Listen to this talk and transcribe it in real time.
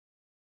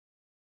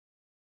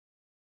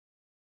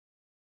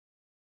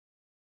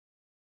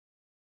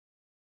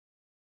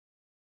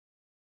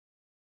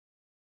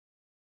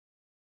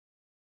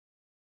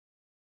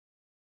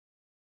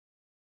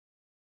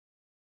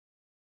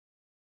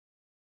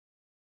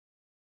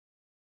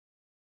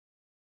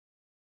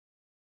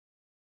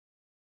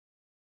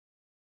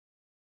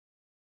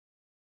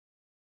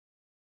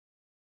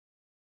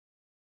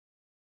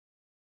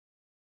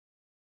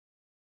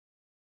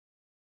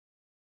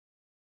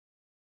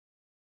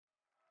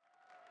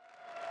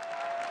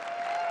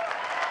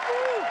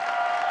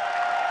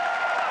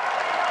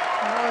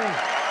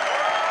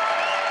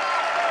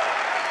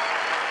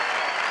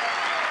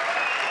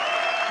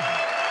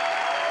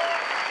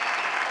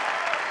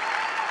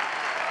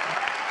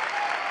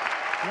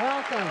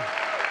Welcome.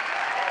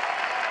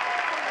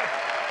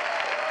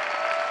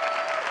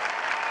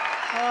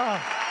 Oh,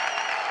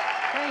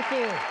 thank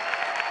you.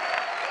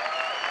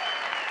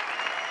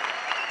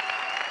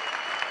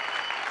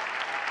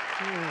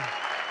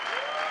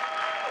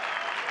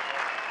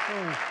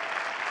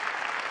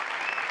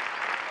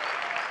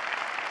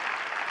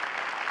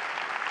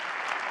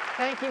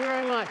 Thank you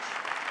very much.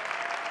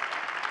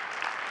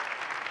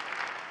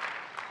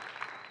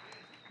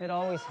 It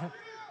always helps.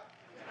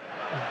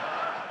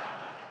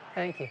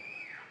 Thank you.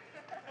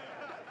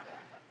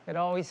 It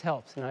always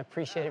helps, and I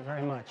appreciate it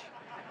very much.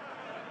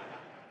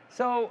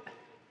 So,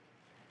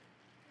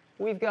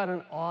 we've got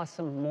an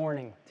awesome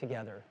morning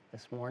together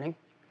this morning.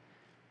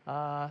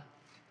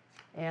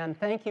 And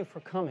thank you for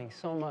coming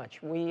so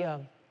much. We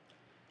have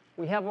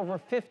over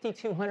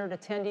 5,200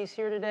 attendees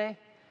here today.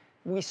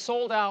 We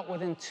sold out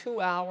within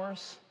 2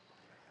 hours.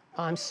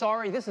 I'm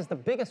sorry, this is the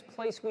biggest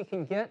place we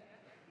can get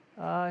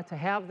to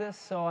have this,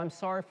 so I'm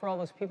sorry for all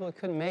those people who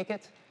couldn't make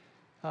it.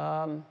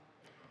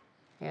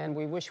 And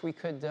we wish we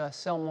could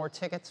sell more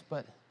tickets,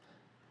 but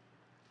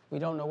we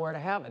don't know where to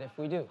have it if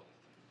we do.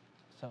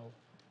 So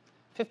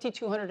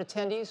 5,200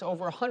 attendees,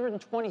 over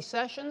 120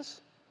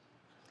 sessions,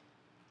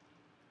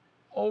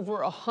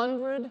 over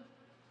 100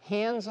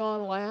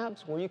 hands-on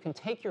labs where you can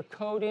take your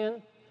code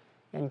in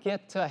and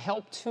get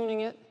help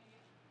tuning it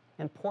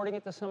and porting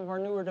it to some of our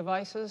newer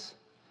devices.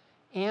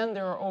 And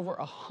there are over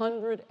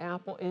 100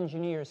 Apple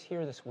engineers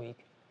here this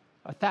week,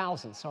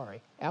 1,000,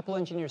 sorry, Apple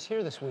engineers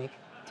here this week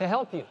to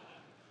help you.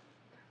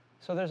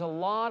 So there's a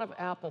lot of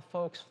Apple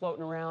folks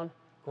floating around.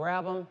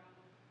 Grab them,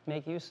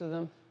 make use of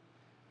them,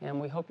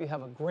 and we hope you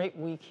have a great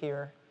week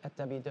here at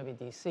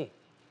WWDC.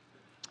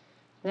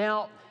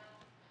 Now,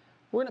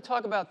 we're going to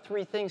talk about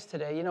three things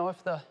today. You know,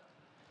 if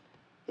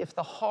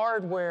the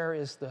hardware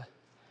is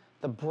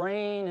the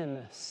brain and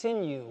the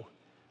sinew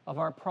of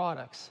our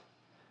products,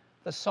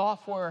 the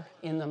software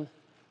in them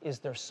is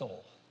their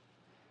soul.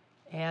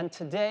 And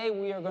today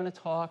we are going to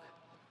talk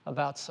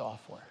about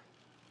software.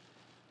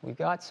 We've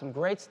got some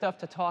great stuff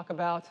to talk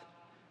about.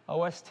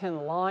 OS X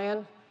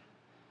Lion,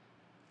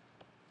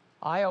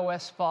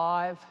 iOS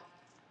 5,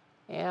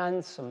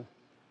 and some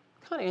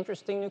kind of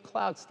interesting new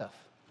cloud stuff.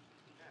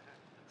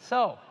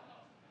 So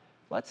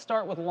let's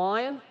start with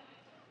Lion.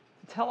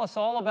 To tell us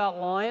all about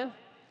Lion,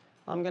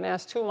 I'm going to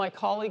ask two of my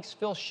colleagues,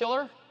 Phil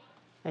Schiller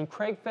and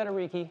Craig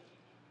Federici,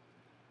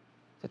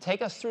 to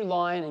take us through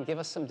Lion and give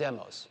us some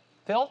demos.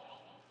 Phil?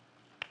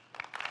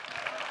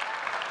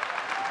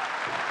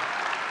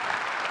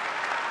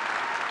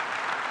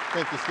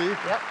 Thank you, Steve.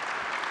 Yep.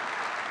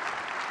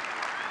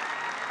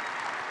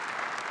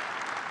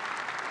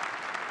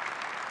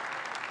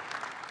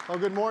 Well,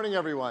 good morning,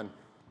 everyone.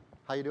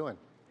 How you doing?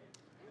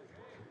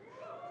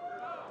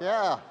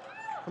 Yeah.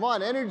 Come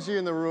on, energy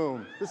in the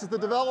room. This is the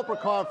developer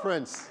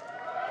conference.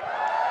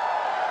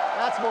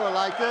 That's more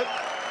like it.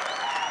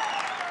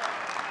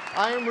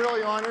 I am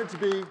really honored to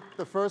be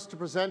the first to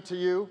present to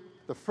you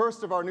the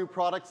first of our new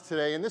products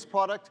today. And this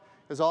product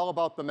is all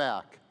about the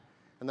Mac.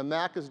 And the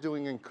Mac is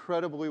doing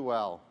incredibly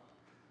well.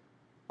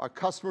 Our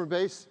customer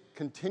base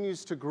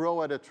continues to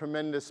grow at a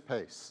tremendous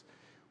pace.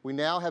 We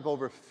now have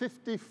over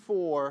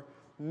 54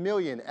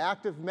 million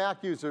active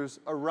Mac users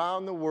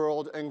around the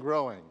world and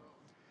growing.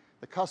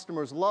 The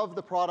customers love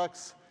the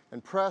products,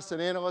 and press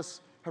and analysts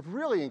have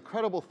really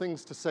incredible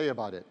things to say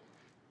about it.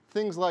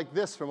 Things like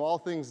this from All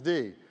Things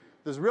D.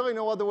 There's really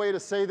no other way to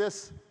say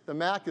this. The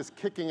Mac is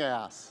kicking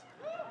ass.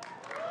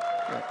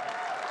 Yeah.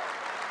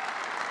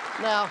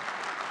 Now,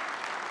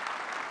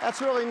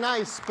 that's really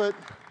nice, but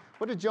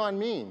what did John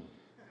mean?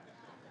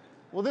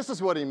 Well, this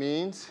is what he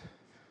means.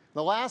 In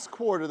the last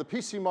quarter, the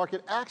PC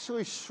market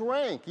actually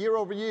shrank year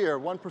over year,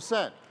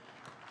 1%,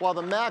 while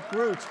the Mac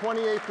grew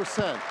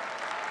 28%.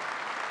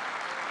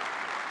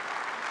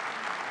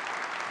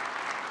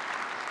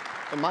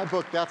 In my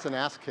book, that's an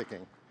ass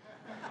kicking.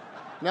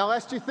 Now,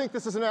 lest you think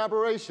this is an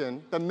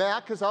aberration, the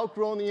Mac has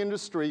outgrown the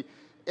industry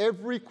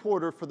every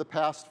quarter for the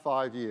past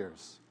 5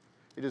 years.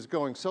 It is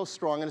going so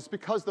strong, and it's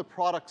because the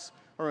products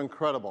are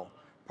incredible.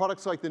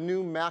 Products like the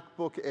new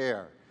MacBook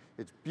Air.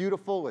 It's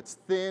beautiful, it's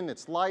thin,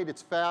 it's light,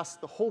 it's fast.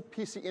 The whole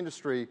PC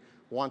industry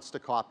wants to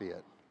copy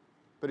it.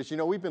 But as you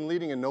know, we've been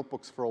leading in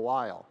notebooks for a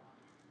while.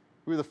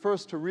 We were the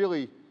first to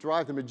really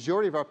drive the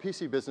majority of our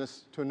PC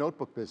business to a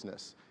notebook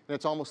business. And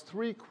it's almost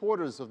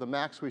 3/4 of the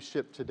Macs we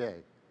ship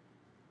today.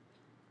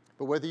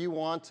 But whether you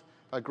want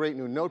a great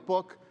new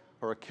notebook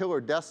or a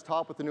killer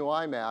desktop with the new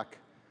iMac,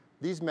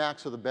 these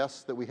Macs are the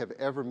best that we have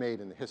ever made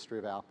in the history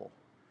of Apple.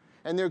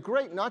 And they're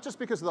great not just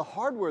because of the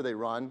hardware they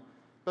run,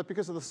 but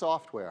because of the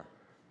software.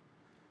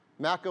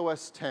 Mac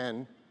OS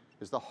X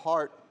is the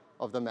heart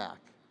of the Mac.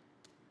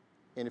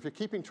 And if you're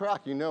keeping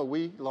track, you know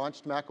we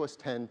launched Mac OS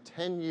X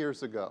 10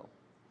 years ago.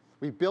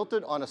 We built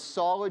it on a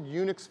solid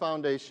Unix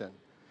foundation.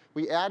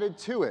 We added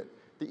to it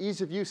the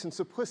ease of use and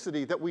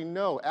simplicity that we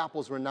know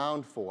Apple's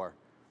renowned for.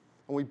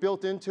 And we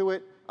built into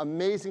it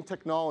amazing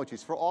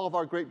technologies for all of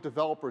our great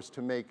developers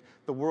to make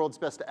the world's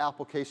best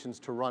applications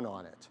to run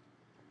on it.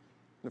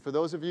 And for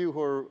those of you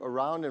who are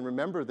around and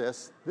remember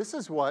this, this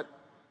is what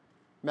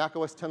Mac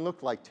OS 10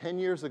 looked like 10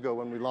 years ago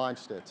when we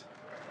launched it.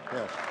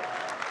 Yeah.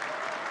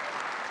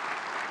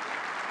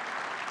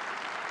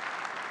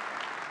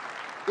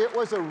 It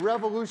was a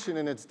revolution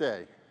in its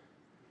day.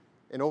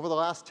 And over the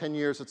last 10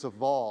 years, it's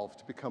evolved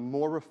to become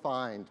more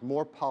refined,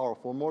 more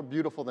powerful, more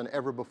beautiful than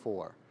ever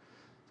before.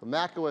 So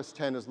Mac OS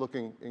 10 is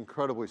looking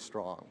incredibly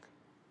strong.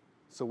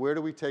 So where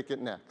do we take it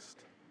next?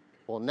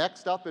 Well,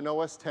 next up in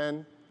OS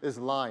 10 is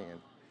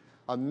Lion,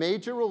 a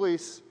major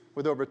release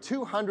with over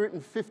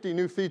 250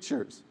 new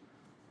features.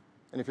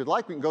 And if you'd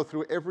like, we can go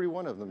through every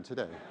one of them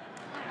today.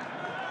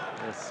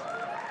 Yes.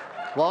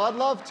 Well, I'd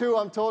love to.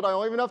 I'm told I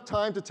only have enough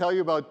time to tell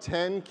you about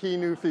 10 key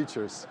new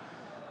features.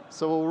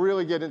 So we'll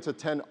really get into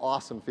 10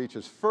 awesome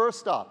features.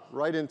 First up,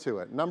 right into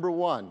it. Number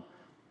 1,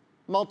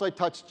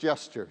 multi-touch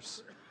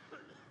gestures.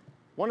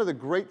 One of the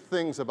great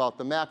things about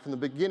the Mac from the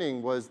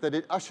beginning was that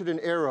it ushered an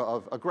era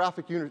of a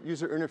graphic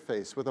user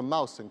interface with a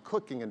mouse and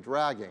clicking and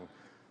dragging.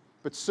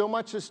 But so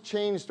much has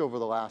changed over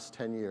the last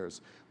 10 years.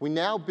 We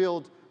now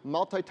build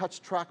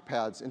multi-touch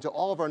trackpads into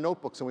all of our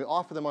notebooks, and we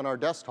offer them on our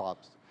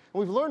desktops. And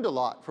we've learned a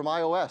lot from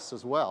iOS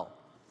as well.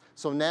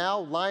 So now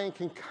Lion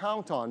can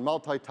count on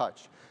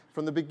multi-touch.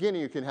 From the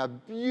beginning, you can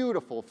have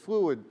beautiful,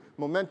 fluid,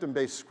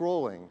 momentum-based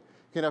scrolling.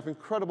 You can have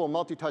incredible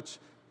multi-touch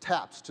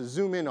taps to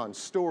zoom in on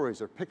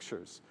stories or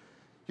pictures.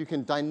 You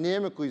can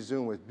dynamically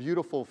zoom with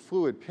beautiful,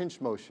 fluid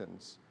pinch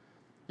motions.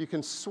 You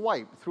can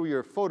swipe through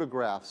your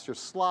photographs, your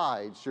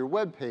slides, your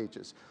web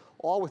pages,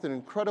 all with an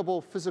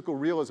incredible physical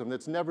realism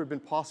that's never been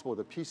possible with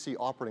a PC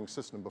operating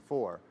system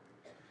before.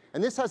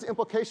 And this has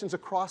implications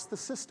across the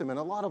system in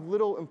a lot of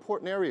little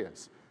important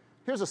areas.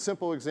 Here's a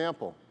simple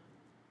example,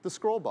 the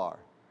scroll bar.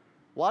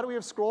 Why do we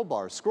have scroll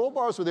bars? Scroll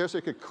bars were there so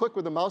you could click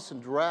with the mouse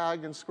and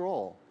drag and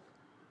scroll.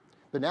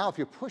 But now if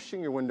you're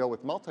pushing your window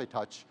with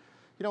multi-touch,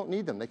 you don't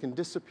need them. They can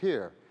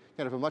disappear. You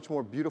can have a much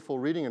more beautiful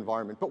reading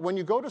environment. But when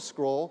you go to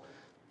scroll,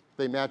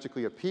 they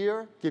magically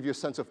appear, give you a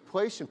sense of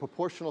place and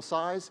proportional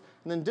size,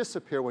 and then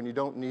disappear when you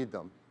don't need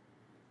them.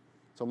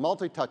 So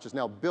multi-touch is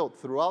now built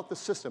throughout the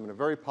system in a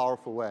very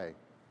powerful way.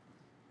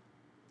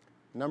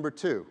 Number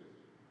 2,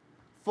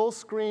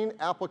 full-screen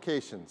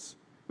applications.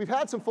 We've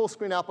had some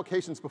full-screen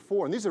applications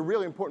before, and these are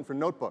really important for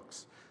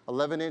notebooks,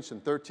 11-inch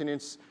and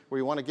 13-inch, where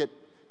you want to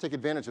take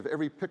advantage of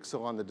every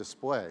pixel on the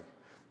display.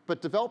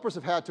 But developers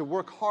have had to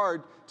work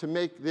hard to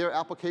make their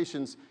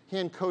applications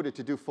hand-coded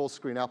to do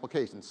full-screen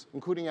applications,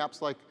 including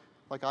apps like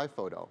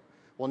iPhoto.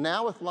 Well,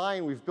 now with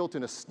Lion, we've built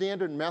in a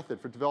standard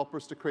method for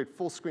developers to create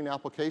full-screen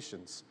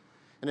applications.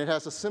 And it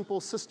has a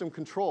simple system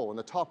control in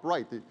the top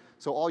right,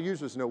 so all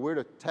users know where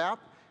to tap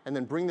and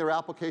then bring their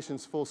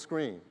applications full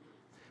screen.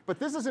 But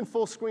this isn't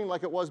full screen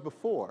like it was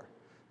before,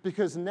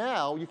 because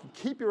now you can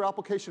keep your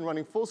application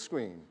running full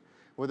screen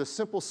with a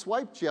simple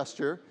swipe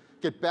gesture,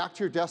 get back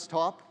to your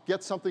desktop,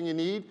 get something you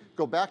need,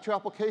 go back to your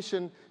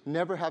application,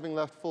 never having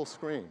left full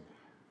screen.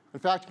 In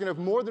fact, you can have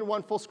more than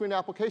one full screen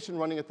application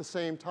running at the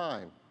same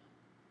time.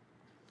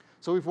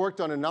 So we've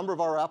worked on a number of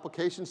our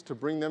applications to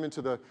bring them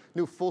into the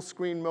new full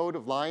screen mode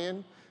of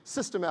Lion.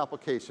 System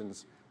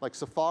applications like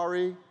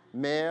Safari,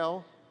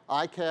 Mail,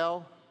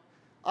 iCal,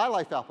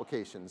 iLife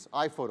applications,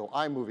 iPhoto,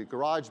 iMovie,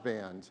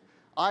 GarageBand,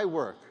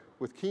 iWork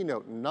with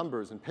Keynote and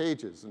Numbers and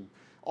Pages, and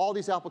all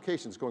these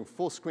applications going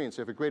full screen so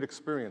you have a great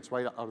experience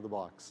right out of the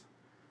box.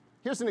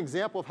 Here's an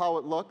example of how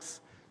it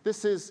looks.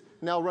 This is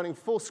now running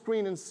full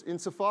screen in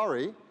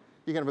Safari.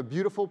 You can have a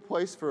beautiful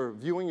place for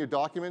viewing your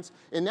documents.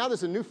 And now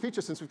there's a new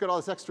feature, since we've got all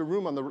this extra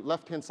room on the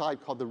left-hand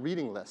side, called the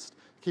reading list.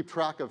 Keep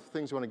track of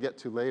things you want to get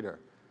to later.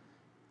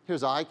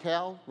 Here's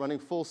iCal running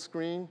full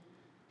screen.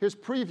 Here's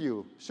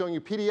Preview, showing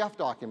you PDF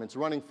documents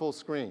running full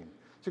screen.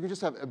 So you can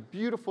just have a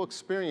beautiful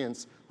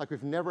experience like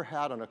we've never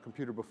had on a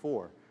computer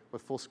before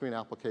with full screen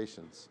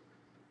applications.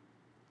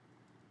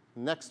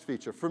 Next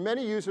feature. For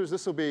many users,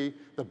 this will be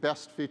the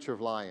best feature of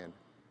Lion.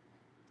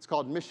 It's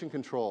called Mission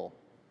Control.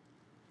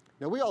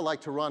 Now, we all like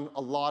to run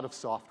a lot of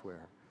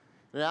software.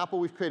 At Apple,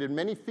 we've created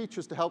many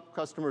features to help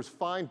customers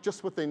find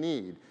just what they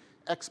need.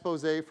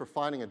 Expose for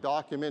finding a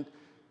document,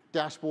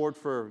 Dashboard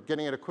for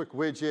getting at a quick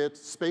widget,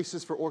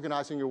 Spaces for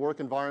organizing your work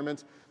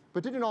environment,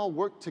 but didn't all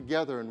work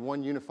together in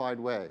one unified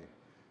way.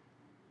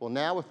 Well,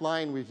 now with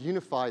Lion, we've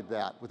unified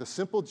that with a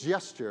simple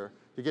gesture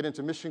to get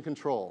into Mission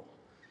Control.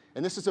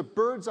 And this is a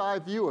bird's eye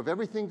view of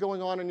everything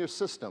going on in your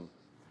system.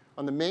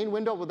 On the main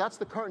window, well, that's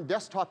the current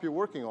desktop you're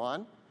working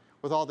on,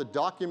 with all the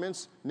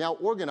documents now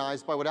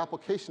organized by what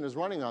application is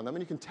running on them.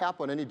 And you can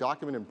tap on any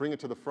document and bring it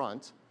to the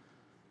front.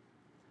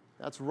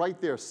 That's right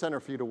there, center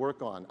for you to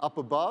work on. Up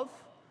above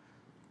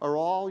are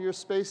all your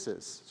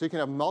spaces. So you can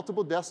have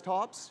multiple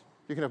desktops.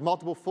 You can have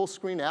multiple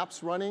full-screen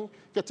apps running.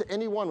 Get to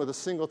any one with a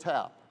single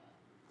tap.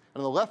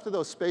 And on the left of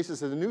those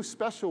spaces is a new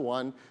special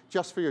one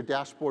just for your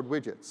dashboard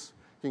widgets.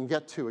 You can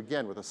get to,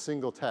 again, with a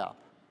single tap.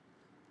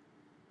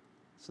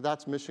 So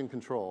that's Mission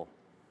Control.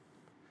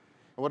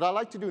 And what I'd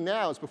like to do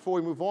now is, before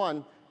we move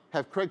on,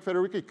 have Craig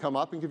Federici come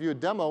up and give you a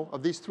demo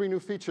of these 3 new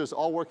features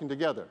all working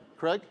together.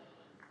 Craig?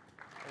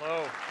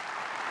 Hello.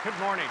 Good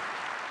morning.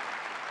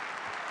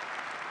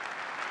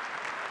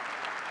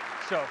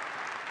 So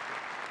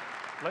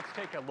Let's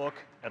take a look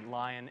at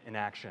Lion in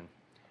action.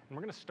 And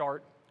we're going to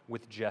start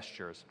with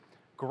gestures.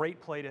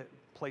 Great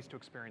place to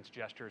experience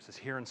gestures is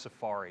here in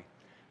Safari.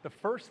 The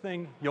first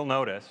thing you'll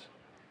notice,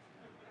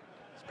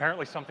 it's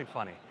apparently something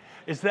funny,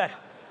 is that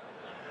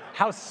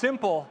how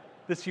simple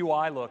this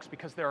UI looks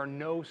because there are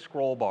no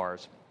scroll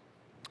bars.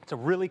 It's a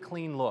really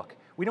clean look.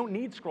 We don't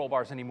need scroll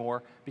bars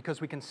anymore because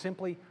we can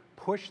simply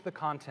push the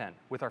content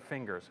with our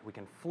fingers. We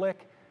can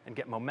flick and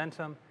get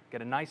momentum,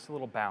 get a nice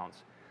little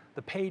bounce.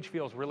 The page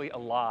feels really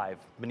alive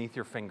beneath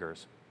your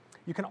fingers.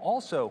 You can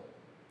also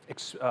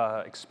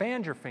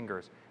expand your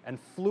fingers and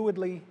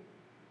fluidly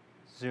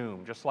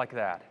zoom, just like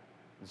that.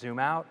 Zoom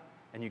out,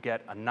 and you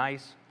get a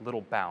nice little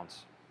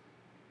bounce.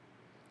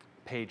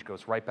 Page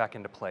goes right back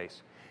into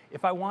place.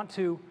 If I want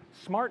to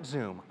smart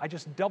zoom, I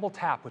just double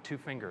tap with 2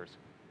 fingers.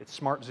 It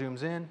smart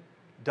zooms in,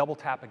 double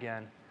tap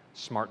again,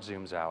 smart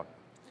zooms out.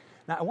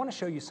 Now, I want to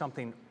show you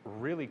something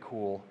really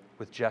cool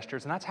with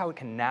gestures, and that's how it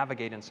can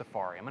navigate in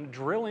Safari. I'm going to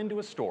drill into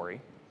a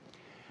story,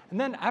 and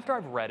then after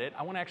I've read it,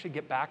 I want to actually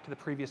get back to the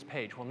previous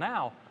page. Well,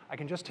 now I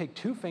can just take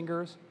 2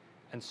 fingers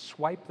and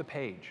swipe the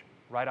page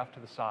right off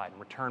to the side and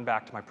return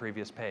back to my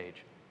previous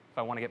page. If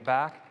I want to get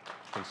back,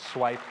 I can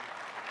swipe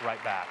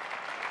right back.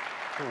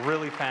 It's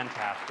really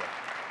fantastic.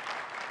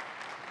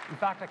 In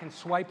fact, I can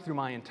swipe through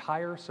my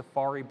entire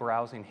Safari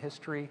browsing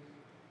history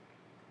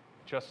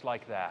just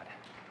like that.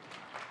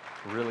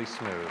 Really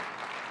smooth.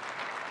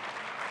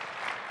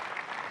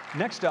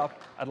 Next up,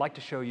 I'd like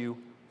to show you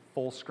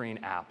full screen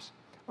apps.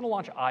 I'm going to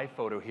launch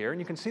iPhoto here, and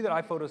you can see that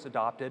iPhoto's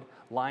adopted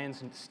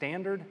Lion's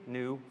standard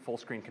new full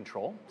screen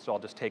control. So I'll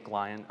just take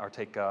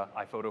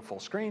iPhoto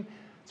full screen.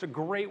 It's a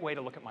great way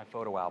to look at my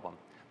photo album.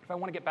 If I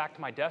want to get back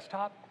to my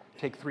desktop,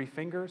 take 3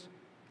 fingers,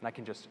 and I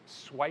can just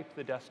swipe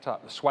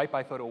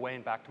iPhoto away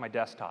and back to my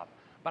desktop.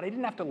 But I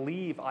didn't have to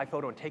leave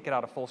iPhoto and take it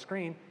out of full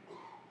screen.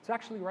 It's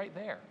actually right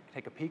there.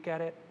 Take a peek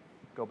at it,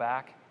 go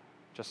back,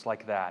 just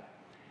like that.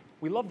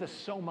 We love this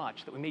so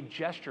much that we made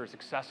gestures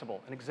accessible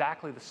in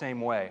exactly the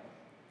same way.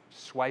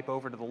 Swipe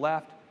over to the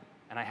left,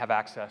 and I have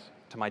access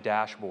to my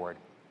dashboard.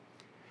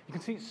 You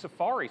can see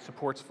Safari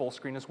supports full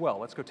screen as well.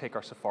 Let's go take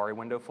our Safari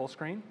window full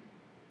screen.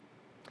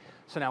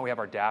 So now we have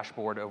our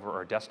dashboard over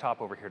our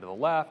desktop over here to the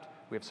left.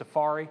 We have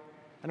Safari,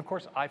 and of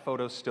course,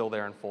 iPhoto's still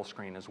there in full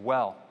screen as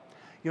well.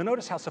 You'll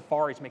notice how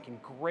Safari is making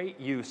great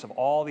use of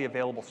all the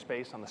available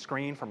space on the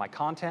screen for my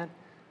content.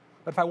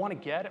 But if I want to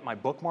get at my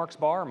bookmarks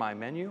bar or my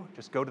menu,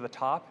 just go to the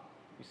top.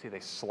 You see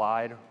they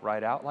slide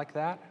right out like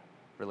that,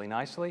 really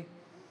nicely.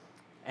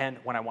 And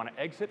when I want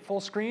to exit full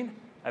screen,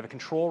 I have a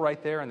control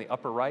right there in the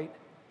upper right,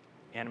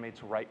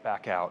 animates right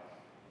back out.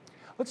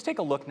 Let's take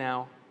a look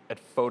now at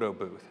Photo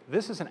Booth.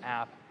 This is an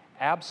app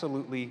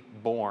absolutely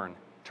born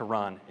to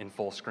run in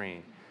full screen.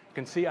 You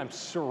can see I'm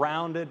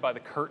surrounded by the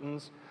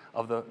curtains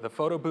of the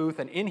photo booth,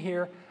 and in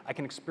here I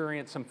can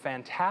experience some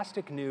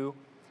fantastic new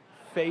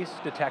face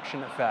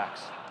detection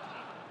effects.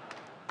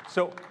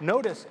 So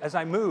notice as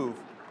I move,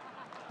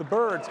 the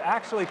birds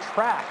actually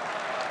track.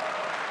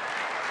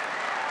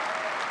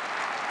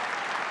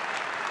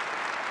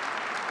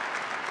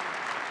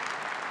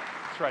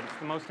 That's right, it's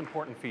the most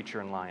important feature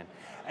in Lion.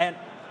 And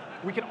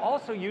we can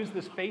also use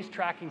this face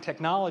tracking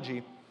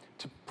technology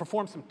to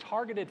perform some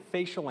targeted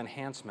facial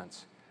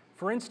enhancements.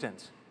 For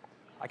instance,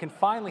 I can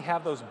finally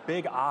have those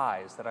big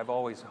eyes that I've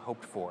always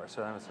hoped for.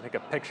 So I'm going to take a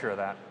picture of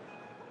that.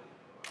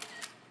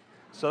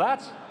 So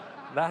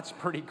that's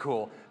pretty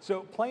cool.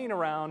 So playing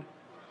around,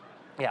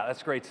 yeah,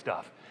 that's great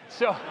stuff.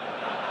 So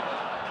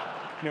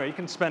you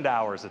can spend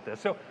hours at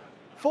this. So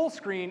full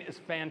screen is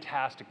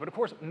fantastic. But of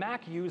course,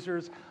 Mac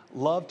users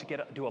love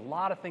to do a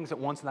lot of things at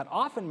once, and that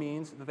often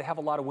means that they have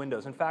a lot of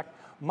windows. In fact,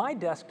 my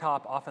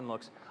desktop often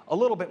looks a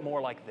little bit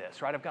more like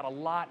this, right? I've got a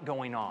lot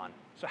going on.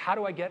 So how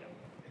do I get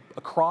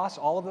across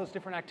all of those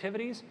different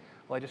activities?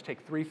 Well, I just take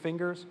 3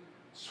 fingers,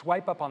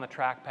 swipe up on the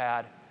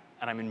trackpad,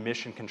 and I'm in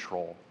mission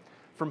control.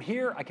 From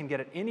here, I can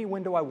get at any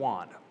window I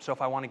want. So if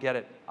I want to get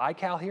at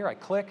iCal here, I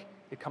click,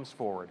 it comes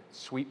forward.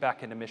 Sweep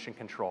back into mission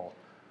control.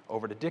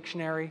 Over to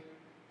dictionary,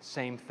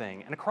 same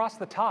thing. And across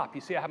the top,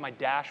 you see I have my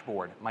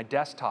dashboard, my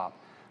desktop,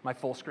 my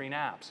full screen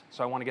apps.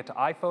 So I want to get to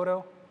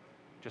iPhoto,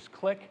 just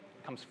click,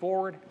 it comes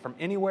forward from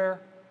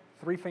anywhere,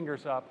 3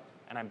 fingers up,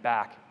 and I'm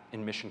back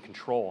in mission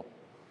control.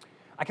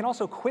 I can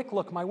also quick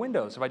look my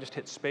windows. If I just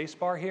hit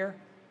spacebar here,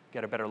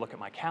 get a better look at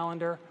my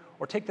calendar,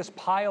 or take this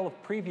pile of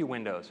preview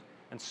windows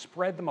and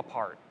spread them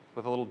apart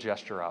with a little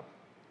gesture up.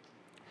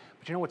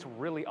 But you know what's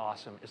really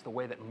awesome is the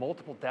way that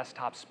multiple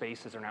desktop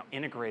spaces are now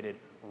integrated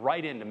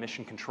right into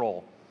mission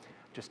control.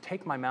 Just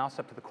take my mouse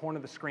up to the corner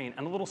of the screen,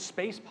 and a little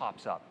space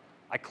pops up.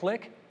 I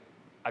click,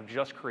 I've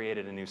just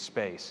created a new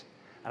space.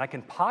 And I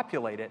can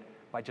populate it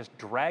by just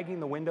dragging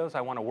the windows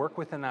I want to work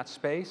with in that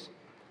space,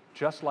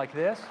 just like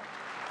this.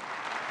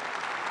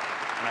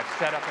 And I've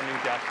set up a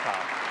new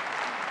desktop.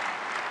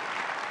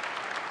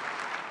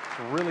 It's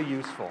really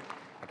useful.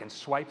 I can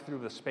swipe through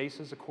the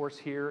spaces, of course,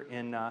 here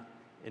in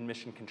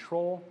Mission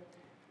Control,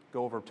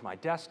 go over to my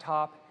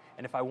desktop,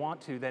 And if I want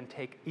to then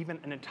take even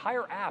an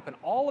entire app and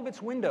all of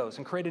its windows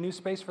and create a new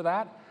space for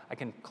that, I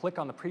can click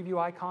on the preview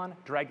icon,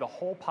 drag the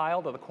whole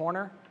pile to the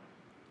corner.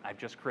 I've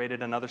just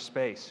created another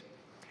space.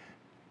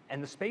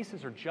 And the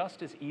spaces are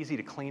just as easy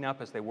to clean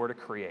up as they were to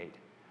create.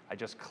 I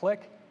just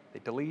click, they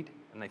delete,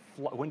 and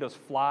windows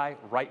fly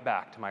right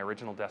back to my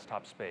original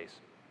desktop space.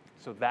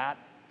 So that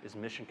is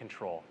mission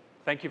control.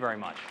 Thank you very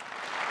much.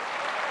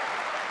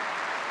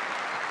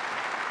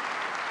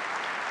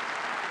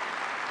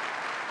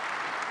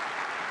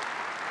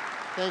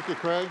 Thank you,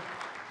 Craig.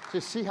 So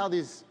you see how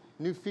these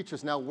new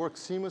features now work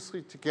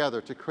seamlessly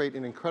together to create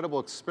an incredible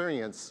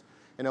experience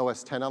in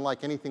OS X,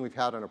 unlike anything we've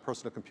had on a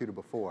personal computer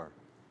before.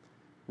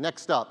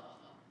 Next up,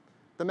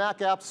 the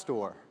Mac App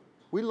Store.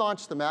 We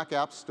launched the Mac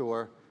App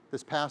Store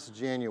this past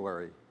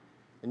January,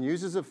 and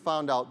users have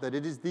found out that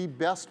it is the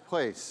best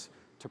place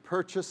to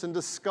purchase and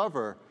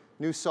discover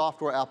new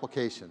software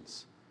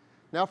applications.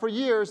 Now, for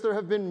years, there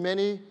have been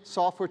many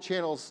software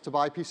channels to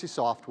buy PC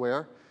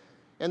software,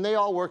 and they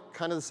all work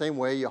kind of the same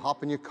way. You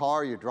hop in your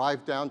car, you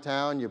drive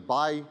downtown, you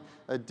buy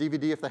a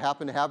DVD if they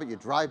happen to have it, you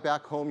drive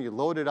back home, you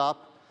load it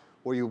up,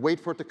 or you wait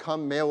for it to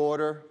come, mail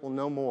order. Well,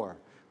 no more.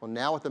 Well,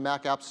 now with the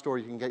Mac App Store,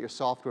 you can get your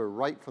software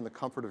right from the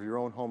comfort of your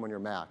own home on your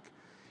Mac.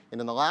 And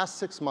in the last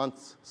 6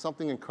 months,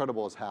 something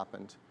incredible has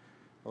happened.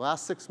 In the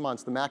last 6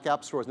 months, the Mac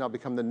App Store has now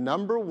become the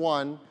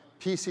 #1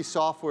 PC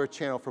software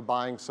channel for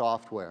buying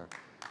software.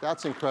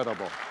 That's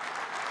incredible.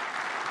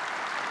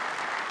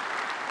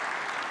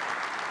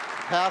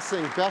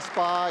 Passing Best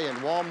Buy and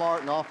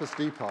Walmart and Office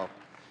Depot.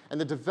 And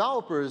the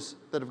developers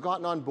that have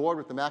gotten on board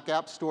with the Mac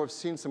App Store have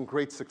seen some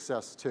great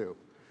success, too.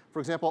 For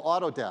example,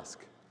 Autodesk.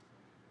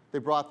 They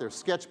brought their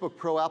Sketchbook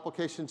Pro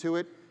application to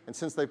it, and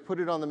since they've put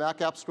it on the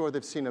Mac App Store,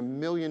 they've seen 1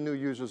 million new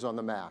users on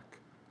the Mac.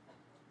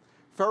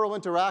 Feral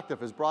Interactive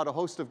has brought a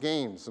host of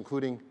games,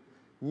 including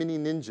Mini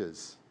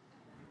Ninjas.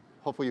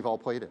 Hopefully you've all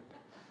played it.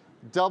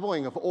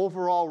 Doubling of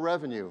overall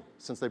revenue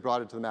since they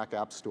brought it to the Mac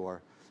App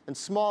Store. And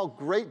small,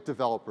 great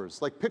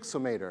developers like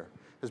Pixelmator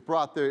has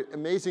brought their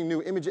amazing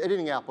new image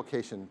editing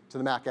application to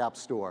the Mac App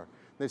Store.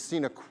 They've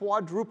seen a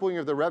quadrupling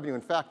of their revenue.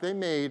 In fact, they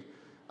made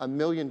 $1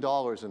 million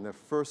in their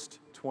first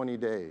 20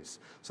 days.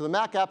 So the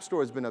Mac App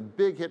Store has been a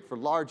big hit for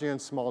large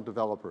and small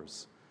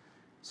developers.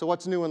 So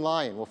what's new in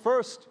Lion? Well,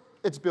 first,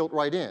 it's built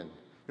right in.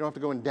 You don't have to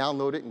go and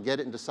download it and get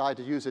it and decide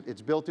to use it.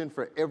 It's built in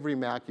for every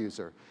Mac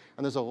user.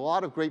 And there's a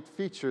lot of great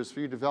features for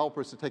you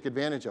developers to take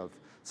advantage of.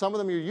 Some of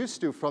them you're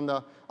used to from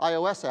the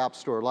iOS App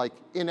Store, like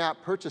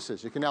in-app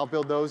purchases. You can now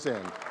build those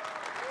in.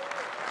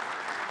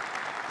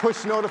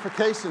 Push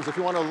notifications if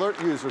you want to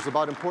alert users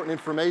about important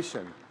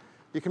information.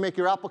 You can make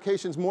your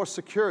applications more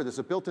secure. There's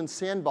a built-in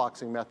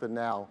sandboxing method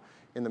now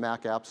in the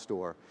Mac App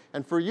Store.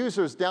 And for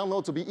users,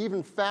 downloads will be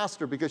even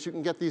faster because you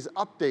can get these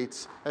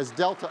updates as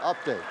Delta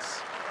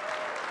updates.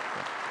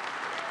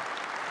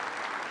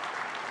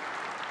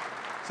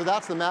 So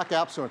that's the Mac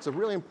App Store. It's a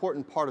really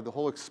important part of the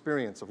whole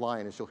experience of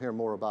Lion, as you'll hear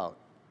more about.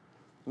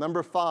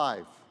 Number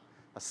 5,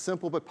 a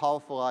simple but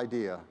powerful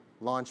idea,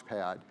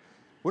 Launchpad.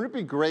 Wouldn't it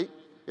be great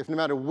if no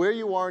matter where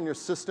you are in your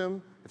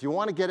system, if you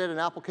want to get at an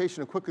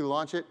application and quickly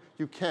launch it,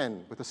 you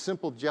can with a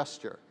simple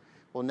gesture?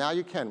 Well, now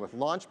you can. With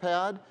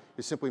Launchpad,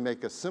 you simply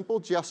make a simple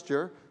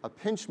gesture, a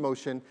pinch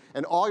motion,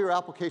 and all your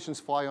applications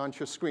fly onto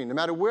your screen. No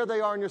matter where they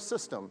are in your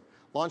system,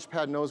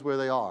 Launchpad knows where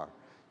they are.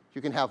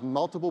 You can have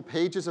multiple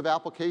pages of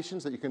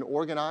applications that you can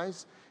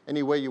organize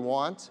any way you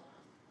want.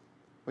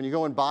 When you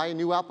go and buy a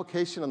new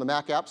application on the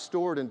Mac App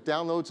Store, it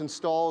downloads,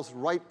 installs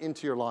right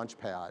into your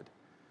Launchpad.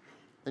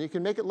 And you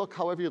can make it look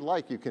however you'd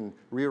like. You can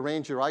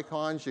rearrange your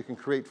icons. You can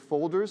create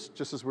folders,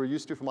 just as we're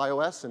used to from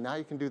iOS. And now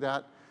you can do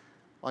that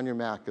on your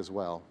Mac as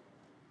well.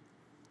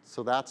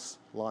 So that's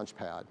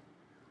Launchpad.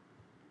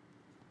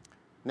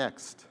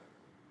 Next,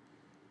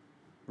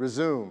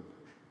 Resume.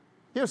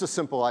 Here's a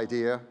simple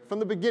idea. From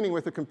the beginning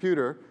with a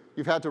computer,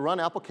 you've had to run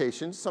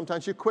applications.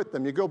 Sometimes you quit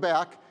them. You go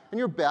back, and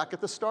you're back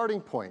at the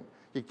starting point.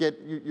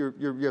 You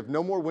have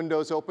no more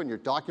windows open. Your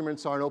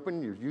documents aren't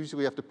open. You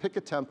usually have to pick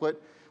a template.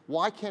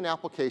 Why can't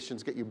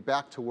applications get you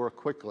back to work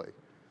quickly?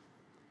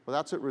 Well,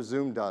 that's what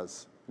Resume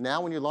does.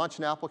 Now when you launch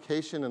an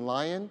application in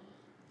Lion,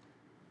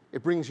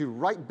 it brings you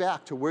right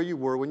back to where you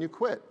were when you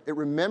quit. It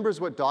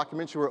remembers what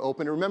documents you were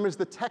open. It remembers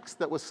the text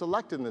that was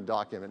selected in the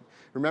document.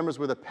 It remembers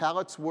where the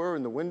palettes were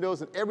and the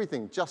windows and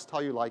everything just how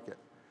you like it.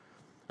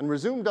 And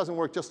Resume doesn't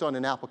work just on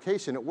an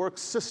application. It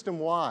works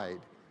system-wide.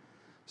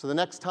 So the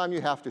next time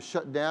you have to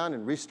shut down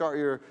and restart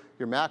your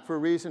Mac for a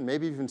reason,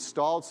 maybe you've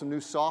installed some new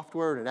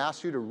software and it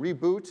asks you to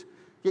reboot,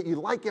 yet you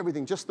like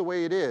everything just the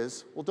way it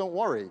is, well, don't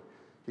worry.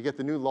 You get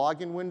the new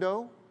login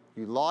window,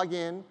 you log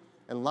in,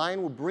 and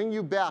Lion will bring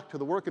you back to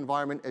the work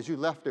environment as you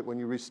left it when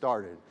you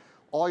restarted.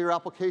 All your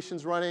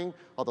applications running,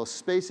 all those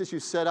spaces you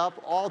set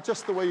up, all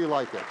just the way you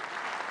like it.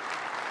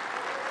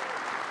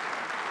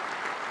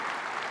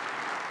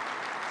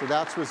 So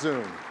that's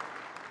Resume.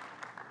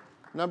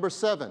 Number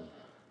 7,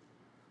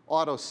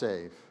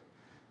 autosave.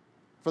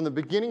 From the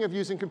beginning of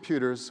using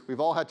computers, we've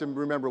all had to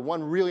remember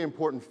one really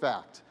important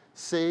fact.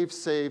 Save,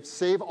 save,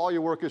 save all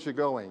your work as you're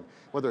going.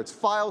 Whether it's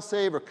File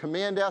Save or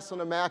Command S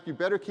on a Mac, you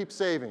better keep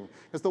saving.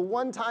 Because the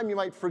one time you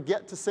might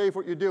forget to save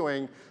what you're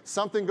doing,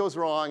 something goes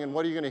wrong, and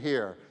what are you going to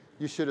hear?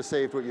 You should have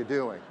saved what you're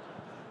doing.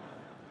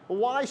 Well,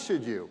 why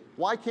should you?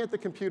 Why can't the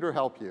computer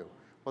help you?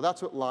 Well,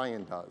 that's what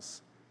Lion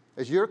does.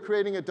 As you're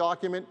creating a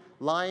document,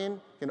 Lion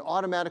can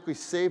automatically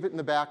save it in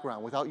the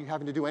background without you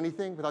having to do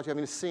anything, without you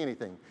having to see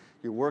anything.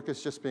 Your work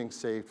is just being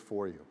saved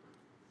for you.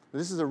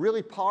 This is a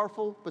really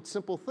powerful but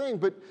simple thing,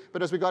 but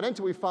as we got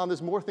into it, we found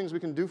there's more things we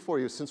can do for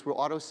you since we're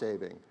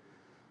auto-saving.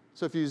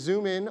 So if you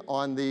zoom in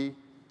on the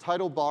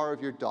title bar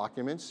of your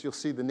documents, you'll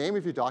see the name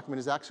of your document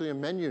is actually a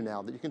menu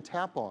now that you can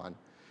tap on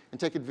and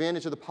take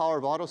advantage of the power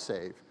of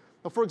autosave.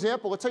 Now, for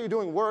example, let's say you're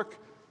doing work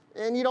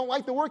and you don't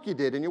like the work you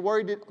did and you're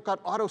worried it got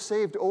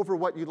auto-saved over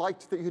what you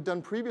liked that you had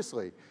done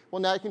previously. Well,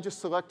 now you can just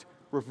select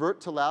Revert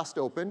to Last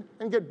Open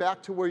and get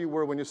back to where you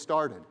were when you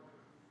started.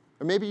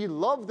 Or maybe you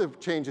love the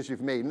changes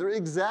you've made, and they're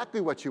exactly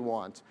what you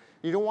want.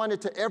 You don't want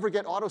it to ever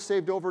get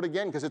auto-saved over it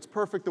again because it's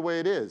perfect the way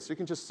it is. You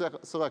can just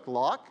select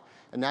Lock,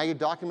 and now your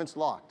document's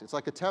locked. It's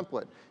like a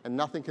template, and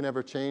nothing can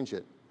ever change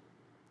it.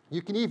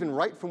 You can even,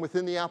 right from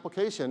within the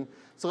application,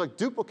 select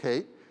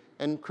Duplicate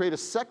and create a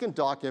second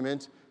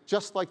document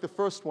just like the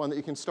first one that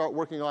you can start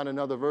working on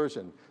another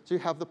version. So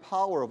you have the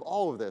power of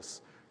all of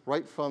this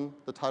right from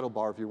the title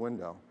bar of your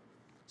window.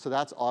 So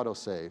that's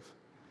autosave.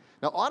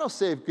 Now,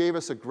 autosave gave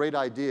us a great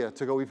idea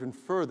to go even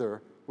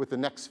further with the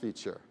next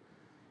feature,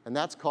 and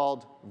that's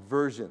called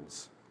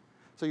versions.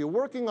 So you're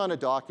working on a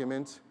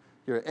document,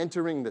 you're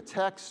entering the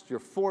text, you're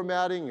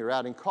formatting, you're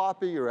adding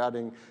copy, you're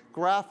adding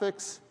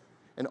graphics,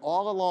 and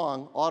all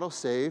along,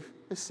 autosave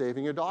is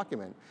saving your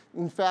document.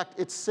 In fact,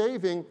 it's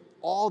saving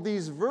all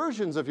these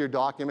versions of your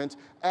document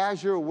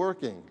as you're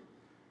working.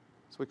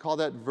 So we call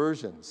that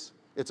versions.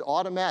 It's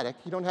automatic.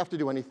 You don't have to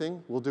do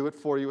anything. We'll do it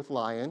for you with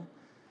Lion.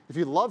 If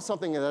you love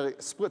something in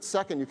a split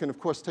second, you can, of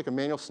course, take a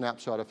manual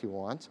snapshot if you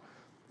want.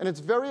 And it's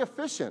very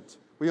efficient.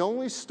 We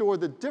only store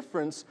the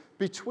difference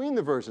between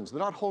the versions. They're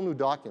not whole new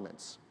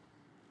documents.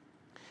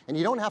 And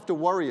you don't have to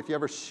worry if you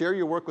ever share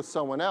your work with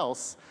someone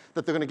else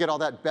that they're going to get all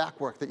that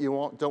back work that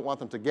you don't want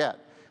them to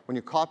get. When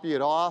you copy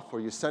it off or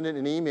you send it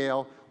an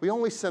email, we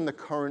only send the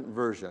current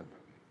version.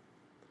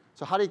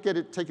 So how do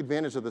you take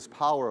advantage of this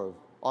power of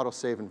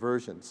autosave and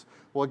versions?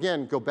 Well,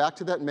 again, go back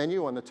to that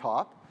menu on the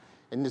top.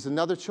 And there's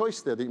another choice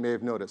there that you may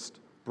have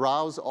noticed.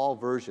 Browse all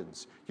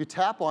versions. You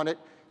tap on it,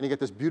 and you get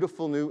this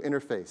beautiful new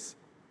interface.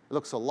 It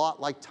looks a lot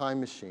like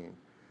Time Machine.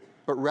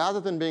 But rather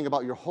than being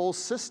about your whole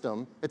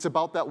system, it's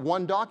about that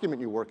one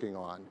document you're working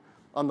on.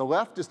 On the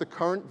left is the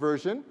current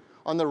version.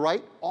 On the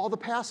right, all the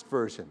past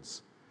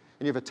versions.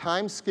 And you have a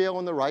time scale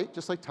on the right,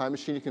 just like Time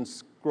Machine. You can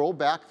scroll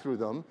back through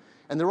them,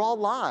 and they're all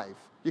live.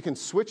 You can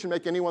switch and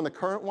make any one the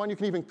current one. You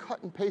can even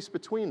cut and paste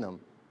between them.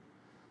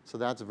 So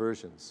that's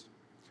versions.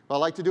 What I'd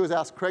like to do is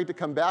ask Craig to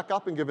come back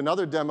up and give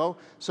another demo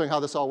showing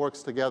how this all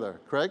works together.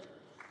 Craig?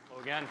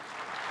 Hello again.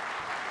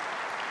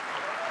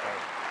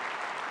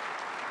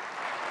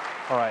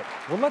 All right,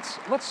 well,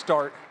 let's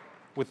start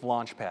with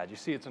Launchpad. You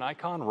see it's an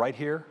icon right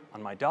here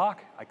on my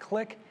dock. I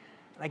click,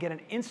 and I get an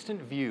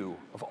instant view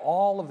of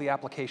all of the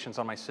applications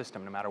on my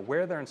system, no matter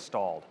where they're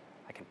installed.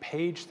 I can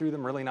page through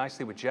them really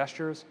nicely with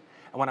gestures.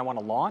 And when I want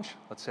to launch,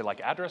 let's say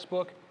like Address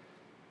Book,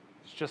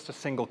 it's just a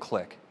single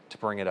click to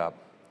bring it up.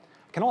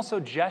 I can also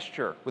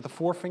gesture with a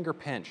 4-finger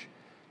pinch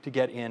to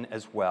get in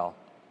as well.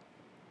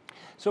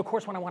 So of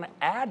course, when I want to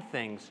add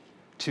things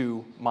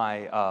to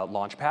my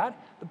Launchpad,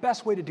 the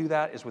best way to do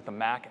that is with the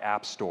Mac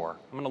App Store.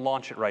 I'm going to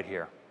launch it right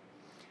here.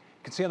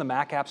 You can see on the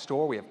Mac App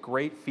Store, we have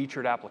great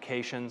featured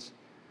applications,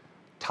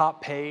 top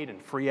paid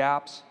and free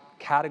apps,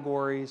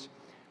 categories.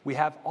 We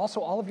have also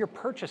all of your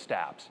purchased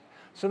apps.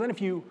 So then if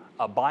you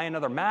buy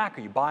another Mac,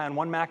 or you buy on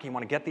one Mac and you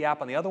want to get the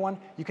app on the other one,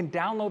 you can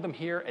download them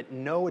here at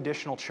no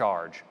additional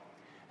charge.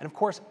 And of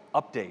course,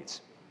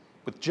 updates.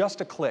 With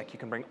just a click, you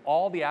can bring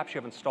all the apps you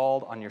have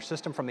installed on your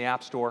system from the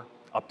App Store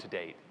up to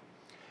date.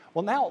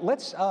 Well, now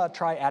let's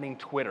try adding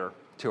Twitter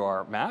to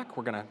our Mac.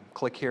 We're going to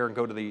click here and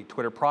go to the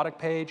Twitter product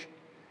page.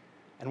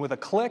 And with a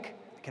click,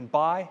 I can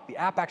buy. The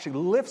app actually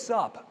lifts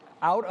up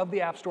out of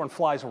the App Store and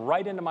flies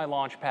right into my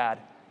Launchpad,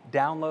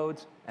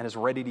 downloads, and is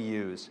ready to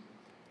use.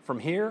 From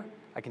here,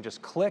 I can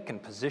just click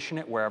and position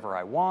it wherever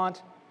I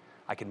want.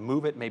 I can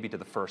move it maybe to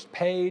the first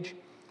page.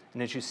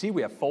 And as you see,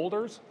 we have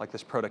folders, like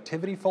this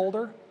productivity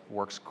folder.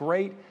 Works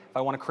great. If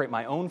I want to create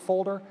my own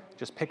folder,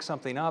 just pick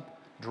something up,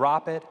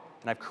 drop it,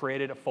 and I've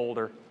created a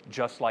folder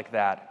just like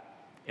that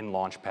in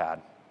Launchpad.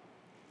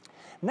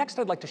 Next,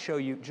 I'd like to show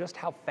you just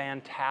how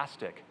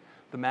fantastic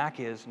the Mac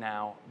is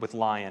now with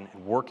Lion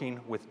and working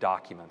with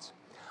documents.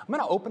 I'm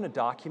going to open a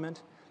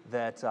document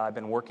that I've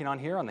been working on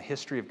here on the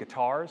history of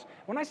guitars.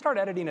 When I start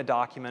editing a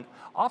document,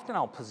 often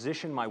I'll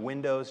position my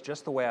windows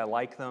just the way I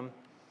like them,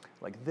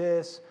 like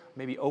this,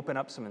 maybe open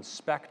up some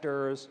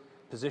inspectors,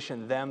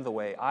 position them the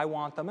way I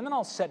want them, and then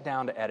I'll set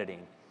down to editing.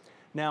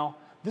 Now,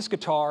 this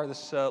guitar,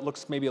 this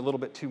looks maybe a little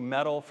bit too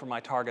metal for my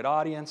target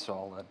audience, so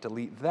I'll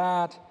delete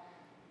that.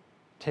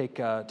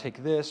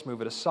 take this,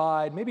 move it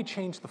aside, maybe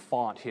change the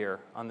font here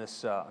on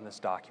this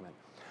document.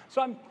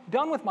 So I'm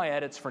done with my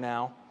edits for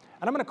now,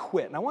 and I'm going to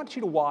quit. And I want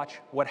you to watch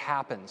what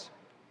happens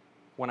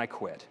when I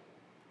quit.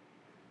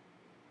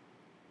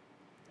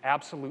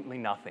 Absolutely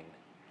nothing.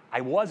 I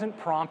wasn't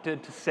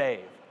prompted to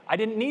save. I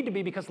didn't need to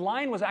be because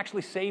Lion was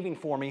actually saving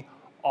for me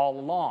all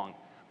along.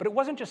 But it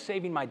wasn't just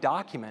saving my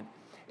document.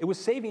 It was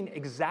saving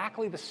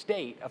exactly the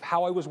state of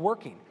how I was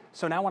working.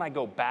 So now when I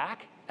go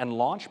back and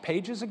launch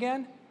Pages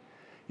again,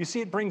 you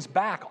see it brings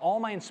back all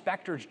my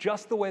inspectors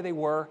just the way they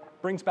were,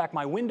 brings back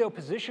my window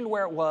positioned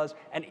where it was,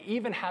 and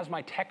even has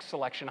my text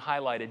selection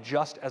highlighted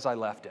just as I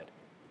left it.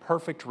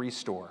 Perfect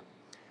restore.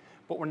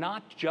 But we're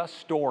not just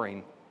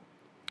storing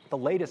the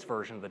latest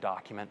version of the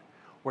document.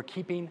 We're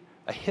keeping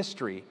a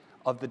history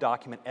of the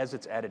document as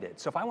it's edited.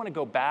 So if I want to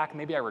go back,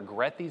 maybe I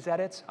regret these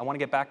edits, I want to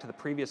get back to the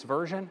previous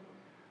version,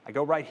 I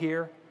go right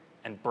here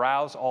and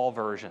browse all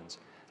versions.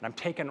 And I'm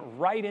taken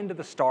right into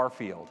the star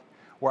field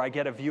where I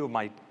get a view of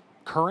my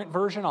current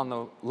version on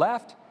the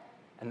left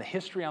and the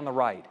history on the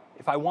right.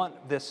 If I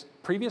want this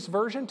previous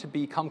version to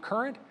become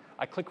current,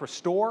 I click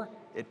Restore,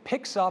 it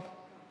picks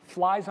up,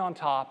 flies on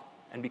top,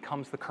 and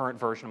becomes the current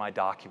version of my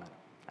document,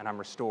 and I'm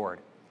restored.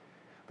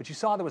 But you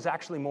saw there was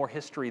actually more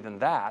history than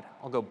that.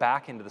 I'll go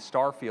back into the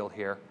star field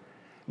here.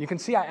 You can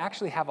see I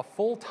actually have a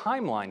full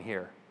timeline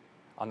here.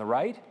 On the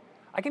right,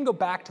 I can go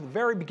back to the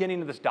very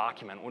beginning of this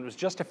document when it was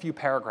just a few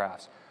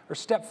paragraphs, or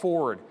step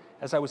forward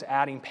as I was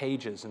adding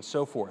pages and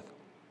so forth.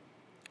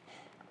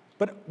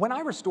 But when I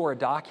restore a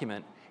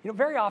document,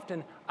 very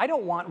often I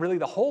don't want really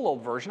the whole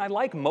old version. I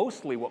like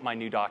mostly what my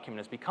new document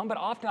has become, but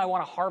often I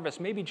want to harvest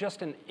maybe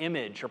just an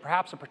image or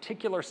perhaps a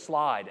particular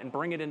slide and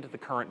bring it into the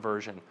current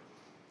version.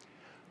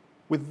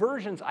 With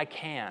versions, I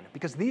can,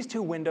 because these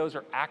two windows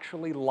are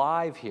actually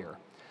live here.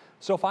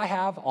 So if I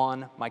have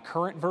on my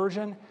current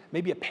version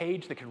maybe a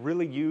page that could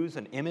really use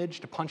an image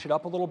to punch it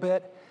up a little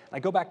bit, and I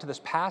go back to this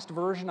past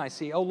version, I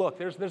see, oh look,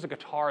 there's a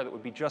guitar that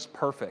would be just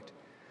perfect.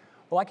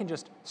 Well, I can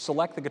just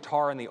select the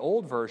guitar in the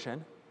old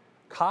version,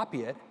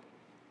 copy it,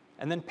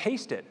 and then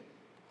paste it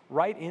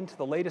right into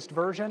the latest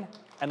version,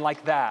 and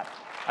like that,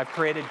 I've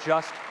created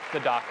just the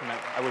document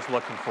I was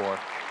looking for.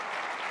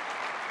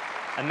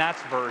 And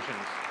that's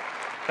versions.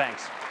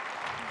 Thanks.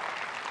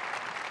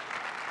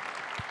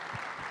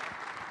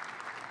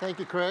 Thank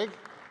you, Craig.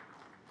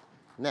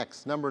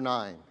 Next, number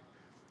 9.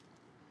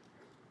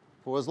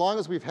 For as long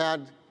as we've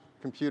had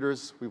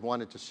computers, we've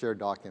wanted to share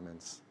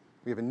documents.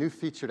 We have a new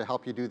feature to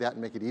help you do that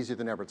and make it easier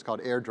than ever. It's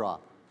called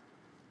AirDrop.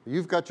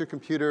 You've got your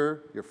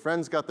computer, your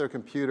friend's got their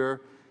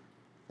computer,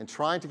 and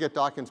trying to get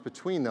documents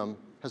between them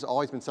has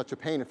always been such a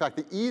pain. In fact,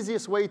 the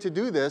easiest way to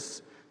do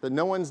this that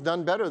no one's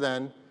done better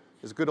than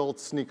is good old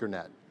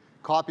SneakerNet.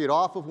 Copy it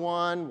off of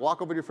one,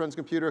 walk over to your friend's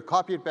computer,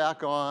 copy it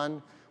back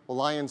on. Well,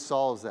 Lion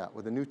solves that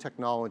with a new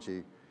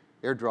technology,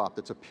 AirDrop,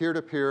 that's a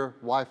peer-to-peer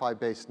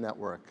Wi-Fi-based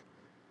network.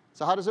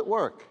 So how does it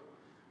work?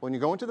 When you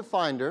go into the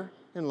Finder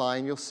in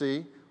Lion, you'll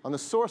see on the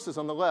sources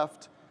on the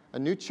left a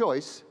new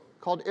choice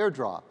called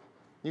AirDrop.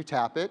 You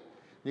tap it,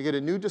 you get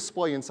a new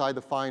display inside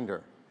the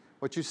Finder.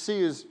 What you see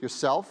is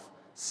yourself,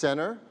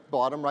 center,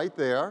 bottom right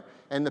there,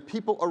 and the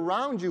people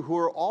around you who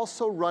are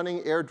also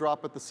running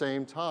AirDrop at the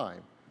same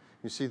time.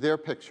 You see their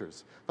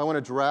pictures. If I want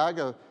to drag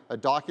a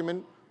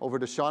document over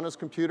to Shauna's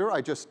computer, I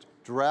just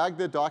drag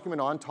the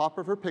document on top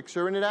of her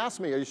picture, and it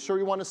asks me, are you sure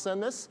you want to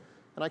send this?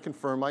 And I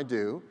confirm I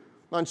do.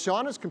 On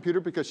Shauna's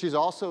computer, because she's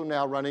also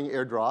now running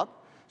AirDrop,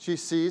 she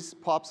sees,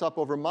 pops up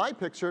over my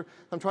picture,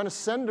 I'm trying to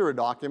send her a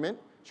document.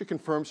 She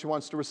confirms she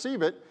wants to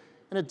receive it,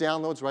 and it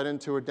downloads right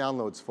into her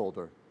Downloads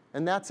folder.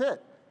 And that's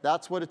it.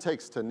 That's what it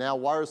takes to now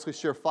wirelessly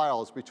share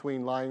files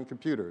between Lion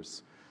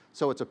computers.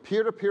 So it's a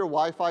peer-to-peer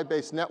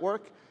Wi-Fi-based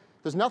network.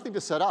 There's nothing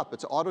to set up.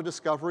 It's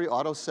auto-discovery,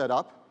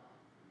 auto-setup.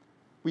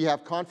 We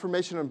have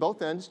confirmation on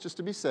both ends, just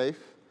to be safe.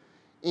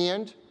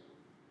 And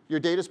your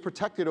data is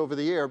protected over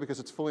the air because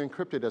it's fully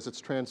encrypted as it's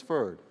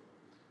transferred.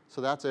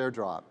 So that's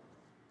AirDrop.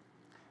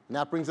 And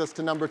that brings us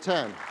to number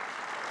 10.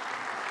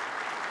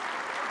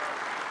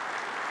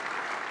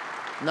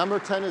 Number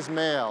 10 is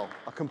Mail,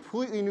 a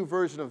completely new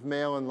version of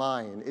Mail in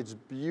Lion. It's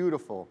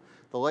beautiful.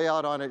 The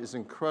layout on it is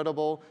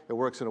incredible. It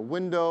works in a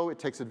window. It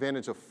takes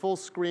advantage of full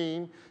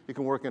screen. You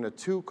can work in a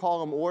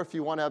 2-column, or if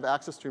you want to have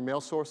access to your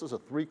mail sources, a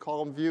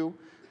 3-column view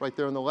right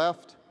there on the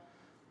left.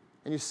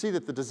 And you see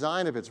that the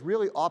design of it's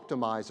really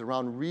optimized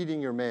around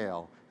reading your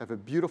mail. You have a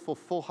beautiful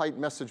full-height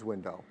message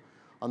window.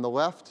 On the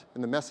left,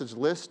 in the message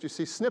list, you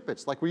see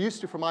snippets like we're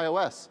used to from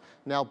iOS,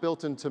 now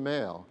built into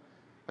Mail.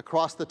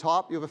 Across the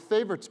top, you have a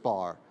favorites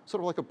bar,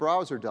 sort of like a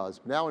browser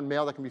does. Now in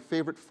Mail, that can be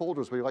favorite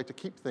folders where you like to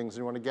keep things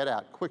and you want to get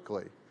at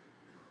quickly.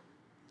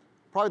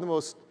 Probably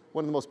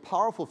one of the most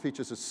powerful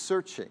features is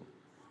searching.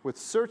 With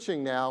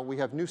searching now, we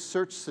have new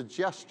search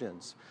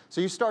suggestions.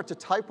 So you start to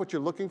type what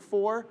you're looking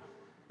for,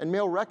 and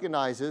Mail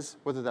recognizes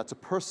whether that's a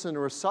person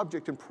or a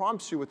subject and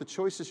prompts you with the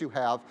choices you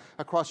have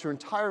across your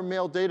entire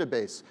Mail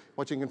database,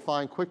 what you can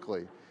find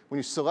quickly. When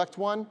you select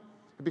one,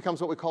 it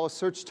becomes what we call a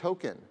search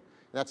token.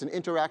 That's an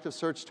interactive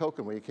search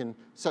token where you can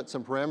set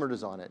some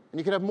parameters on it. And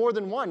you can have more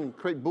than one and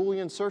create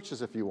Boolean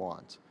searches if you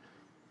want.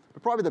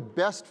 But probably the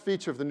best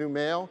feature of the new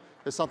Mail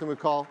is something we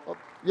call, oh,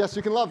 yes,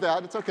 you can love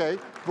that, it's okay,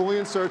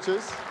 Boolean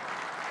searches.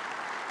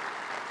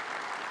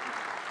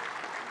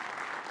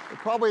 And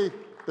probably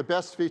the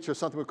best feature is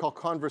something we call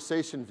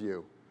Conversation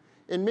View.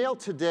 In Mail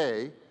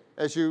today,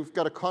 as you've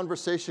got a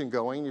conversation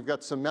going, you've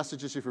got some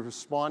messages you've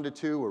responded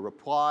to or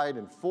replied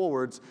and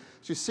forwards,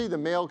 as you see the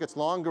mail gets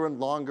longer and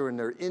longer and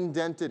they're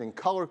indented and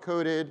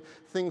color-coded,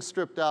 things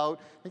stripped out.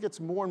 It gets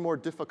more and more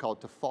difficult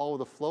to follow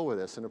the flow of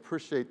this and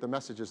appreciate the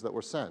messages that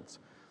were sent.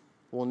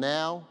 Well,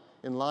 now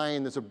in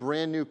Lion there's a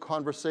brand new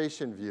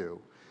conversation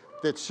view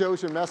that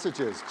shows your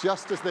messages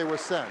just as they were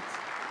sent.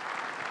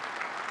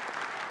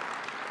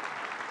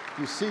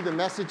 You see the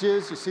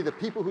messages, you see the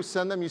people who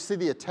send them, you see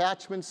the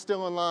attachments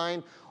still in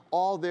line,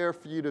 all there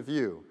for you to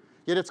view.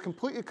 Yet it's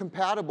completely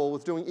compatible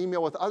with doing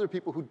email with other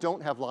people who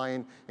don't have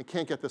Lion and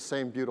can't get the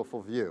same beautiful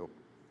view.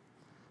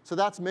 So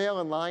that's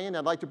Mail in Lion.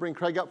 I'd like to bring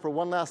Craig up for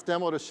one last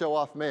demo to show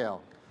off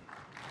Mail.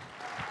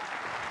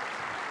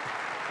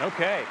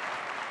 Okay.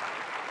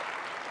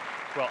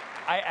 Well,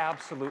 I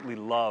absolutely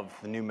love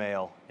the new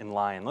Mail in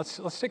Lion. Let's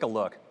take a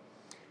look.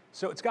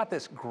 So it's got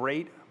this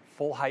great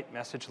full-height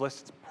message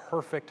list. It's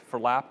perfect for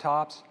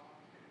laptops,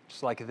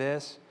 just like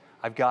this.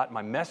 I've got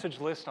my message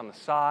list on the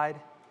side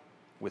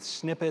with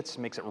snippets.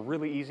 It makes it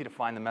really easy to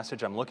find the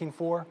message I'm looking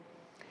for.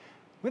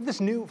 We have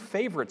this new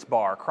favorites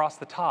bar across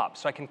the top,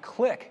 so I can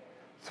click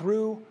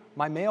through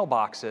my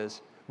mailboxes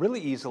really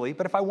easily.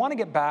 But if I want to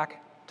get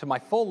back to my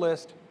full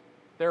list,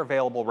 they're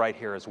available right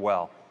here as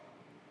well.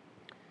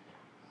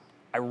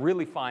 I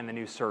really find the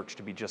new search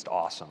to be just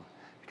awesome.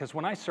 Because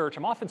when I search,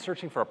 I'm often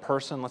searching for a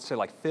person, let's say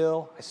like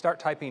Phil. I start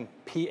typing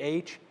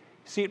PH.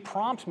 See, it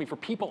prompts me for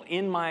people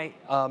in my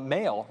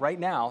mail right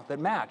now that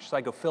match. So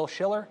I go Phil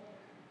Schiller,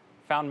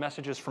 found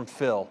messages from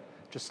Phil,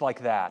 just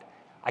like that.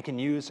 I can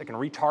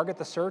retarget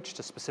the search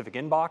to specific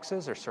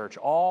inboxes or search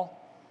all.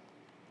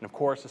 And of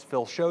course, as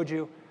Phil showed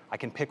you, I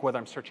can pick whether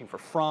I'm searching for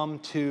from,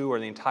 to, or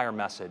the entire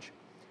message.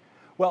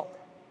 Well,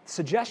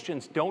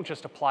 suggestions don't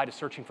just apply to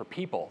searching for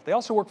people. They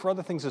also work for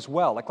other things as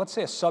well. Like let's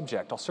say a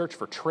subject, I'll search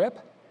for trip.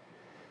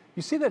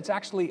 You see that it's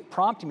actually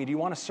prompting me, do you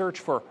want to search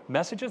for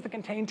messages that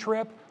contain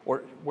trip,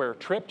 or where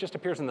trip just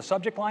appears in the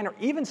subject line, or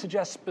even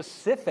suggest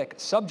specific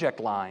subject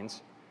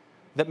lines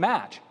that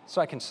match. So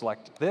I can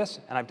select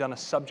this, and I've done a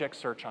subject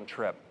search on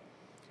trip.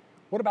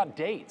 What about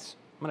dates?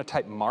 I'm going to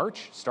type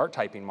March, start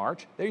typing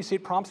March. There you see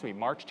it prompts me,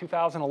 March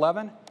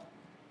 2011.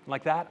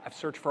 Like that, I've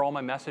searched for all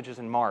my messages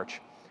in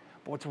March.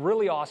 But what's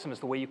really awesome is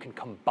the way you can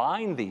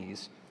combine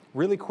these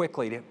really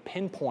quickly to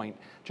pinpoint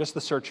just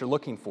the search you're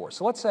looking for.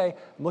 So let's say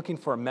I'm looking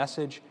for a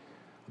message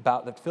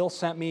that Phil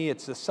sent me.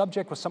 The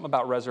subject was something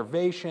about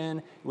reservation.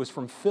 It was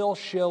from Phil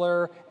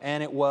Schiller,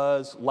 and it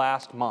was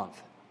last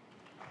month.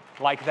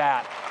 Like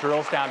that,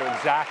 drills down to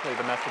exactly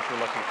the message you're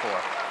looking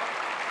for.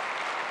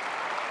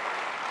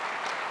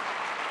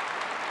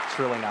 It's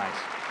really nice.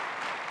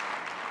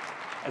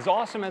 As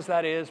awesome as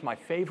that is, my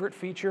favorite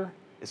feature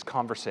is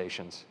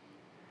Conversations.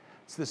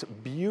 It's this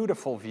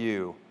beautiful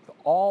view of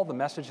all the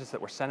messages that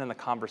were sent in the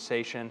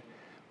conversation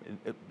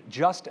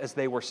just as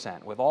they were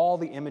sent, with all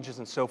the images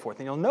and so forth.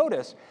 And you'll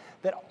notice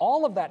that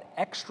all of that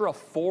extra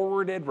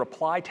forwarded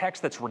reply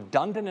text that's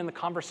redundant in the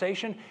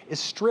conversation is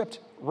stripped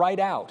right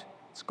out.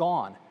 It's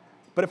gone.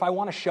 But if I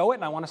want to show it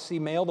and I want to see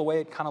mail the way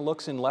it kind of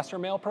looks in lesser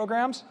mail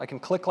programs, I can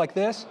click like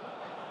this.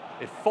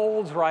 It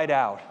folds right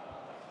out.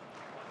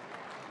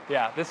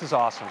 Yeah, this is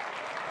awesome.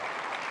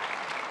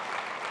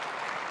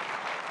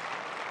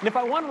 And if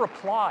I want to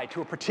reply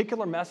to a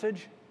particular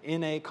message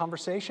in a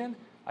conversation,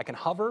 I can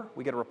hover,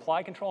 we get a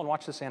reply control, and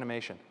watch this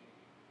animation.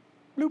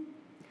 Bloop.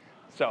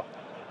 So,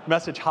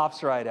 message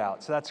hops right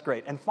out. So that's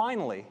great. And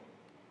finally,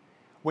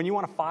 when you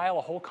want to file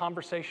a whole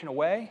conversation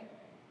away,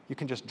 you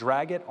can just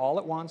drag it all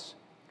at once,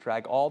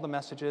 drag all the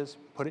messages,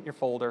 put it in your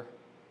folder,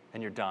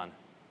 and you're done.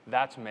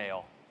 That's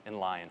Mail in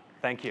Lion.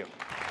 Thank you.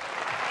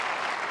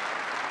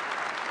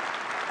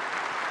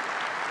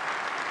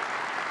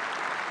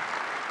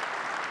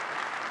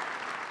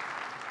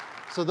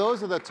 So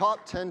those are the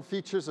top 10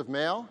 features of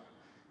Mail.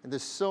 And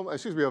there's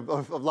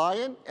of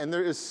Lion, and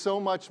there is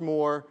so much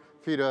more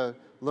for you to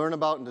learn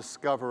about and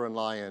discover in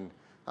Lion.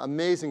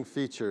 Amazing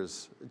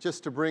features.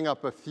 Just to bring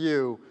up a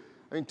few,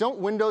 I mean, don't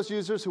Windows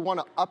users who want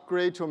to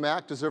upgrade to a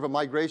Mac deserve a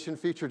migration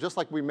feature just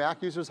like we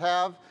Mac users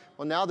have?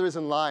 Well, now there is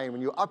in Lion.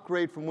 When you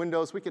upgrade from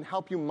Windows, we can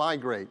help you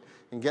migrate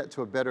and get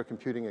to a better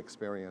computing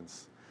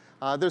experience.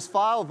 There's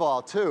File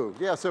Vault, too.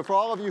 Yeah, so for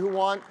all of you who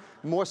want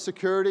more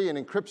security and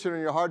encryption on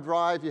your hard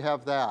drive, you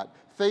have that.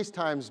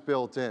 FaceTime's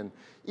built in.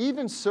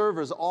 Even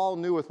Server's all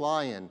new with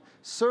Lion.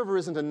 Server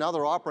isn't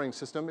another operating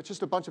system. It's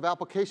just a bunch of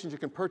applications you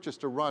can purchase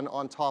to run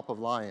on top of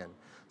Lion.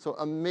 So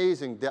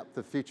amazing depth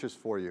of features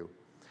for you.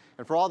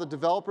 And for all the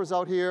developers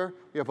out here,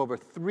 we have over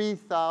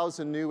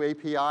 3,000 new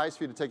APIs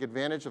for you to take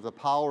advantage of the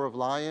power of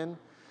Lion.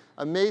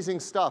 Amazing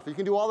stuff. You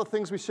can do all the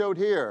things we showed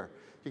here.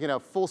 You can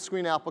have full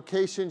screen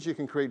applications, you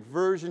can create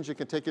versions, you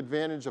can take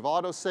advantage of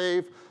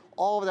autosave,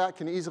 All of that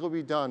can easily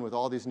be done with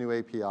all these new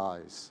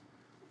APIs.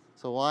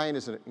 So Lion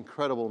is an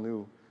incredible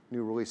new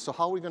release. So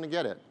how are we going to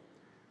get it?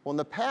 Well, in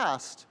the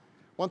past,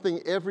 one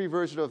thing every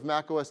version of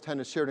Mac OS X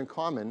has shared in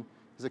common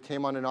is it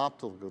came on an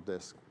optical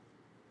disk.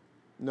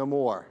 No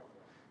more.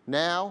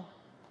 Now,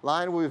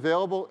 Lion will be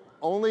available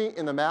only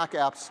in the Mac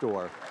App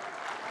Store.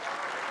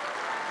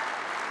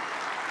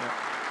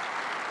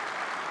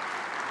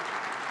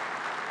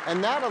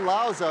 And that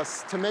allows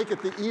us to make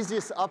it the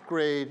easiest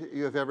upgrade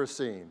you have ever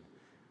seen.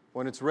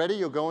 When it's ready,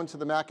 you'll go into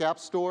the Mac App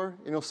Store,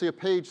 and you'll see a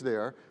page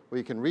there where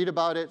you can read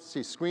about it,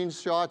 see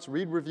screenshots,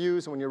 read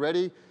reviews, and when you're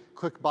ready,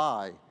 click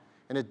Buy.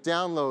 And it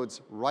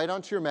downloads right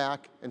onto your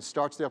Mac and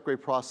starts the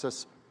upgrade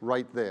process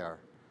right there.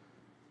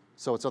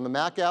 So it's on the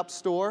Mac App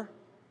Store.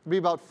 It'll be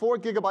about 4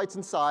 gigabytes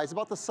in size,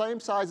 about the same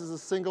size as a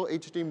single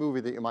HD movie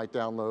that you might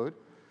download.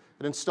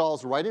 It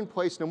installs right in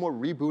place, no more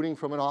rebooting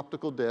from an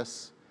optical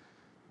disk.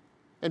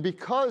 And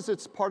because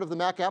it's part of the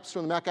Mac App Store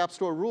and the Mac App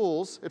Store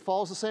rules, it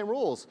follows the same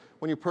rules.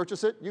 When you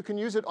purchase it, you can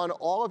use it on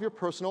all of your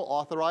personal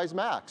authorized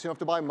Macs. You don't have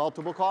to buy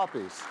multiple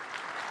copies.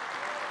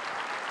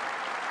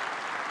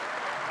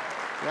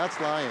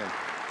 That's Lion.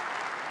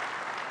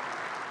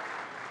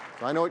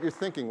 So I know what you're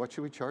thinking. What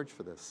should we charge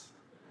for this?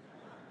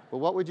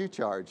 Well, what would you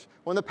charge?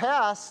 Well, in the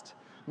past,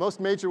 most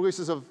major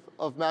releases of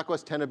Mac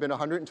OS X have been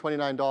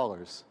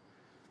 $129.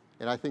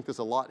 And I think there's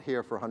a lot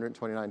here for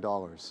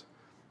 $129.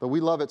 But we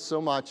love it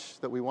so much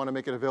that we want to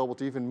make it available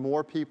to even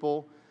more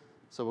people.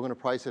 So we're going to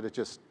price it at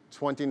just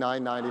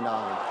 $29.99.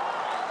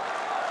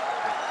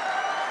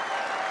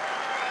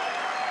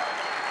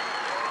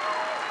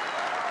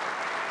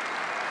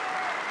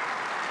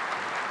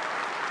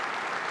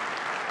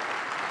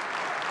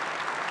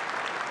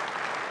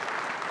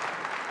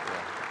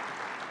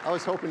 I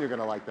was hoping you're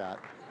going to like that.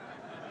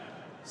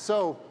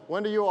 So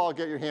when do you all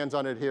get your hands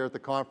on it here at the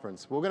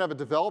conference? We're going to have a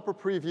developer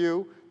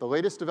preview, the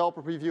latest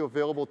developer preview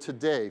available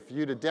today for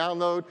you to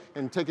download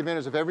and take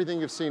advantage of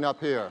everything you've seen up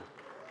here.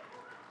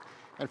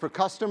 And for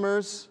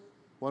customers,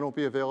 when will it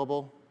be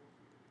available?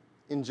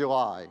 In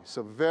July.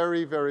 So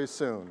very, very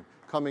soon,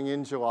 coming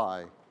in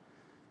July.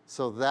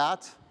 So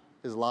that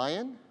is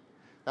Lion.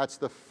 That's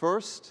the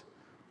first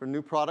for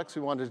new products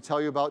we wanted to tell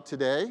you about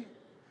today.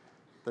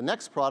 The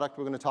next product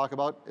we're going to talk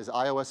about is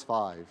iOS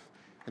 5.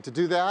 And to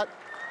do that,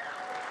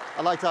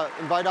 I'd like to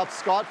invite up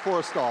Scott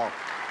Forstall.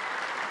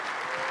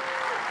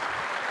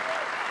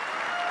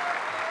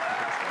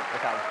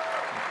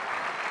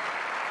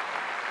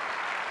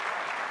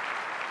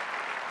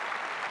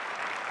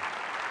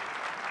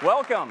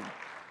 Welcome.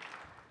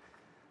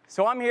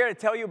 So I'm here to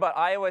tell you about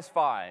iOS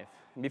 5.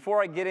 And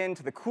before I get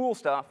into the cool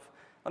stuff,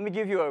 let me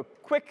give you a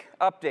quick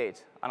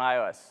update on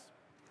iOS.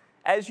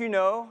 As you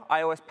know,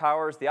 iOS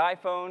powers the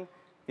iPhone,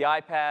 the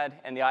iPad,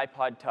 and the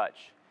iPod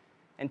Touch.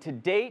 And to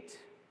date,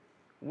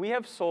 we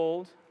have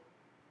sold,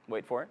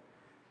 wait for it,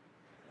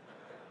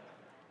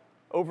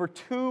 over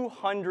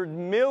 200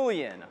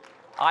 million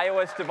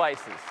iOS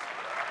devices.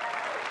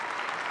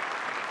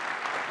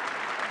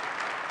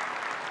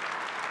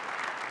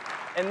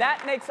 And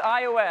that makes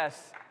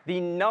iOS the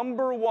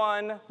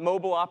 #1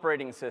 mobile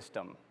operating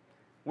system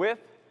with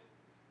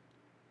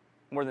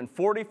more than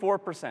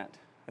 44%,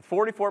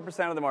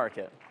 44% of the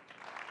market.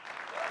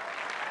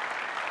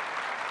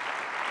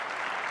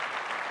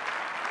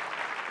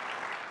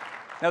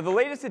 Now, the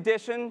latest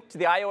addition to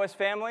the iOS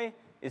family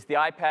is the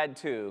iPad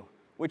 2,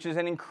 which is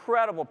an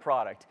incredible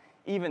product,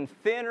 even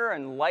thinner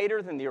and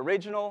lighter than the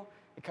original.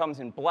 It comes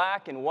in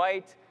black and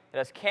white. It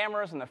has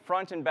cameras in the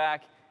front and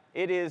back.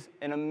 It is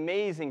an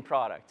amazing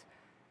product.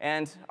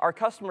 And our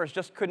customers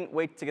just couldn't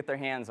wait to get their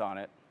hands on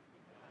it,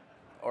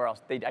 or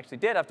else they actually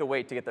did have to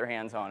wait to get their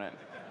hands on it.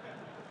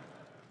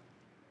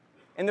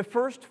 In the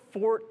first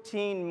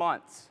 14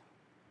 months,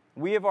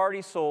 we have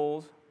already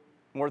sold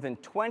more than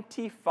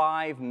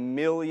 25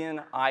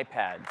 million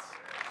iPads.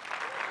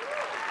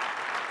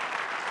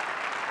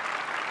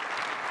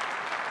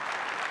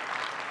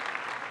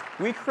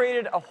 We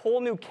created a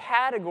whole new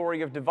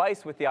category of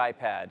device with the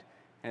iPad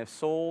and have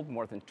sold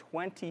more than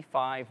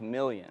 25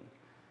 million.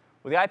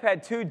 Well, the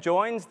iPad 2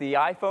 joins the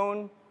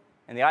iPhone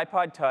and the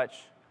iPod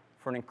Touch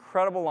for an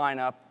incredible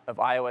lineup of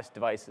iOS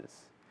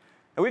devices.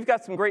 And we've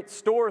got some great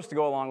stores to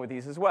go along with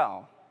these as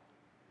well,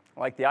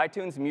 like the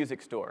iTunes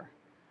Music Store.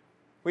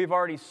 We've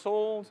already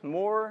sold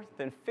more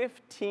than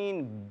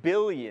 15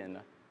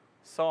 billion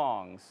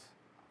songs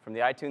from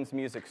the iTunes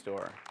Music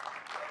Store.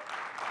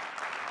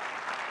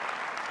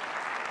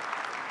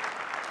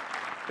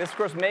 This, of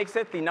course, makes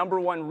it the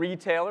 #1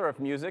 retailer of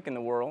music in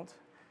the world.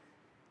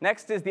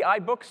 Next is the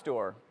iBook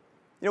Store.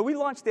 You know, we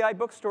launched the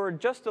iBook Store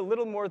just a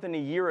little more than a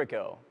year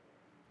ago.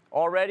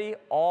 Already,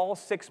 all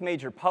 6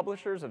 major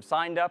publishers have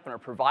signed up and are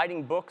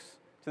providing books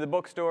to the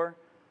bookstore.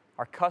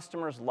 Our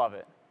customers love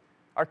it.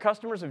 Our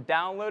customers have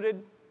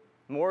downloaded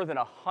more than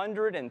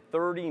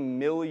 130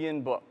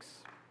 million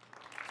books.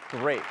 It's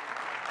great.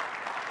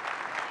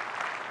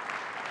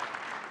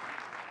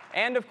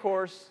 And of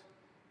course,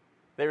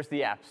 there's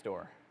the App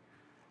Store.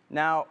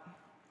 Now,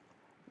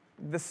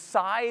 the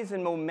size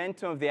and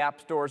momentum of the App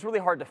Store is really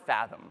hard to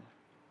fathom.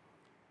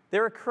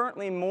 There are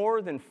currently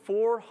more than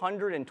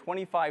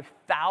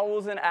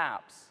 425,000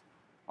 apps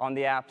on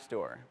the App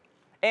Store.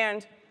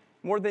 And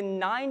more than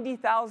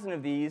 90,000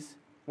 of these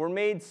were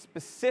made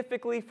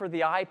specifically for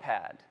the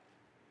iPad.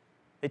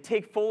 They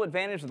take full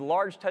advantage of the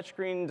large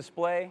touchscreen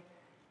display,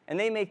 and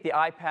they make the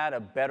iPad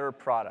a better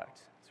product.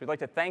 So we'd like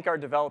to thank our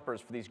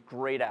developers for these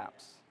great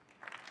apps.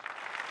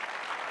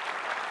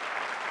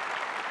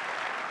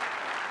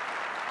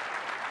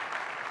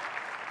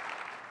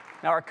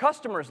 Now, our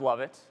customers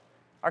love it.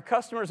 Our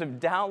customers have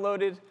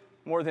downloaded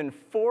more than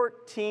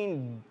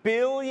 14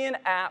 billion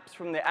apps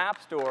from the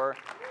App Store,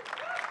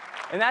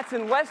 and that's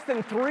in less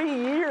than 3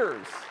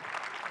 years.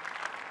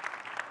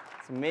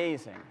 It's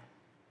amazing.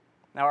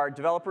 Now, our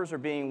developers are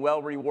being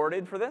well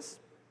rewarded for this.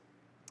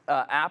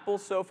 Apple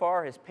so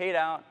far has paid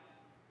out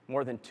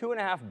more than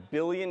 $2.5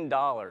 billion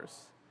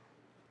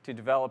to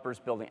developers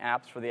building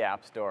apps for the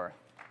App Store.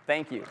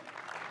 Thank you.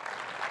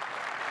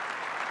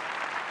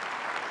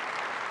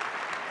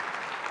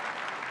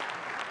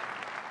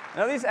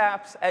 Now, these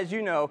apps, as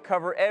you know,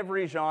 cover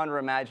every genre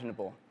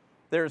imaginable.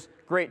 There's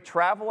great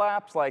travel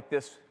apps like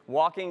this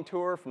walking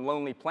tour from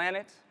Lonely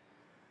Planet.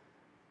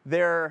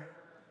 There are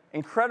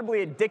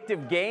incredibly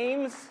addictive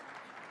games.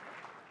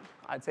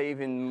 I'd say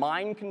even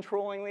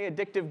mind-controllingly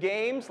addictive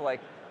games like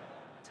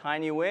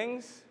Tiny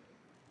Wings.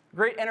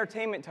 Great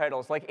entertainment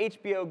titles like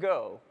HBO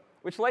Go,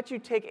 which lets you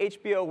take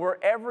HBO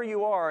wherever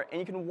you are, and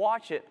you can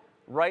watch it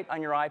right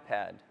on your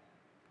iPad.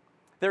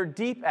 There are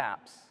deep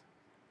apps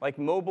like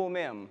Mobile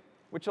Mim,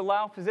 which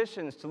allow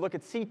physicians to look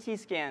at CT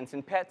scans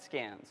and PET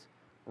scans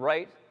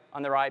right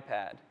on their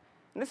iPad.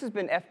 And this has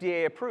been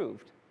FDA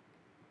approved.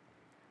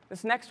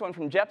 This next one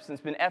from Jepson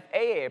has been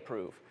FAA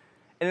approved.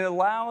 And it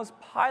allows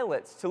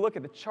pilots to look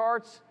at the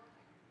charts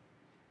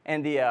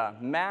and the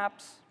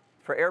maps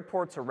for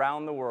airports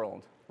around the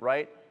world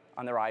right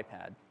on their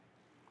iPad.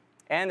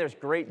 And there's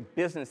great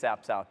business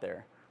apps out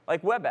there,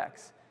 like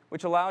WebEx,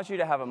 which allows you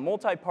to have a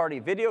multi-party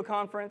video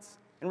conference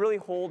and really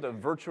hold a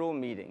virtual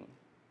meeting.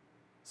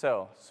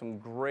 So, some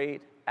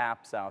great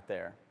apps out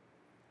there.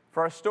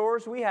 For our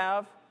stores, we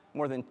have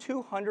more than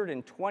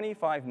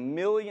 225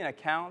 million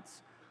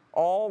accounts,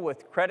 all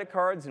with credit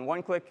cards and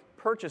one-click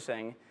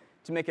purchasing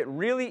to make it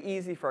really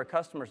easy for our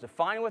customers to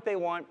find what they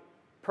want,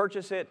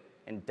 purchase it,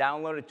 and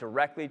download it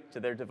directly to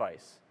their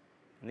device.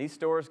 And these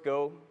stores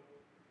go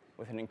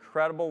with an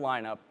incredible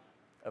lineup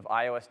of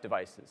iOS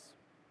devices.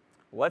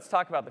 Let's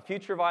talk about the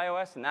future of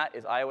iOS, and that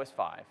is iOS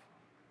 5.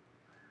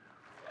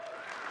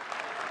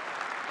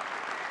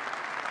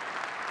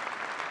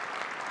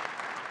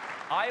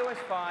 iOS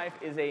 5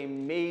 is a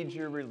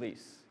major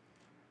release.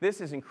 This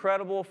is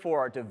incredible for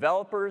our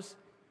developers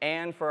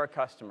and for our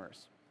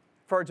customers.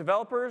 For our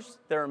developers,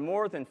 there are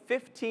more than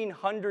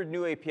 1,500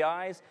 new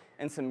APIs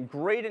and some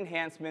great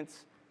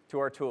enhancements to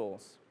our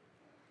tools.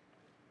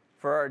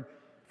 For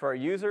our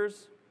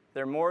users,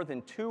 there are more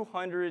than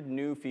 200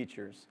 new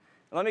features.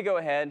 Let me go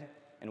ahead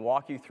and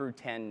walk you through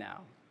 10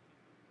 now.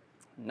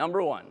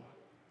 Number 1,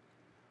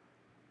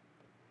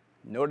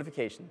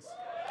 notifications.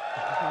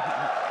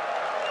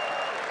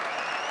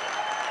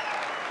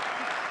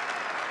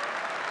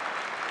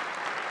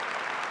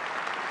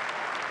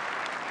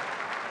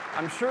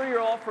 I'm sure you're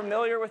all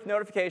familiar with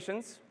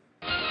notifications.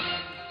 They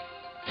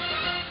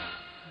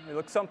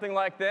look something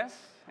like this,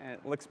 and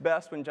it looks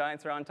best when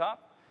giants are on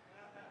top.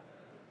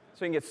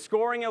 So you can get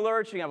scoring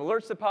alerts, you can have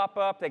alerts that pop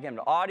up, they can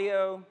have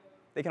audio,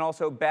 they can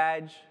also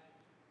badge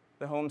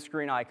the home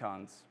screen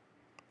icons.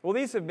 Well,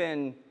 these have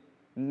been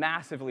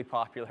massively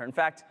popular. In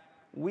fact,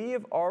 we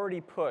have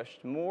already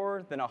pushed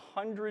more than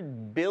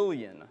 100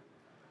 billion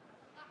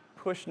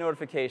push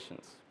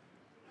notifications.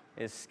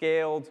 It is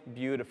scaled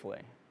beautifully.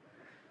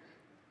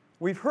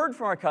 We've heard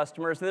from our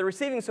customers that they're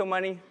receiving so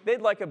many,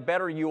 they'd like a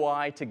better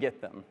UI to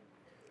get them.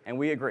 And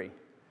we agree.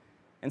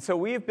 And so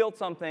we've built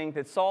something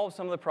that solves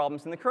some of the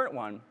problems in the current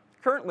one.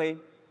 Currently,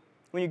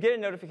 when you get a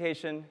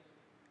notification,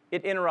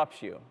 it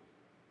interrupts you.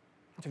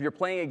 So if you're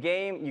playing a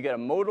game, you get a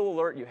modal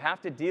alert. You have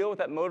to deal with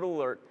that modal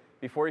alert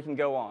before you can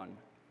go on.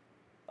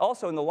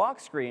 Also, in the lock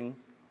screen,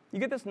 you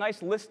get this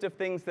nice list of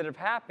things that have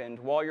happened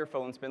while your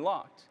phone's been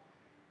locked.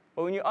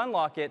 But when you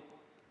unlock it,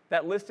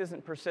 that list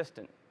isn't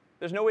persistent.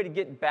 There's no way to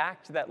get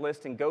back to that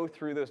list and go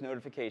through those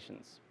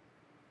notifications.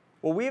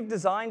 Well, we have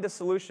designed a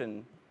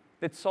solution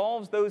that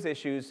solves those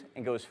issues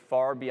and goes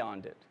far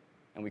beyond it,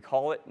 and we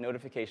call it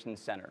Notification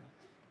Center.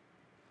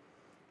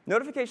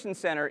 Notification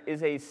Center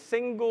is a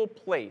single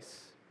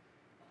place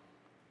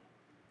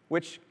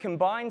which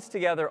combines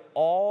together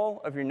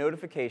all of your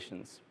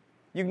notifications.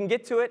 You can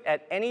get to it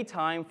at any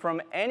time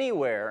from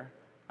anywhere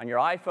on your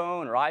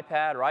iPhone or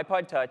iPad or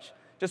iPod Touch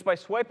just by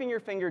swiping your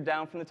finger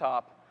down from the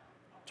top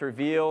to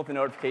reveal the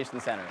Notification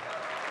Center.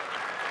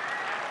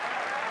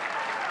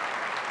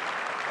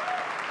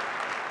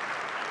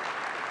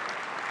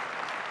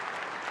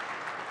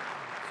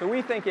 So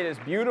we think it is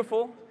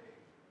beautiful.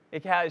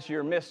 It has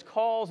your missed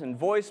calls and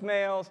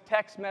voicemails,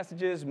 text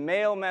messages,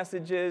 mail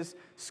messages,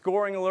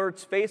 scoring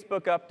alerts,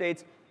 Facebook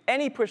updates,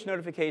 any push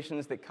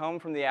notifications that come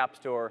from the App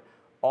Store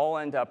all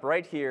end up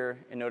right here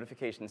in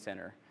Notification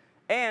Center.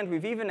 And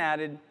we've even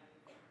added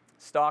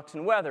stocks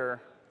and weather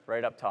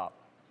right up top.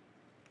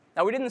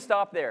 Now, we didn't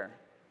stop there.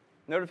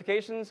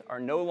 Notifications are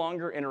no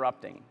longer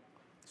interrupting.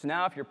 So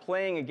now if you're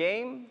playing a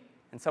game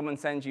and someone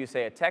sends you,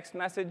 say, a text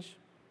message,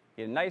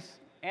 you get a nice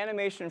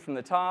animation from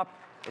the top.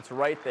 It's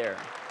right there.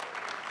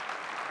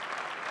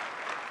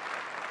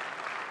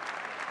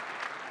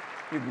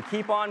 You can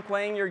keep on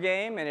playing your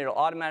game, and it'll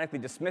automatically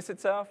dismiss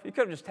itself. You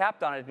could have just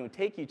tapped on it, and it would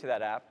take you to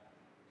that app.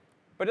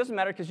 But it doesn't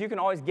matter, because you can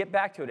always get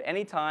back to it at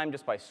any time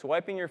just by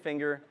swiping your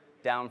finger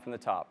down from the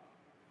top.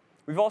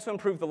 We've also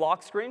improved the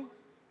lock screen.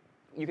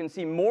 You can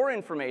see more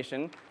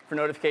information for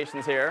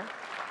notifications here.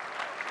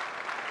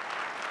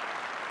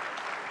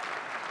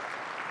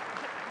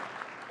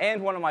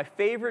 And one of my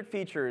favorite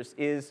features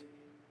is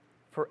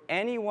for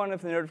any one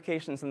of the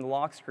notifications in the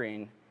lock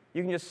screen,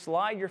 you can just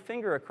slide your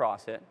finger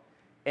across it,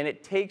 and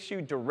it takes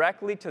you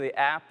directly to the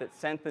app that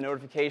sent the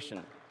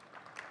notification.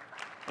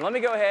 And let me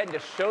go ahead and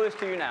just show this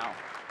to you now.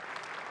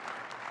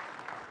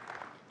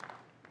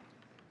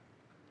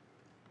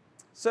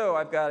 So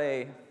I've got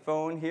a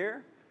phone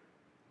here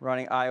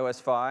running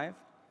iOS 5.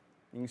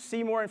 You can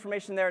see more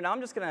information there. Now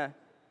I'm just going to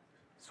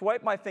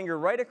swipe my finger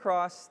right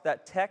across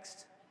that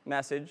text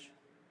message,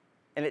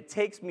 and it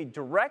takes me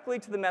directly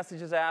to the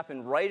Messages app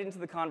and right into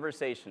the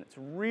conversation. It's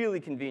really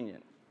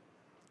convenient.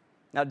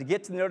 Now to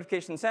get to the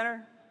Notification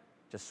Center,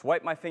 just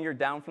swipe my finger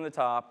down from the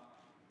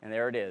top, and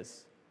there it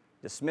is.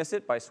 Dismiss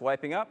it by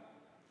swiping up.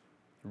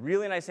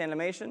 Really nice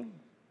animation.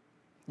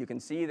 You can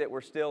see that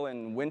we're still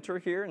in winter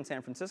here in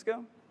San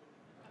Francisco.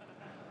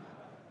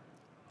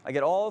 I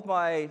get all of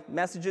my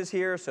messages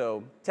here,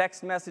 so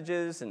text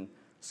messages and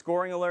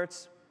scoring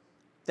alerts.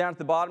 Down at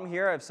the bottom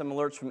here, I have some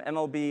alerts from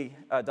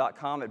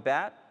MLB.com at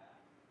bat.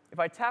 If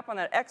I tap on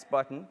that X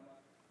button,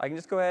 I can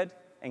just go ahead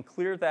and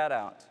clear that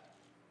out.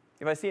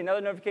 If I see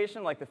another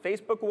notification, like the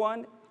Facebook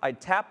one, I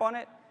tap on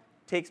it,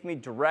 takes me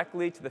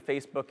directly to the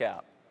Facebook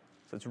app.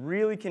 So it's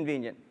really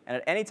convenient. And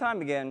at any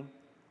time, again,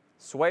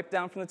 swipe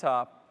down from the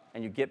top,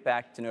 and you get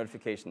back to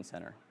Notification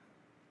Center.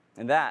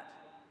 And that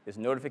is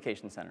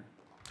Notification Center.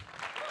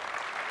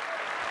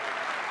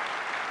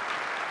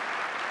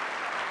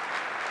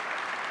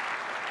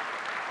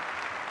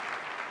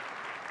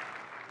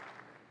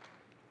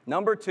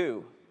 Number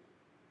 2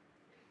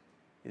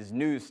 is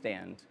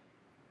Newsstand.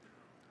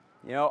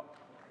 You know,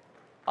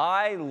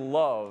 I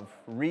love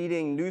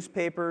reading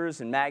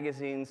newspapers and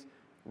magazines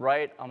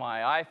right on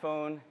my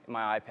iPhone and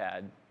my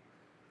iPad.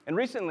 And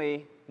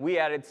recently, we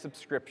added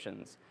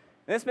subscriptions.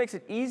 And this makes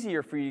it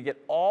easier for you to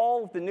get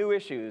all of the new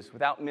issues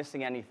without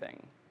missing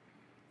anything.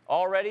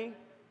 Already,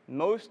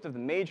 most of the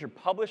major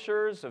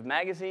publishers of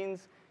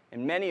magazines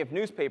and many of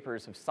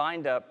newspapers have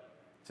signed up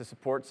to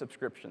support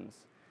subscriptions.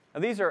 Now,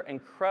 these are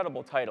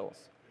incredible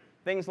titles.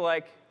 Things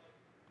like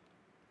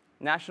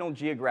National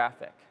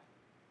Geographic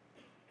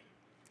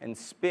and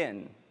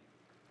Spin.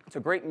 So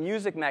great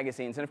music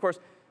magazines. And of course,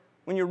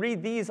 when you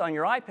read these on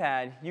your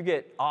iPad, you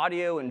get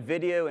audio and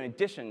video in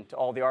addition to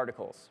all the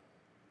articles.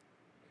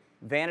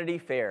 Vanity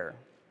Fair.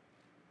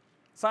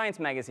 Science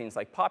magazines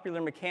like Popular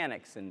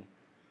Mechanics and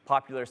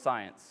Popular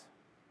Science.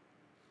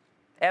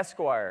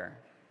 Esquire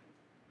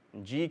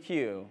and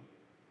GQ.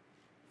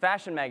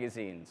 Fashion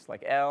magazines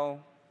like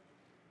Elle.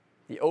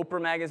 The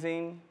Oprah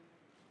magazine.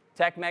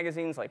 Tech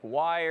magazines like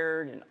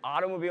Wired, and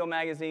automobile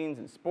magazines,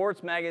 and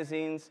sports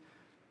magazines,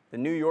 The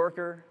New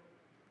Yorker,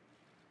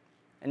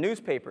 and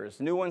newspapers,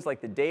 new ones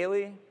like The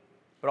Daily,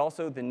 but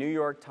also The New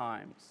York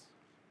Times,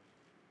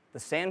 The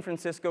San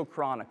Francisco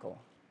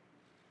Chronicle,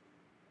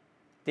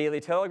 Daily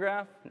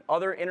Telegraph, and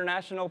other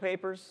international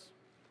papers.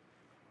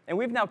 And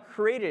we've now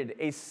created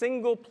a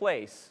single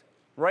place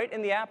right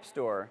in the App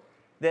Store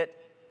that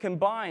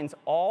combines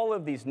all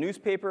of these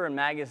newspaper and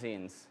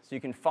magazines, so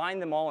you can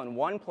find them all in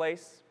one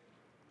place.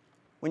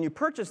 When you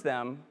purchase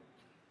them,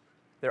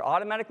 they're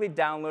automatically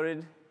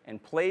downloaded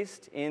and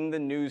placed in the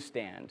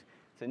newsstand.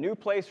 It's a new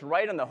place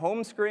right on the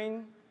home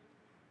screen.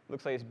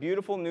 Looks like this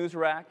beautiful news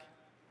rack.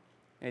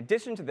 In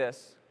addition to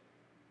this,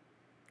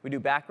 we do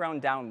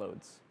background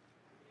downloads.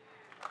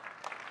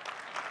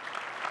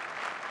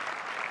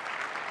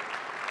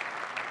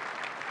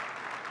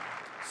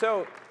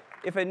 So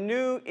if a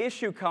new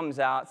issue comes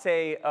out,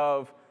 say,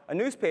 of a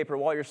newspaper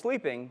while you're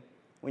sleeping,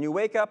 when you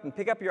wake up and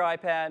pick up your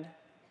iPad,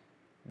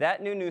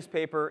 that new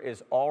newspaper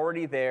is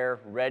already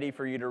there, ready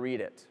for you to read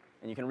it.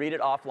 And you can read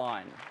it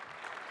offline.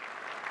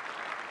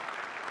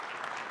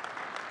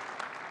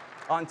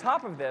 On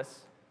top of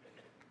this,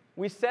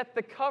 we set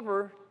the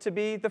cover to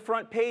be the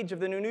front page of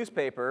the new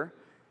newspaper,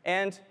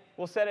 and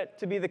we'll set it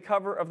to be the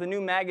cover of the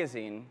new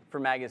magazine for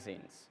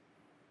magazines.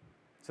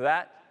 So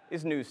that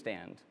is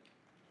Newsstand.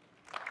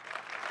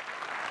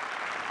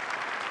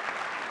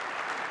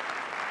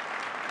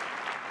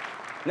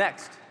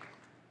 Next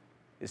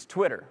is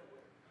Twitter.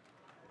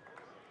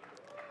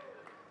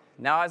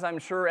 Now, as I'm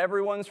sure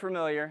everyone's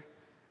familiar,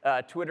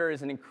 Twitter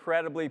is an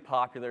incredibly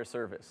popular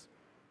service.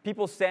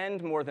 People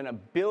send more than 1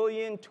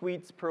 billion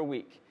tweets per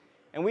week.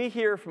 And we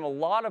hear from a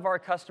lot of our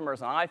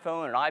customers on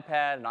iPhone and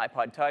iPad and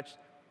iPod Touch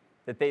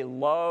that they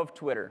love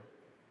Twitter.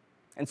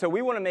 And so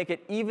we want to make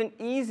it even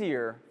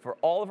easier for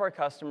all of our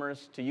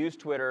customers to use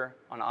Twitter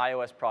on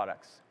iOS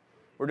products.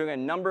 We're doing a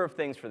number of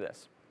things for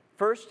this.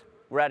 First,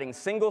 we're adding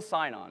single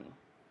sign-on.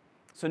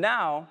 So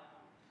now,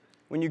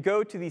 when you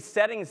go to the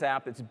Settings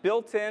app that's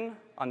built in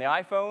on the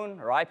iPhone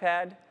or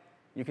iPad,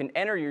 you can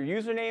enter your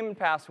username and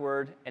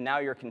password, and now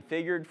you're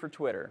configured for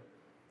Twitter.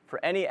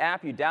 For any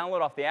app you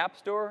download off the App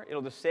Store,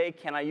 it'll just say,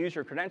 can I use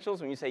your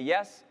credentials? When you say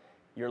yes,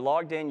 you're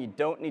logged in. You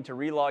don't need to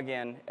re-log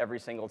in every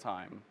single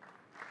time.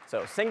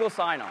 So single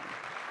sign-on.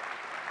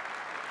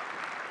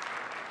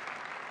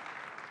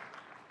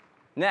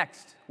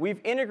 Next, we've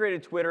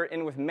integrated Twitter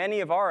in with many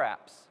of our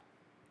apps,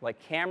 like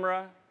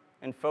Camera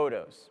and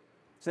Photos.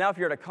 So now if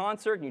you're at a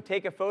concert and you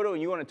take a photo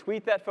and you want to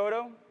tweet that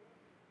photo,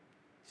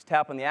 just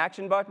tap on the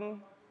Action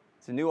button.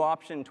 It's a new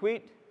option in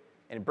Tweet,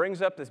 and it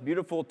brings up this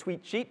beautiful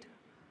tweet sheet.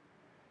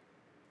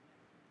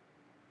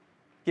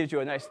 Gives you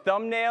a nice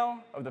thumbnail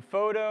of the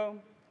photo,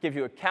 gives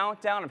you a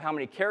countdown of how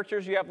many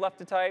characters you have left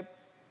to type,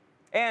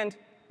 and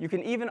you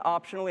can even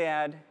optionally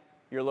add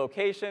your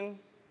location,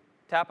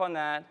 tap on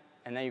that,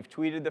 and then you've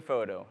tweeted the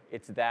photo.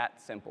 It's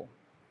that simple.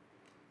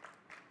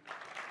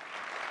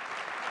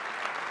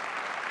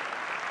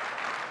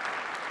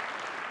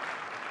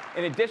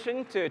 In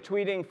addition to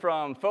tweeting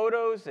from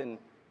Photos and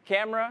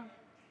Camera,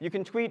 you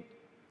can tweet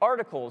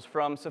articles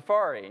from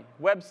Safari,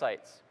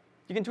 websites.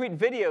 You can tweet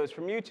videos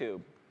from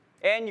YouTube.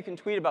 And you can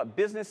tweet about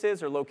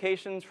businesses or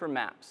locations from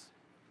Maps.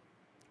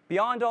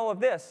 Beyond all of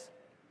this,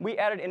 we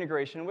added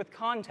integration with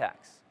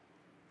contacts.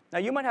 Now,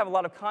 you might have a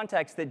lot of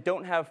contacts that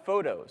don't have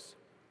photos,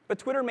 but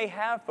Twitter may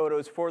have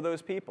photos for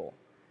those people.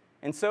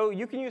 And so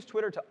you can use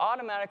Twitter to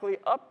automatically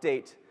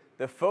update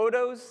the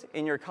photos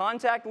in your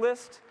contact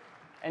list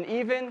and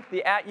even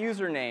the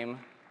 @username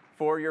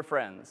for your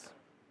friends.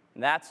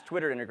 And that's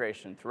Twitter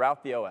integration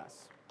throughout the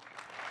OS.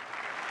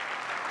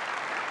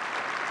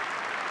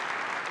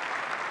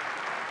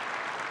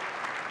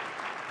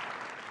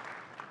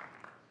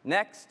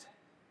 Next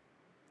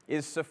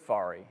is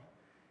Safari.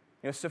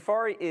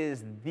 Safari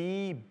is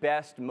the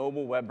best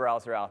mobile web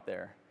browser out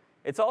there.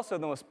 It's also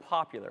the most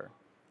popular.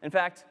 In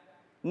fact,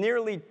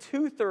 nearly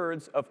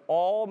 2/3 of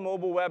all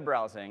mobile web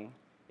browsing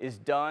is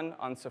done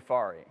on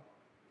Safari.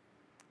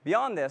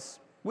 Beyond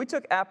this, we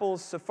took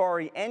Apple's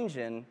Safari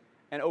engine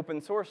and open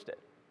sourced it.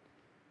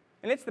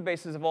 And it's the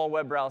basis of all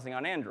web browsing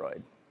on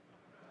Android.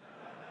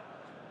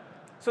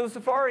 So the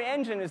Safari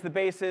engine is the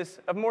basis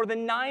of more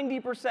than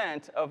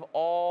 90% of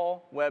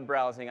all web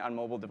browsing on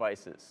mobile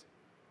devices.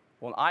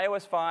 Well, in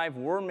iOS 5,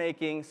 we're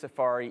making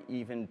Safari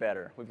even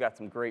better. We've got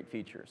some great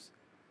features.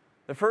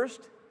 The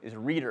first is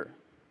Reader.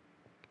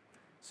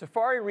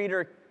 Safari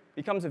Reader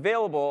becomes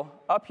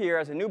available up here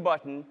as a new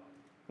button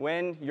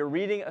when you're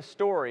reading a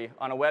story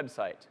on a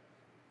website.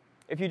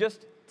 If you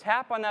just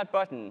tap on that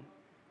button,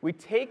 we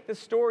take the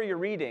story you're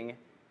reading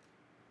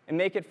and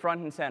make it front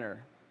and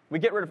center. We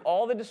get rid of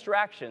all the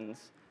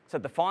distractions,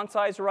 set the font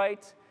size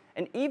right,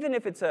 and even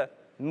if it's a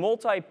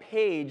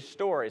multi-page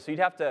story, so you'd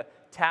have to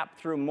tap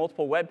through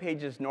multiple web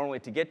pages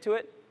normally to get to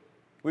it,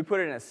 we put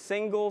it in a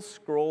single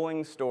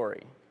scrolling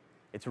story.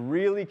 It's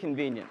really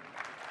convenient.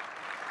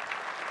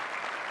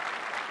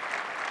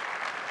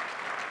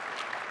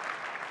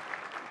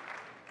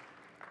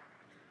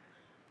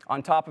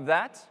 On top of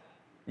that,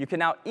 you can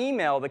now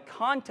email the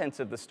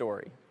contents of the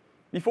story.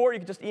 Before, you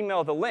could just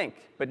email the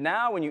link, but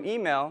now when you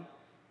email,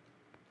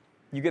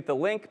 you get the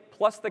link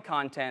plus the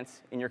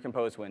contents in your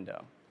Compose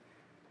window.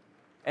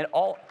 And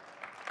all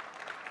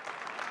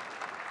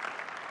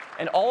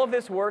of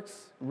this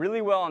works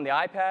really well on the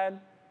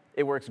iPad.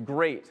 It works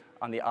great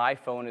on the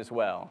iPhone as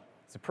well.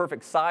 It's a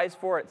perfect size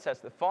for it. It sets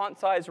the font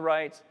size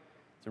right.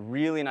 It's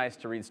really nice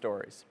to read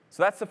stories.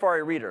 So that's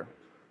Safari Reader.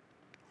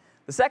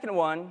 The second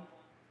one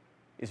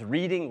is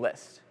Reading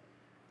List.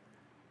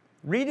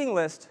 Reading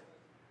List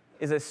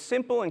is a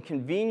simple and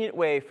convenient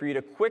way for you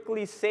to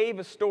quickly save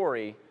a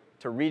story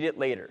to read it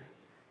later.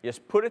 You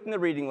just put it in the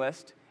reading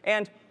list,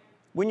 and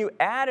when you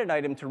add an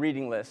item to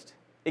reading list,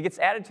 it gets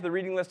added to the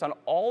reading list on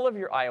all of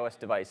your iOS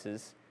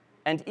devices,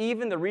 and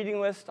even the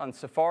reading list on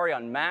Safari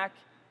on Mac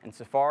and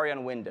Safari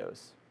on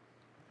Windows.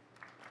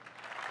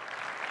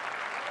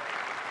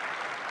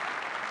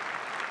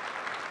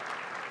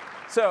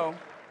 So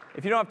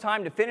if you don't have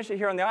time to finish it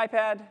here on the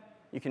iPad,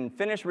 you can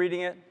finish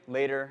reading it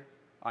later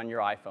on your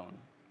iPhone.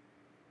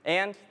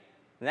 And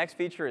the next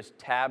feature is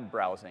tab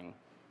browsing.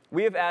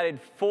 We have added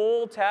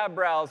full tab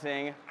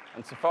browsing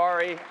on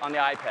Safari on the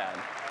iPad.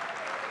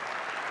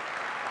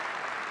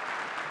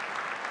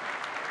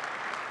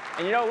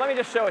 And let me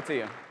just show it to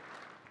you.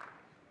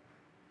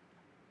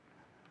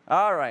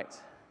 All right.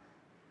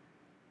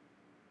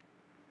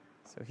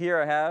 So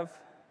here I have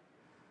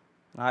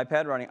an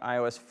iPad running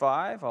iOS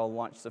 5. I'll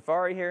launch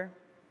Safari here.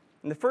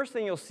 And the first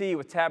thing you'll see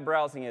with tab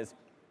browsing is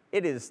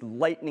it is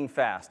lightning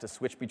fast to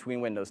switch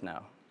between windows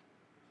now.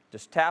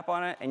 Just tap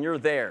on it, and you're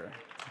there.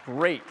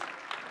 Great.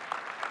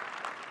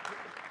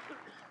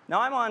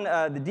 Now, I'm on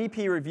the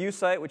DP review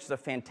site, which is a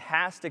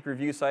fantastic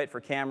review site for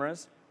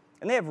cameras.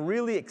 And they have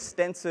really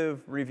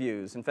extensive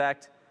reviews. In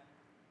fact,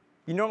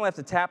 You normally have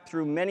to tap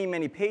through many,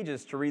 many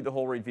pages to read the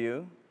whole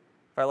review.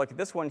 If I look at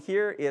this one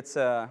here, it's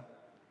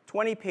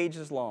 20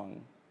 pages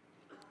long.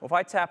 Well, if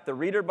I tap the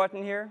Reader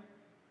button here,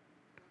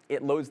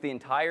 it loads the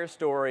entire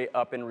story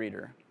up in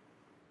Reader.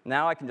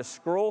 Now I can just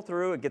scroll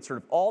through. It gets rid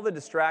of all the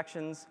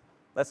distractions,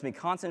 lets me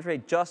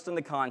concentrate just on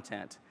the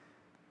content.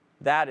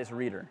 That is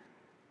Reader.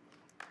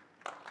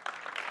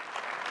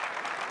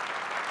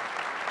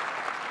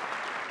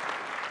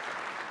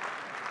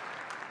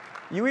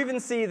 You even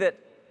see that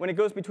when it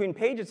goes between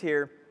pages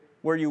here,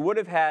 where you would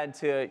have had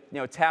to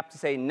tap to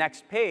say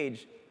next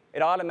page,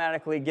 it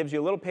automatically gives you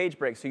a little page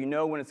break so you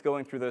know when it's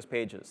going through those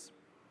pages.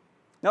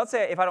 Now let's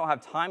say if I don't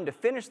have time to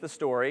finish the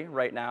story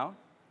right now,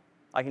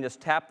 I can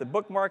just tap the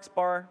bookmarks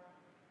bar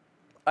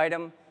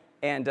item,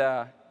 and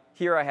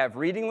here I have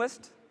reading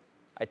list.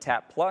 I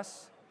tap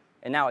plus,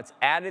 and now it's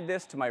added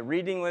this to my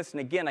reading list.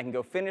 And again, I can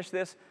go finish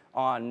this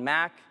on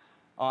Mac,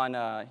 on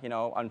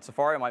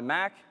Safari on my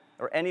Mac,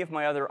 or any of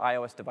my other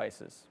iOS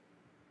devices.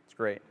 It's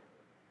great.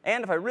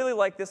 And if I really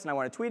like this and I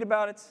want to tweet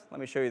about it, let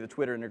me show you the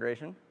Twitter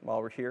integration while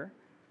we're here.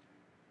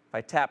 If I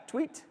tap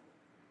tweet,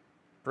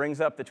 brings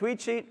up the tweet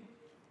sheet.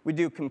 We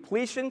do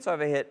completion, so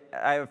I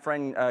have a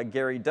friend,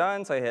 Gary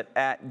Dunn, so I hit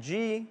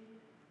 @G,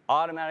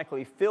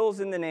 automatically fills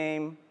in the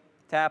name,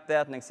 tap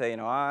that, and I say,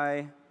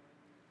 I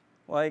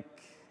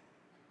like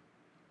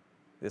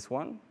this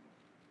one.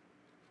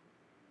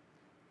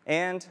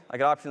 And I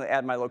can optionally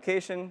add my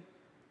location,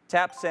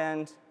 tap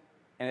send,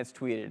 and it's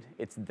tweeted.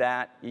 It's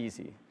that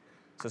easy.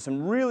 So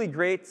some really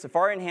great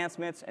Safari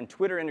enhancements and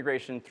Twitter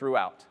integration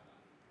throughout.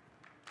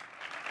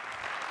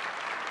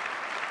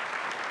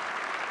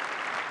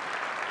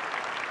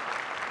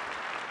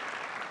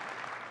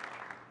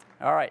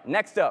 All right,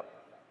 next up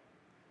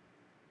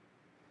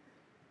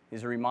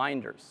is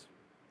reminders.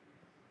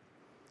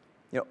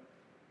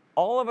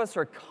 All of us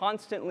are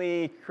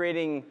constantly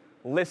creating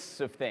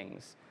lists of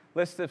things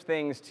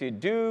to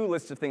do,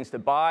 lists of things to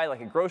buy, like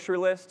a grocery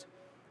list.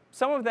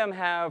 Some of them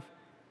have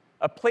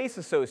a place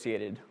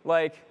associated,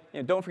 like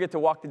don't forget to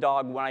walk the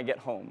dog when I get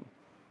home.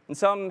 And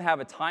some have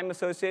a time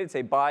associated,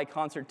 say buy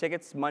concert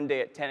tickets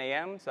Monday at 10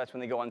 a.m., so that's when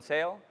they go on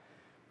sale.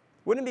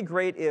 Wouldn't it be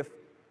great if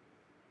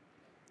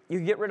you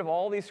could get rid of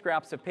all these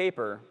scraps of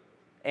paper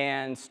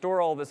and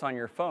store all this on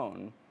your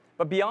phone?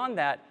 But beyond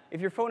that, if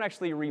your phone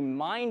actually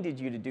reminded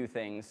you to do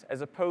things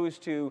as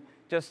opposed to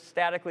just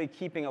statically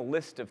keeping a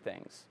list of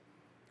things.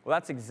 Well,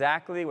 that's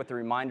exactly what the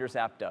Reminders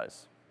app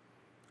does.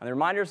 On the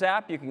Reminders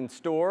app, you can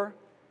store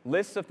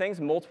lists of things,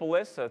 multiple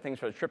lists, so things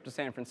for a trip to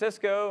San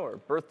Francisco, or a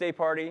birthday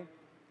party,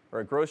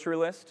 or a grocery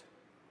list.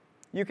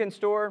 You can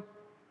store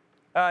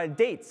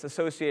dates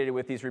associated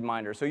with these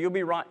reminders, so you'll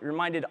be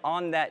reminded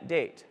on that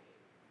date.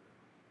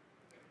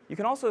 You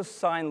can also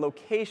assign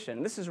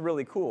location. This is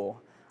really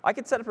cool. I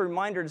could set up a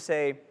reminder to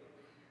say,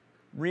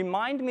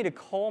 remind me to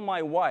call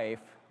my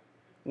wife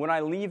when I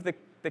leave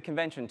the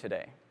convention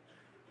today.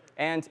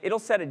 And it'll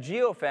set a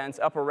geofence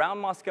up around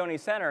Moscone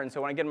Center, and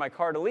so when I get in my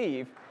car to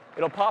leave,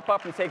 it'll pop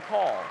up and say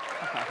call.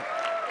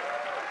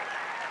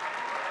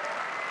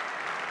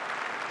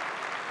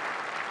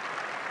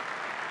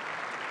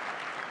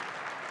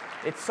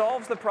 It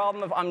solves the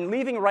problem of, I'm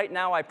leaving right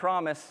now, I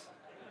promise.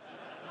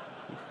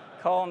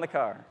 Call in the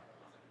car.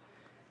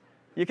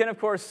 You can, of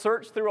course,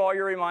 search through all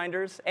your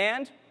reminders,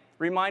 and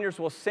reminders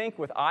will sync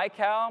with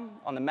iCal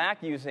on the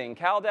Mac using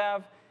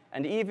CalDAV,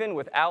 and even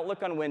with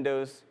Outlook on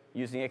Windows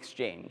using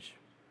Exchange.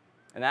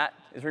 And that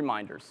is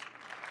reminders.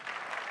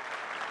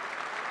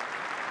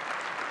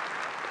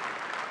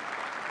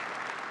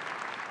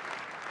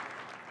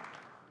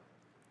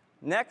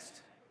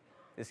 Next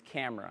is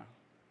camera.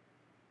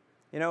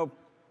 The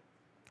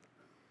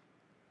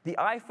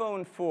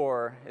iPhone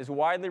 4 is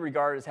widely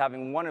regarded as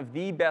having one of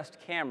the best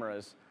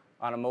cameras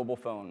on a mobile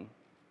phone.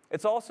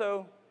 It's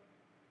also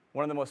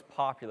one of the most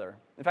popular.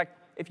 In fact,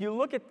 if you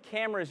look at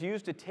cameras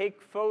used to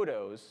take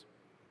photos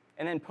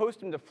and then post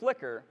them to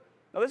Flickr,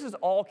 now this is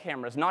all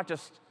cameras, not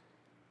just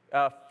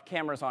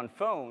cameras on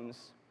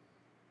phones.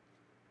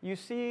 You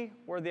see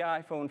where the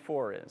iPhone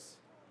 4 is.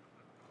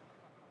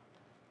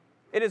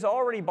 It is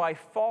already by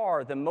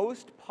far the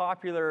most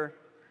popular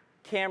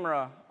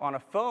camera on a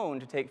phone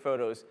to take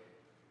photos,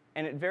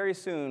 and it very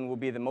soon will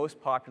be the most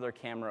popular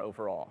camera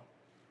overall.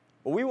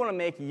 But we want to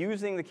make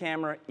using the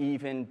camera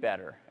even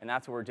better, and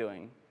that's what we're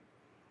doing.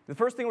 The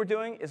first thing we're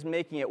doing is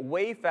making it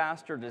way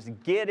faster to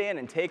just get in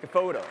and take a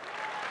photo.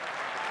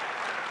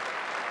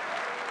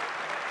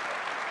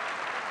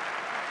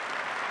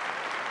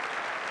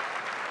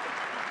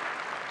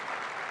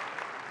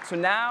 So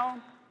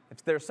now,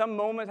 if there's some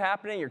moment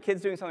happening, your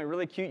kid's doing something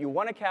really cute, you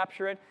want to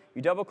capture it,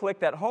 you double-click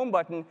that home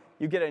button,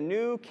 you get a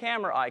new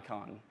camera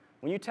icon.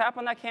 When you tap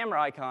on that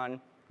camera icon,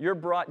 you're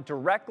brought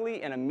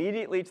directly and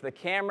immediately to the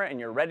camera, and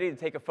you're ready to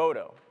take a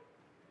photo.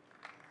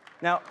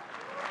 Now,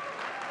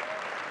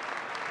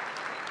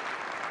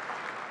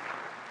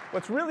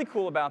 what's really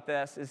cool about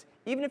this is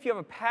even if you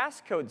have a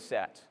passcode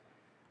set,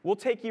 we'll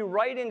take you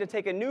right in to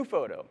take a new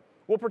photo.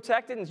 We'll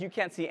protect it, and you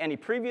can't see any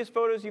previous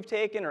photos you've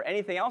taken or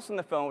anything else on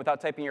the phone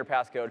without typing your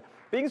passcode.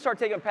 But you can start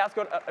taking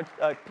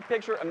a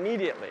picture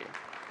immediately.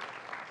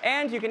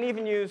 And you can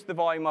even use the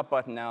volume up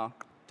button now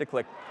to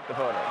click the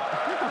photo.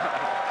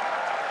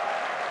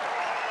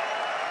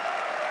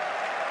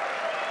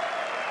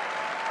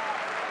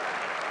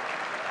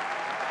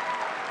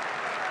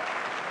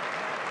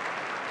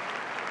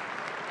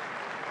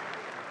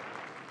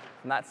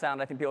 From that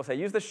sound, I think people say,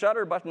 use the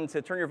shutter button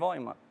to turn your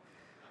volume up.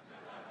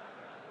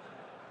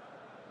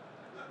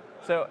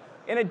 So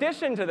in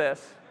addition to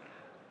this,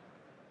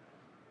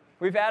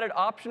 we've added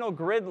optional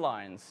grid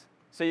lines.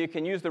 So you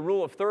can use the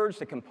rule of thirds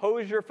to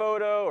compose your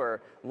photo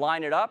or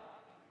line it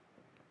up.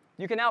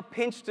 You can now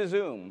pinch to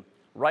zoom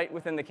right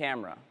within the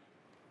camera.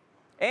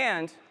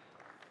 And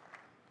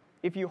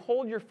if you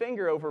hold your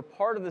finger over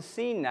part of the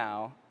scene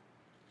now,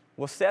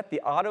 we'll set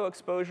the auto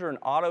exposure and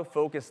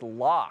autofocus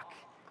lock.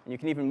 And you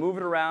can even move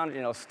it around, and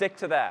it'll stick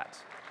to that.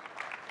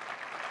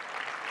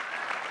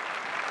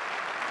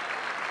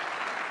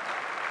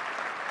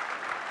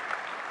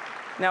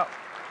 Now,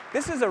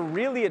 this is a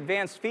really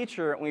advanced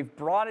feature, and we've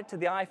brought it to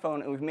the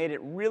iPhone, and we've made it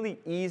really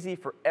easy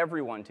for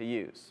everyone to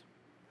use.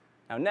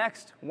 Now,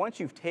 next, once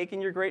you've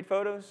taken your great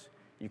photos,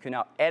 you can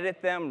now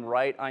edit them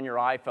right on your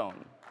iPhone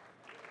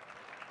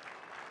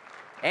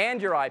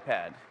and your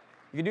iPad.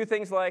 You can do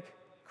things like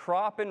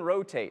crop and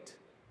rotate,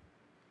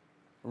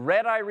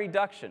 red eye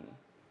reduction.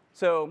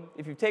 So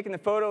if you've taken the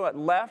photo at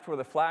left where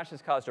the flash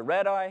has caused a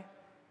red eye,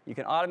 you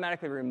can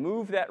automatically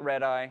remove that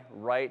red eye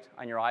right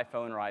on your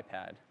iPhone or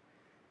iPad.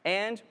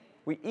 And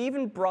we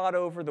even brought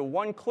over the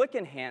one-click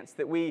enhance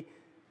that we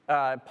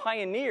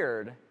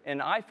pioneered in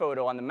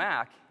iPhoto on the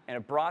Mac, and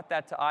it brought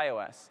that to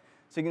iOS.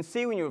 So you can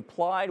see when you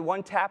applied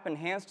one-tap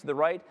enhance to the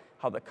right,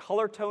 how the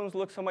color tones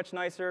look so much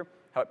nicer,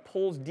 how it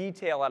pulls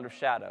detail out of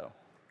shadow.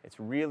 It's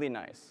really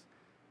nice.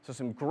 So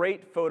some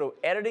great photo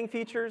editing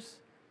features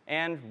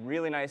and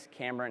really nice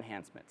camera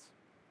enhancements.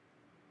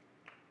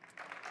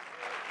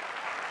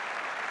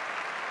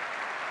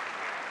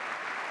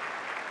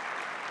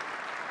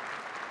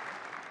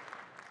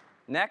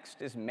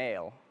 Next is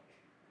Mail.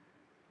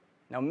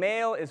 Now,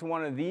 Mail is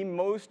one of the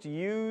most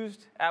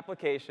used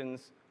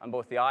applications on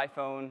both the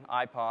iPhone,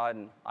 iPod,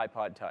 and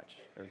iPod Touch,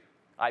 or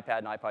iPad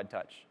and iPod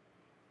Touch.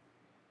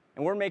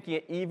 And we're making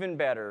it even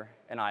better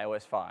in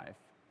iOS 5.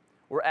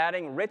 We're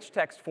adding rich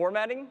text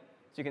formatting,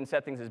 so you can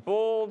set things as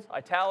bold,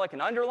 italic,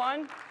 and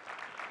underline.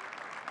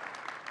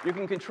 You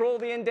can control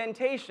the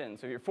indentation.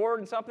 So if you're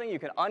forwarding something, you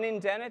can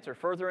unindent it or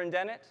further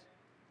indent it.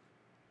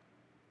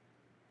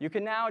 You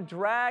can now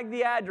drag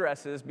the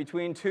addresses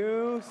between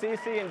two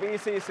CC and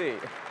BCC. You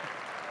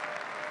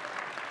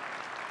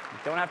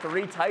don't have to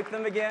retype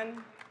them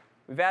again.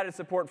 We've added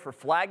support for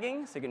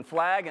flagging, so you can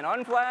flag and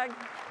unflag.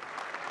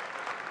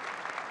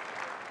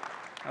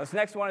 Now, this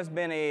next one has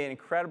been an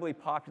incredibly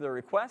popular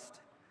request.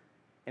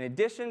 In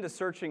addition to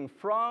searching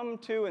from,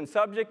 to, and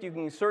subject, you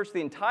can search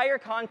the entire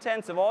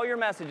contents of all your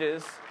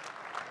messages,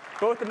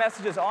 both the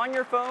messages on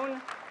your phone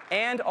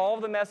and all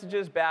of the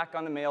messages back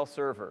on the mail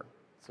server.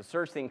 So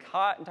search the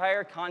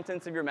entire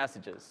contents of your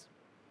messages.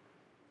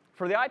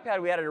 For the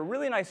iPad, we added a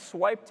really nice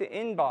swipe to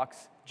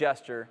inbox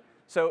gesture,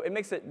 so it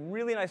makes it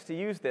really nice to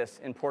use this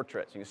in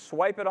portraits. You can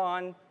swipe it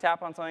on,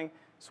 tap on something,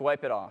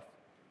 swipe it off.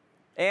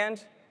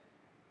 And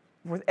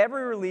with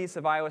every release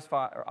of iOS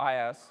 5, or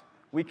iOS,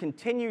 we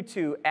continue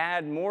to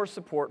add more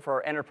support for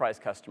our enterprise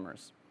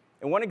customers.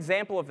 And one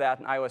example of that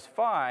in iOS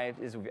 5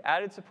 is we've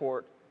added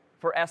support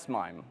for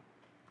S-MIME.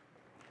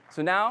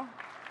 So now,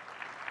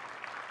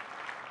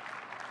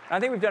 I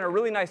think we've done a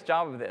really nice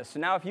job of this. So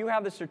now if you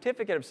have the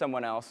certificate of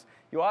someone else,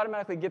 you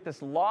automatically get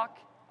this lock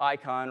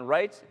icon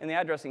right in the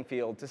addressing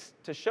field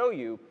to show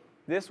you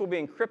this will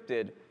be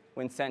encrypted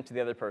when sent to the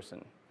other person.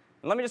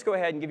 And let me just go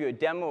ahead and give you a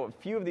demo of a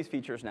few of these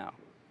features now.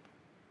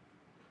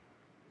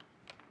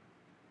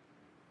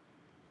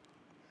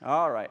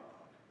 All right.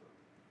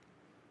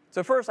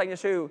 So first, I can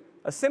show you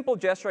a simple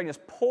gesture. I can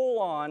just pull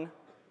on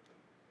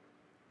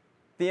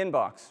the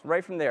inbox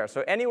right from there.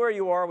 So anywhere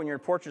you are when you're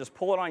in portrait, just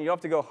pull it on. You don't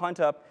have to go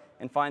hunt up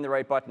and find the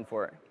right button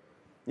for it.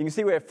 You can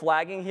see we have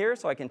flagging here,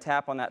 so I can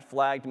tap on that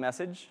flagged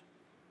message.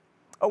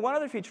 Oh, one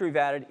other feature we've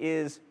added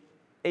is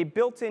a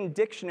built-in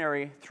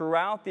dictionary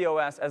throughout the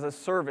OS as a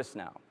service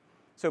now.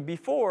 So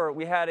before,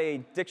 we had a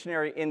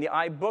dictionary in the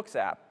iBooks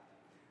app.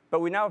 But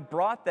we now have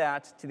brought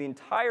that to the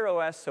entire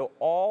OS so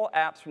all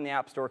apps from the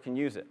App Store can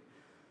use it.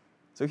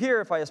 So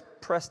here, if I just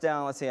press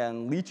down, let's say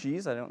on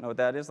lychees, I don't know what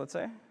that is, let's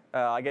say.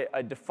 I get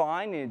a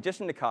define in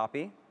addition to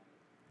copy.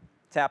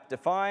 Tap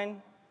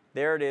define.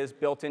 There it is,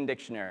 built-in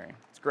dictionary.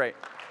 It's great.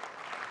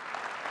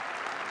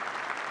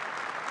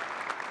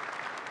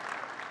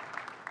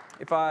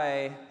 If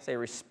I, say,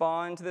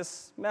 respond to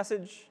this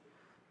message,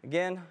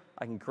 again,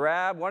 I can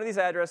grab one of these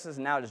addresses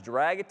and now just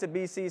drag it to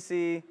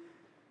BCC,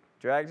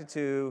 drag it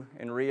to,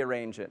 and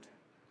rearrange it.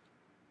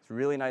 It's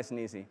really nice and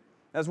easy. Now,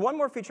 there's one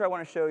more feature I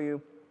want to show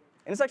you,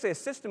 and it's actually a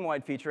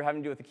system-wide feature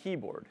having to do with the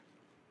keyboard.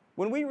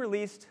 When we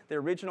released the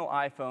original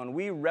iPhone,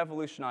 we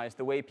revolutionized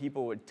the way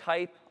people would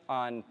type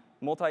on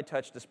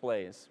multi-touch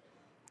displays.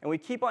 And we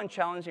keep on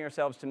challenging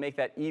ourselves to make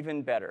that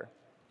even better.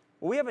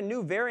 Well, we have a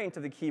new variant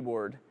of the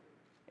keyboard,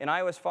 in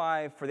iOS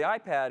 5 for the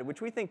iPad,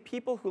 which we think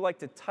people who like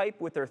to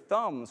type with their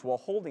thumbs while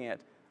holding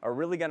it are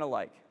really going to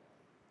like.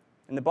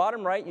 In the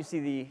bottom right, you see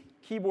the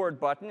keyboard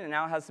button, and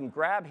now it has some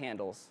grab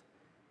handles.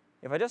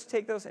 If I just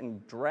take those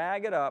and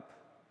drag it up,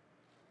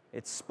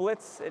 it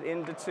splits it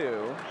into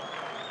two.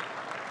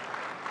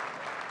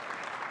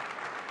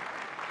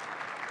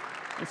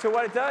 And so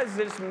what it does is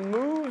it just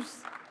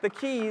moves the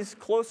keys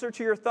closer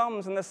to your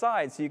thumbs and the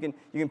sides. So you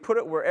can put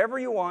it wherever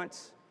you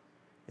want.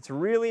 It's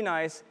really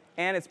nice,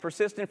 and it's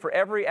persistent for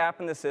every app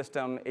in the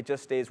system. It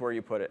just stays where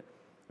you put it.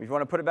 If you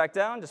want to put it back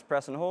down, just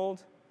press and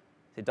hold.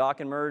 Say dock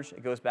and merge,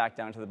 it goes back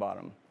down to the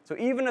bottom. So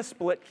even a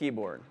split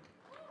keyboard.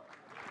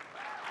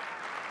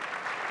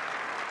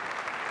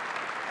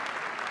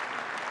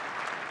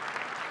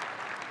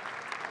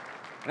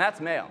 And that's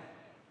mail.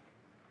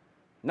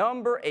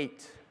 Number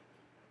 8.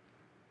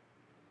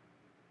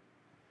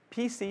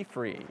 PC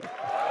free.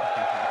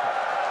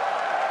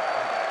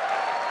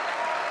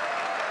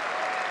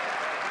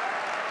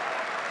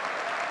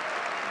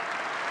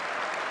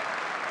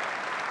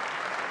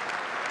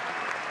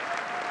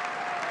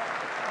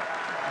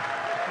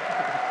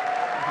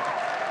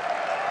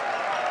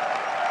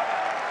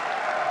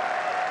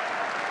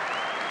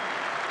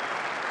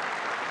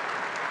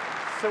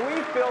 So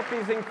we've built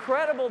these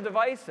incredible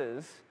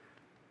devices,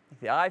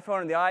 the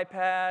iPhone and the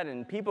iPad,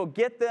 and people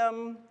get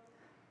them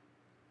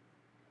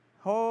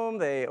home,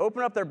 they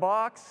open up their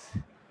box,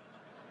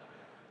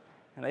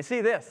 and they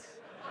see this.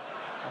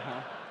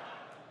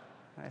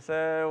 I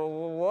said,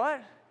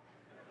 what?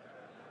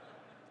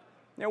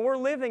 You know, we're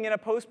living in a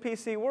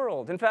post-PC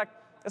world. In fact,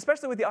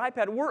 especially with the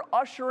iPad, we're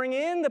ushering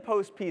in the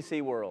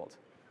post-PC world.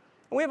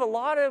 And we have a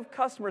lot of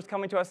customers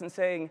coming to us and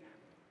saying,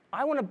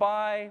 I want to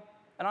buy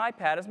an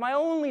iPad as my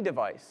only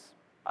device.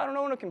 I don't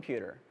own a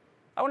computer.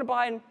 I want to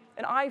buy an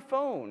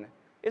iPhone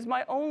as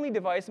my only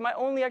device, my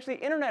only actually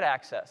internet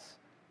access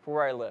for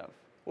where I live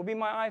will be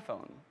my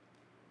iPhone.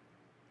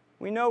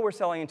 We know we're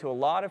selling into a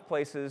lot of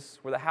places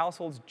where the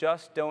households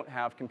just don't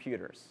have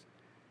computers.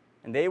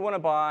 And they want to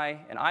buy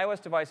an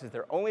iOS device as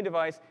their only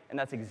device, and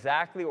that's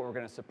exactly what we're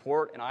going to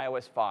support in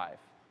iOS 5.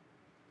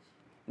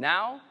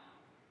 Now,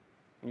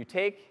 when you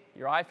take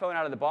your iPhone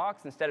out of the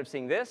box, instead of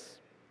seeing this,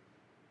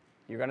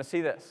 you're going to see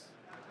this.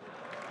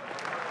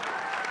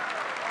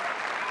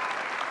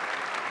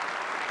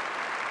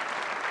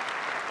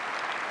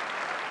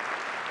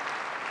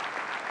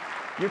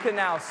 You can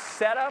now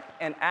set up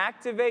and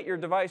activate your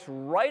device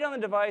right on the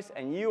device,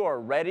 and you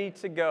are ready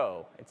to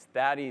go. It's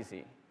that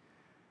easy.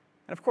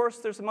 And of course,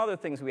 there's some other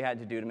things we had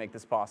to do to make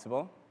this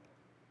possible.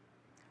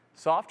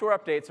 Software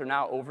updates are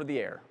now over the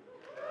air.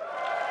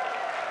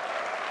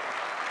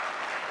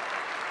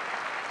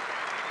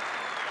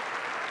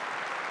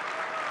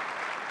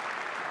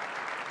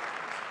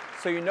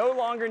 So you no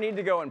longer need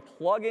to go and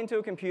plug into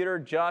a computer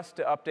just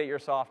to update your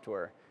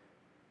software.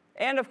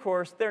 And of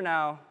course, they're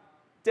now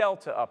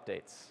Delta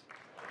updates.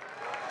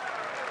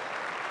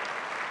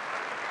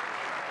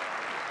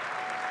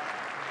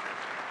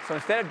 So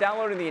instead of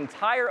downloading the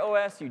entire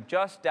OS, you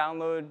just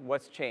download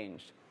what's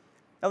changed.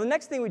 Now, the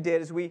next thing we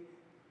did is we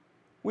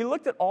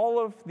looked at all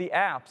of the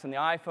apps on the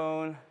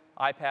iPhone,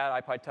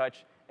 iPad, iPod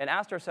Touch, and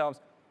asked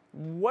ourselves,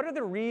 what are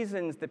the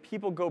reasons that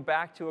people go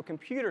back to a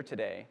computer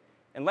today?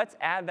 And let's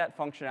add that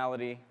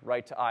functionality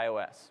right to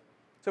iOS.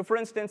 So for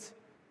instance,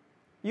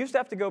 you used to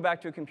have to go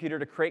back to a computer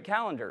to create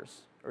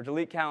calendars or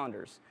delete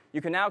calendars.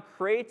 You can now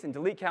create and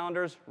delete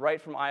calendars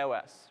right from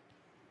iOS.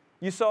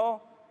 You saw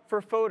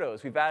for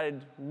photos, we've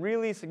added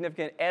really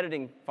significant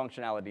editing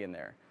functionality in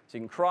there. So you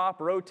can crop,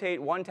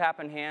 rotate, one-tap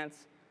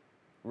enhance,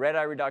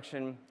 red-eye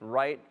reduction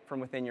right from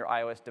within your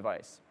iOS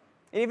device.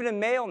 And even in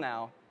mail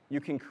now,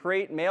 you can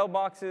create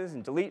mailboxes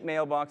and delete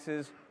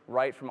mailboxes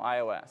right from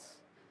iOS.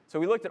 So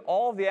we looked at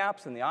all of the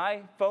apps on the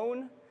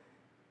iPhone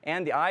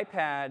and the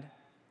iPad,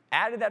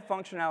 added that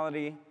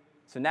functionality,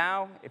 so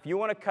now if you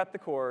want to cut the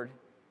cord,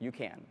 you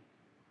can.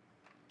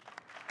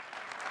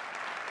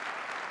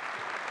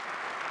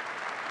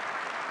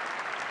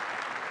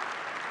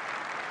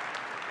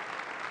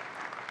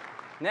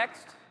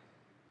 Next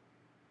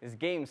is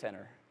Game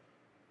Center.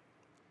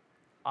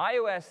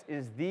 iOS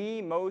is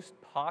the most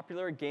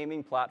popular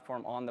gaming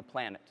platform on the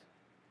planet.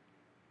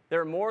 There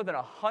are more than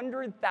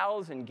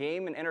 100,000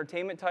 game and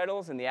entertainment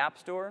titles in the App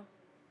Store.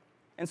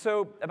 And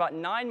so about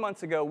 9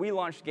 months ago, we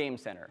launched Game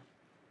Center.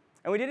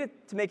 And we did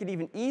it to make it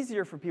even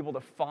easier for people to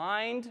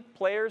find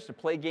players to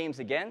play games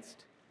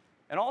against,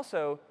 and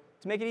also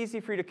to make it easy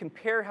for you to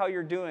compare how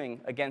you're doing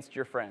against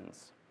your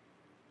friends.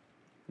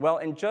 Well,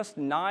 in just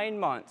 9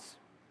 months,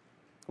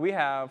 we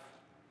have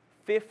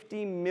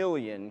 50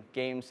 million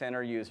Game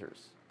Center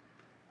users.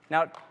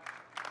 Now,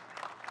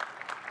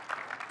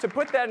 to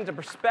put that into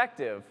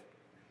perspective,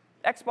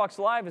 Xbox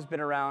Live has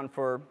been around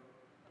for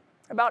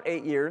about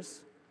 8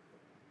 years,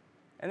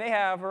 and they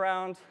have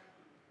around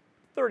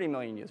 30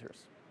 million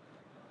users.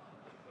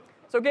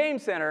 So Game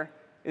Center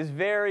is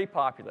very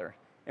popular,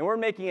 and we're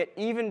making it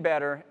even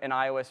better in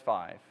iOS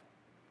 5.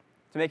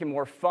 To make it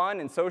more fun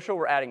and social,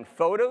 we're adding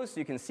photos, so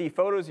you can see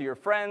photos of your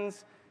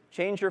friends,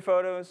 change your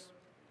photos.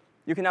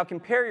 You can now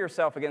compare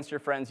yourself against your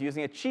friends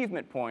using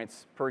achievement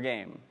points per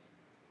game.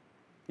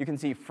 You can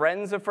see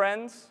friends of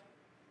friends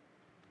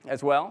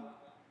as well.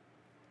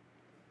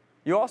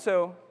 You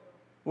also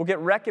will get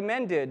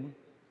recommended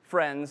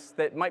friends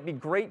that might be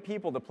great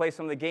people to play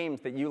some of the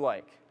games that you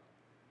like.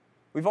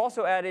 We've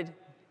also added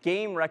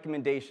game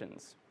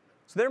recommendations.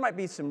 So there might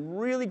be some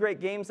really great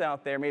games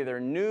out there, maybe they're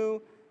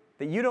new,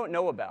 that you don't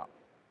know about,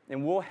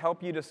 and we'll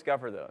help you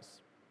discover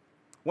those.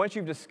 Once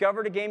you've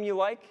discovered a game you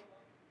like,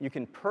 you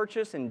can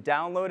purchase and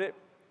download it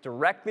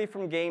directly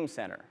from Game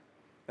Center.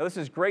 Now, this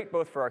is great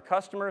both for our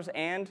customers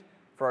and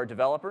for our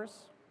developers.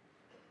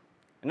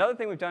 Another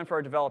thing we've done for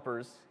our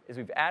developers is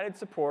we've added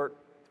support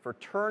for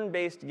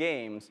turn-based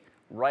games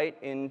right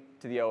into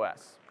the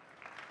OS.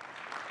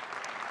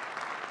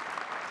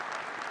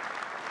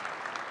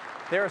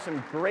 There are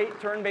some great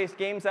turn-based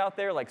games out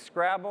there like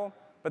Scrabble,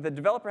 but the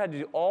developer had to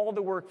do all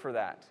the work for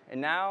that.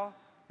 And now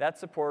that's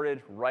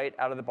supported right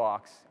out of the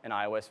box in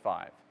iOS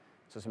 5.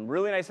 So some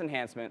really nice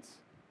enhancements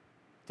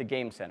to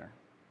Game Center.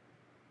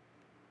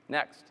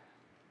 Next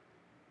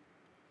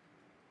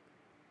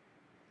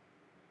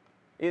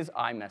is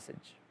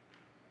iMessage.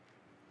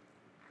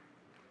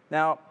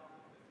 Now,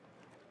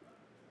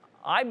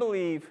 I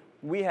believe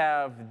we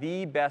have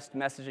the best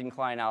messaging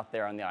client out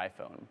there on the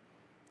iPhone.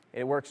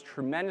 It works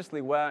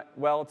tremendously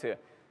well to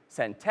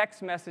send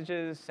text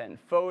messages, send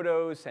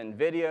photos, send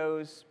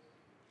videos,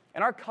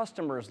 and our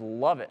customers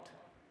love it,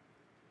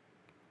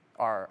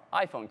 our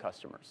iPhone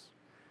customers.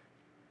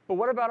 But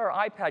what about our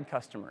iPad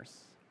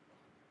customers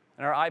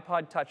and our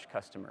iPod Touch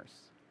customers?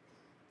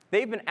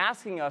 They've been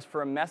asking us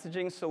for a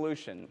messaging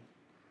solution.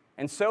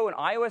 And so in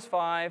iOS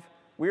 5,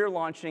 we are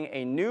launching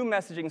a new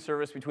messaging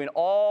service between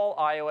all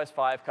iOS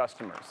 5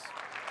 customers.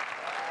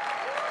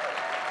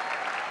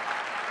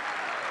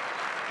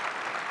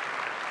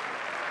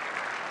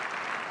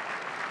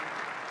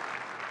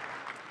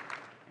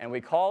 And we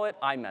call it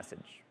iMessage.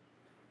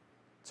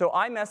 So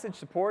iMessage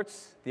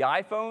supports the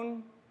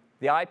iPhone,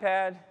 the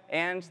iPad,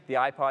 and the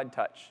iPod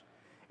Touch.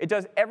 It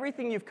does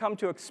everything you've come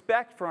to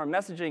expect from our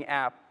messaging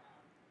app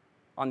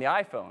on the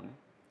iPhone.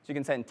 So you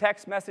can send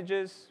text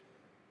messages,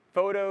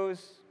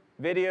 photos,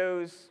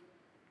 videos,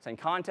 send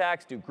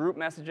contacts, do group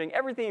messaging,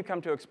 everything you've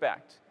come to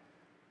expect.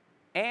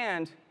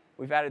 And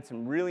we've added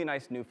some really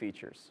nice new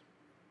features.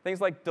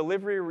 Things like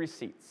delivery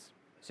receipts,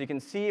 so you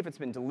can see if it's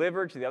been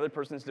delivered to the other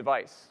person's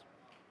device.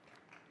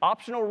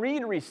 Optional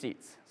read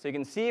receipts, so you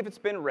can see if it's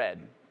been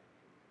read.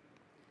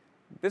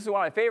 This is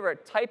one of my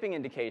favorite, typing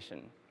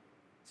indication.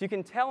 So you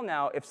can tell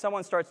now if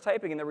someone starts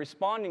typing and they're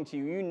responding to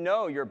you, you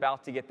know you're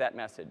about to get that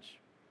message.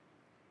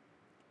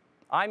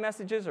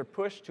 iMessages are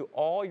pushed to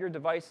all your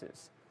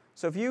devices.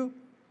 So if you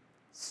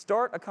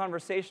start a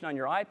conversation on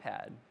your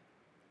iPad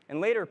and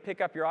later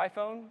pick up your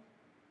iPhone,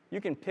 you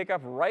can pick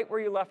up right where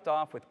you left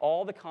off with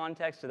all the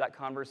context of that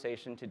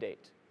conversation to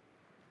date.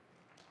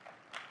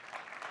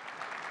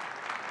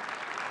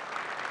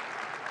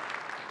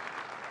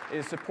 It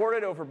is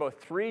supported over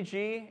both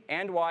 3G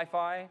and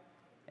Wi-Fi,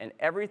 and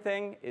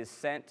everything is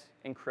sent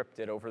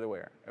encrypted over the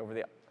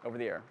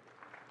air.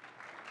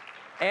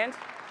 And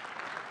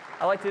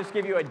I'd like to just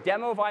give you a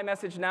demo of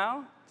iMessage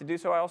now. To do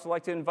so, I also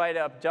like to invite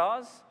up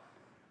Jaws,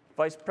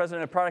 Vice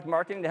President of Product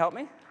Marketing, to help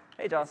me.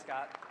 Hey, Jaws.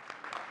 Scott.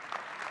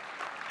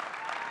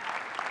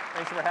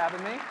 Thanks for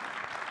having me.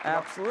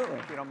 Absolutely.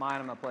 If you don't mind,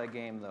 I'm going to play a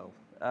game, though.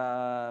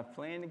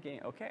 Playing a game,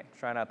 OK.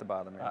 Try not to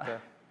bother me, OK?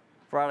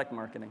 Product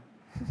marketing.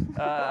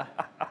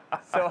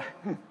 So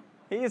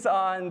he's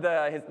on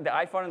the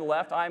iPhone on the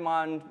left. I'm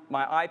on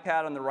my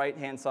iPad on the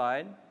right-hand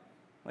side.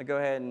 I'll go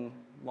ahead and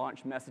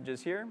launch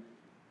messages here.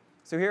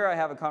 So here I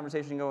have a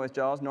conversation going with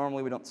Jaws.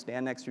 Normally, we don't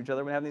stand next to each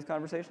other when we have these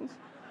conversations.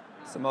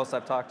 It's the most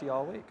I've talked to you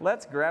all week.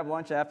 Let's grab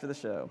lunch after the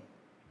show.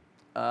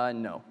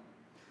 No.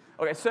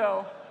 OK,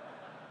 so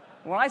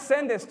when I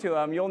send this to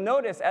him, you'll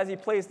notice as he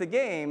plays the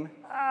game,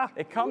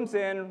 it comes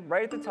in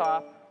right at the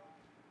top.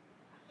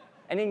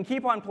 And he can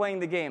keep on playing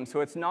the game,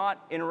 so it's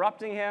not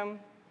interrupting him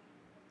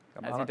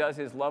as he does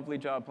his lovely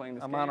job playing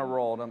this game. I'm on a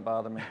roll. Don't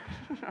bother me.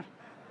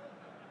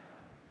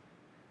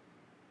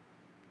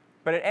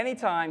 But at any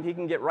time, he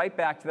can get right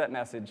back to that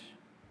message.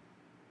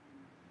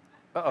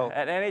 Uh-oh.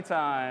 At any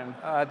time.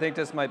 I think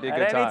this might be a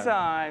good time. At any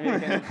time, you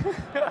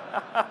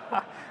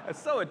can.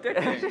 It's so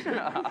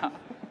addicting.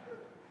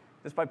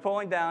 Just by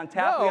pulling down,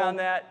 tapping on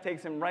that,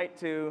 takes him right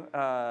to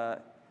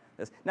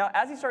this. Now,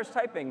 as he starts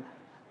typing,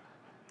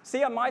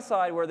 see on my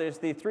side where there's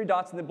the 3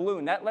 dots in the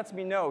balloon, that lets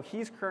me know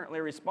he's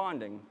currently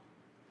responding.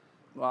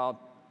 Well, I'll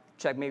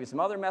check maybe some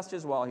other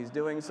messages while he's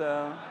doing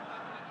so.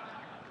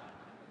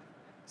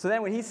 So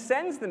then when he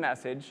sends the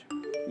message,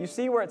 you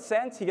see where it's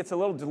sent. He gets a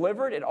little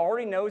delivered. It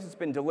already knows it's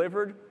been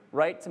delivered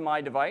right to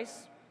my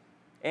device.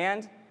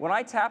 And when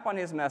I tap on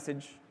his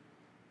message,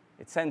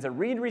 it sends a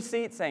read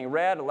receipt saying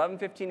read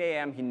 11:15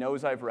 a.m. He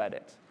knows I've read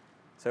it.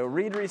 So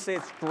read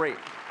receipt's great.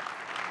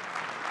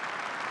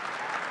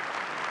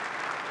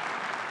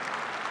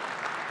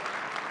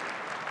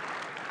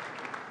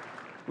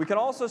 We can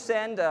also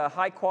send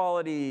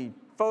high-quality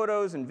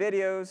photos and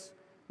videos.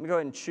 Let me go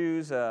ahead and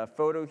choose a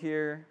photo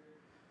here.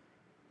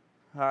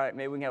 All right,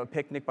 maybe we can have a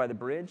picnic by the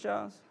bridge,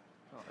 Jaws.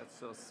 Oh, that's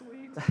so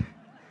sweet.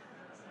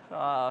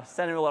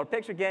 Send him a little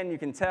picture again. You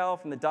can tell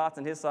from the dots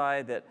on his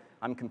side that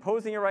I'm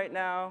composing it right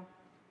now.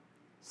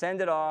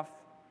 Send it off.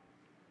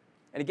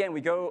 And again, we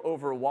go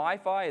over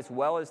Wi-Fi as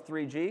well as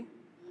 3G.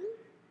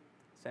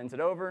 Sends it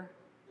over.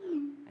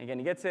 And again,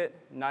 he gets it,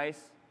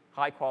 nice,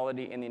 high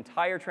quality, and the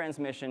entire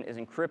transmission is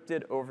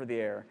encrypted over the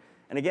air.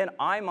 And again,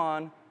 I'm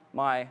on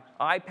my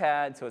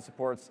iPad, so it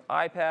supports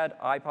iPad,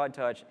 iPod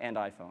Touch, and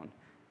iPhone.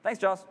 Thanks,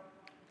 Joss.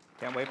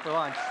 Can't wait for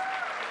lunch.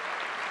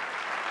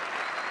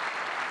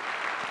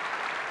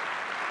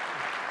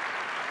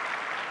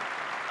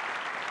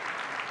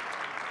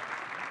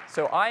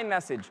 So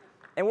iMessage,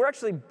 and we're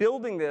actually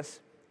building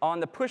this on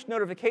the push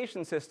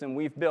notification system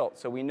we've built,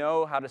 so we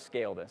know how to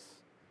scale this.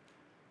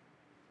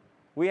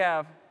 We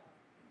have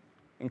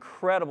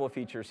incredible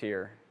features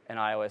here in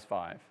iOS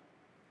 5.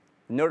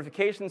 The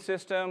notification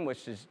system,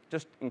 which is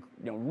just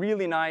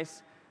really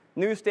nice.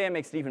 Newsstand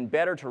makes it even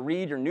better to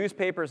read your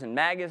newspapers and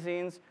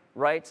magazines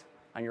right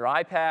on your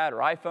iPad or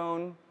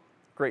iPhone.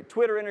 Great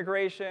Twitter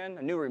integration,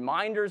 a new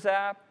reminders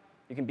app.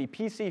 You can be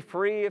PC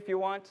free if you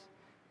want,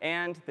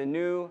 and the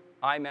new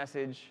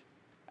iMessage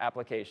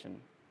application.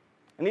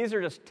 And these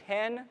are just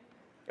 10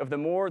 of the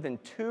more than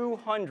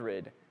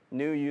 200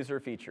 new user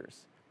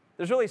features.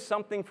 There's really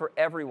something for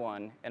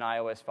everyone in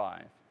iOS 5.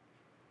 And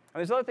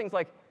there's other things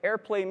like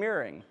AirPlay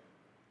mirroring.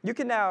 You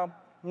can now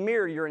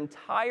mirror your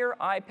entire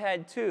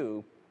iPad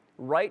 2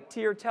 right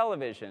to your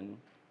television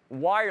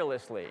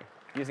wirelessly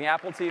using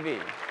Apple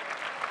TV.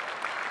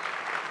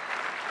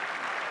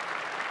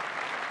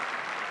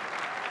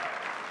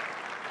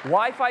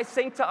 Wi-Fi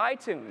sync to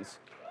iTunes.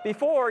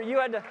 Before, you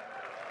had to...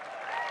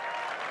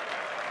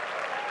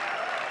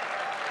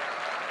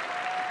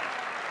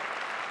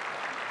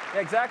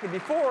 Yeah, exactly.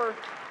 Before,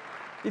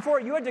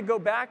 you had to go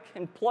back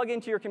and plug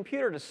into your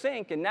computer to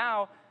sync, and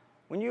now,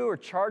 when you are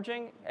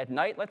charging at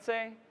night, let's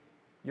say,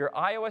 your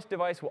iOS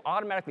device will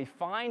automatically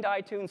find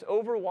iTunes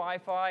over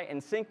Wi-Fi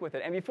and sync with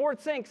it. And before it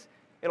syncs,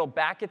 it'll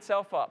back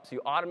itself up, so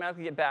you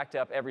automatically get backed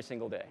up every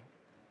single day.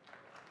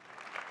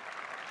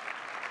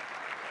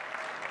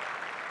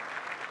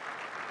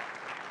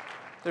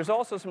 There's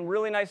also some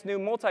really nice new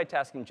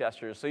multitasking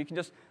gestures, so you can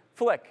just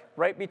flick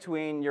right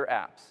between your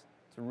apps.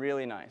 It's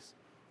really nice.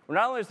 Well,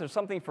 not only is there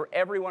something for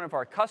every one of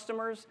our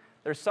customers,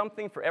 there's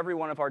something for every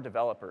one of our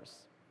developers.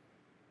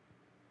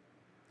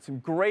 Some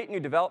great new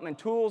development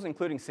tools,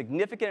 including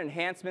significant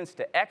enhancements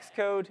to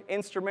Xcode,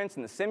 instruments,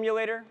 and the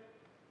simulator.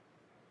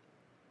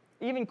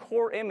 Even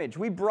Core Image.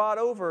 We brought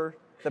over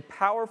the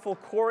powerful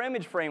Core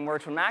Image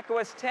frameworks from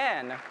macOS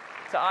 10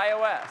 to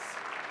iOS.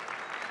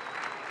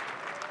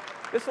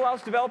 This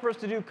allows developers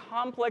to do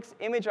complex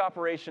image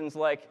operations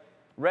like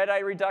red eye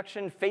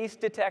reduction, face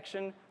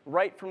detection,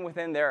 right from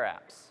within their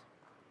apps.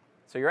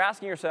 So you're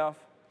asking yourself,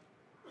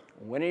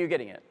 when are you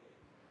getting it?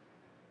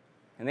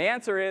 And the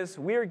answer is,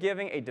 we are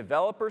giving a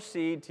developer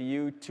seed to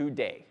you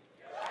today.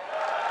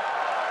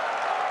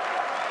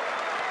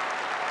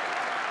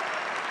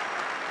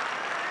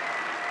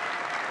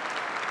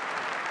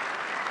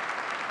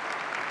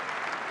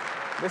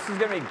 This is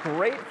going to be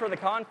great for the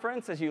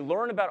conference. As you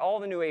learn about all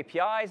the new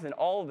APIs and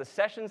all of the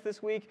sessions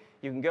this week,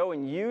 you can go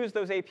and use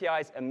those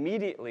APIs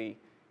immediately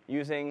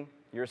using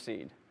your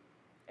seed.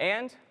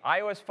 And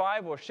iOS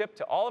 5 will ship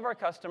to all of our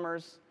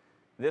customers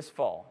this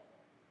fall.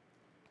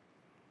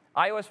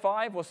 iOS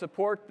 5 will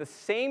support the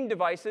same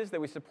devices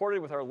that we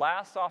supported with our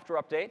last software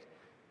update.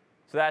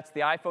 So that's the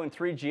iPhone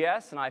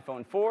 3GS and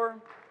iPhone 4,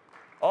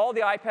 all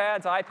the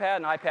iPads, iPad,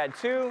 and iPad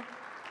 2,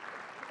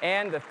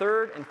 and the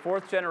third and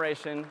fourth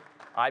generation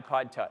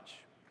iPod Touch.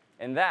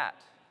 And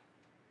that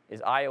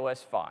is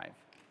iOS 5.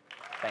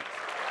 Thanks.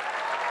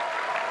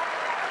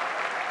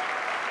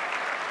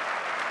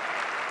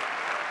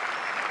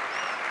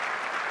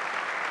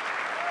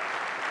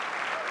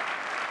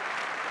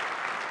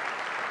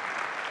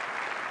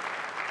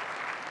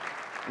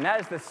 And that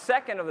is the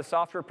second of the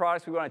software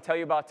products we want to tell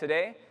you about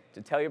today.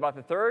 To tell you about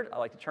the third, I'd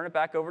like to turn it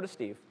back over to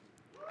Steve.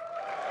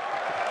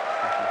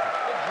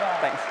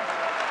 Thanks.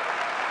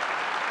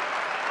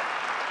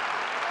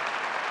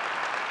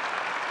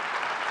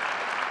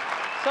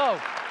 So,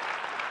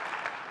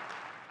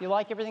 you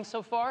like everything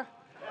so far?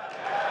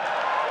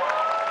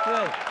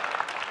 Good.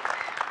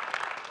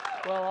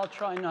 Well, I'll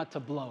try not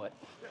to blow it.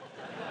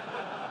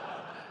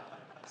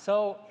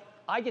 So,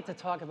 I get to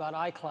talk about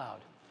iCloud.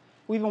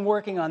 We've been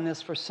working on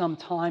this for some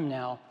time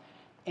now,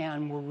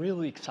 and we're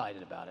really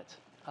excited about it.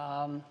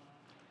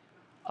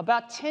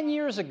 About 10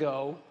 years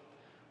ago,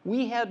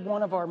 we had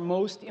one of our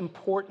most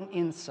important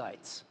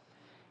insights,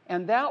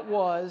 and that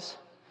was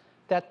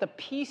that the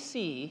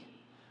PC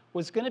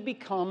was going to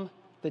become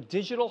the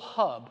digital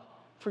hub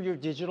for your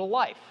digital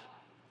life.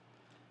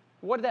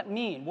 What did that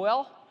mean?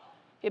 Well,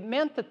 it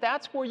meant that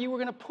that's where you were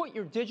going to put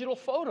your digital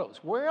photos.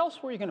 Where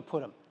else were you going to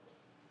put them?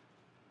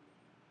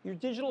 Your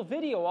digital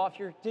video off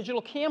your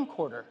digital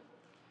camcorder.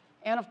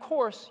 And of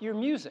course, your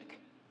music,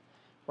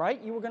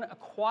 right? You were going to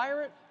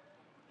acquire it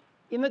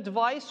in the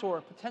device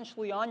or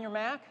potentially on your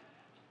Mac,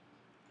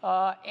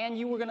 and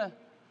you were going to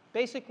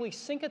basically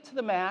sync it to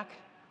the Mac,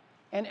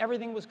 and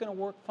everything was going to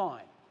work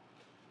fine.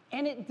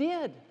 And it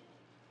did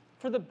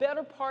for the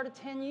better part of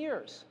 10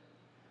 years.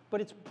 But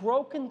it's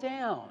broken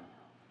down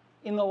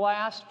in the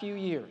last few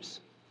years.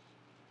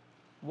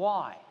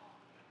 Why?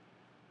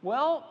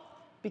 Well,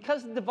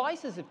 because the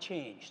devices have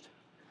changed.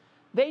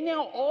 They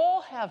now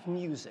all have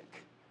music.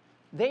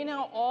 They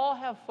now all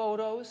have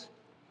photos.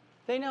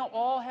 They now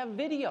all have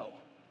video.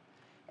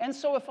 And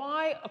so if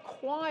I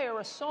acquire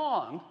a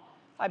song,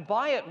 I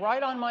buy it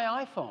right on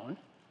my iPhone,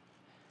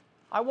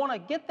 I want to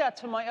get that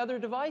to my other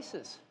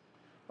devices.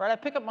 Right? I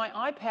pick up my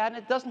iPad, and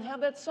it doesn't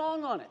have that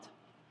song on it.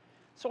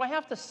 So I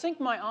have to sync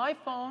my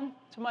iPhone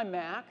to my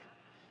Mac.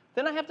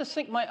 Then I have to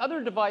sync my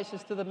other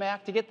devices to the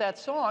Mac to get that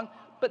song.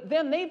 But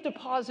then they've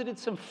deposited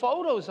some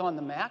photos on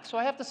the Mac, so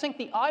I have to sync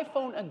the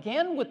iPhone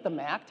again with the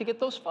Mac to get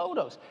those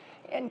photos.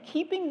 And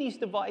keeping these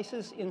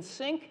devices in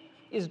sync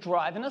is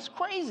driving us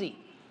crazy.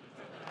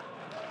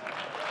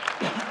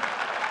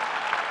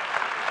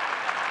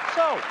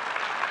 So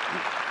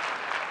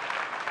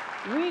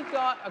we've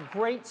got a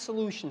great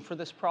solution for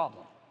this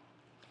problem.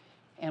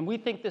 And we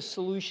think this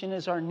solution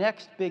is our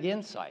next big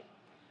insight,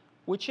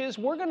 which is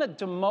we're going to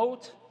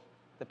demote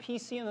the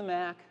PC and the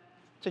Mac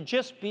to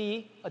just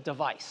be a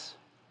device,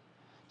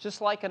 just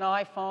like an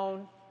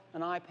iPhone,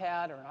 an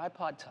iPad, or an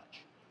iPod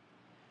Touch.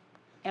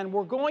 And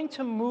we're going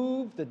to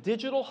move the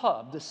digital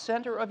hub, the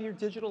center of your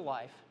digital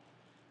life,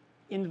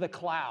 into the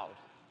cloud.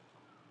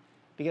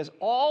 Because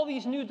all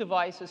these new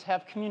devices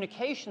have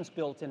communications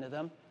built into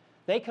them.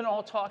 They can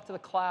all talk to the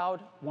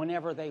cloud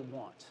whenever they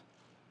want.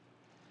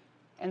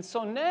 And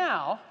so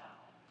now,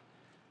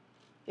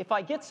 if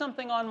I get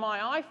something on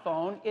my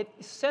iPhone,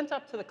 it's sent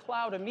up to the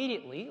cloud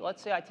immediately.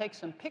 Let's say I take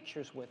some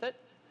pictures with it.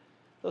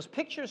 Those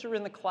pictures are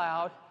in the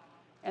cloud,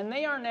 and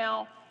they are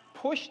now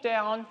pushed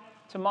down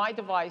to my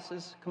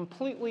devices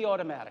completely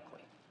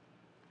automatically.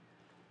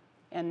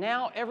 And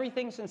now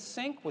everything's in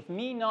sync with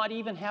me not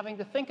even having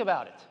to think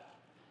about it.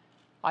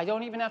 I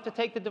don't even have to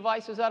take the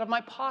devices out of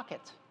my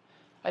pocket.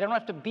 I don't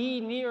have to be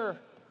near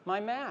my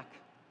Mac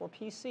or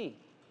PC.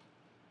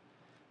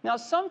 Now,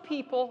 some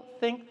people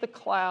think the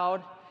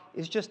cloud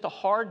is just a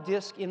hard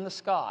disk in the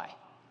sky,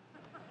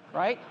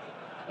 right?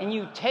 And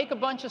you take a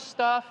bunch of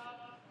stuff,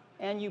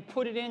 and you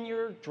put it in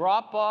your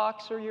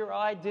Dropbox or your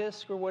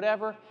iDisk or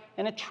whatever,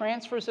 and it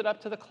transfers it up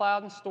to the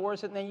cloud and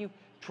stores it, and then you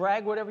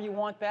drag whatever you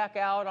want back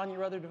out on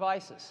your other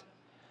devices.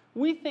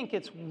 We think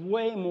it's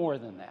way more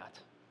than that,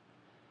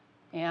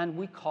 and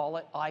we call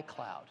it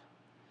iCloud.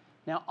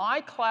 Now,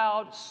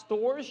 iCloud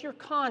stores your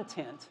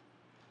content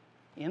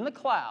in the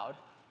cloud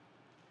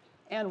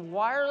and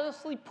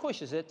wirelessly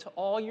pushes it to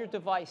all your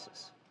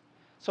devices.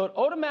 So it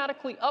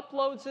automatically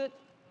uploads it,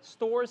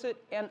 stores it,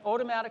 and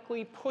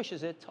automatically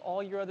pushes it to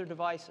all your other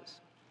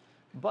devices.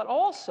 But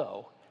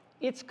also,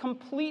 it's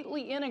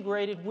completely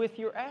integrated with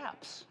your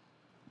apps.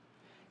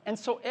 And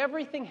so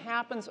everything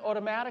happens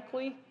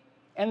automatically,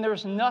 and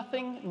there's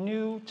nothing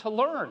new to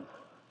learn.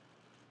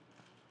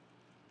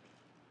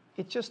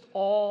 It just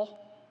all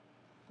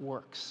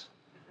works.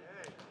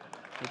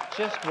 It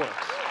just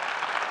works.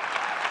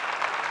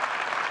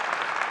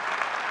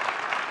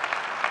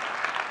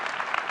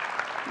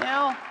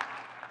 Now,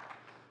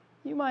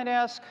 you might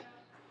ask,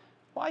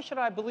 why should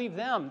I believe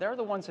them? They're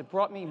the ones that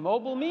brought me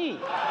Mobile Me.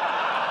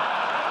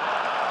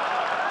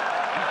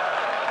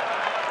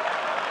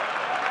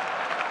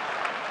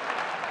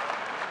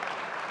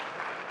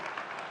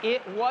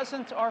 It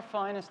wasn't our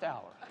finest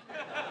hour.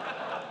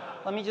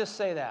 Let me just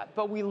say that.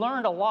 But we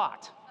learned a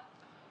lot.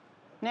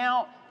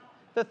 Now,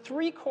 the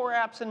three core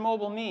apps in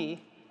Mobile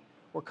Me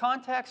were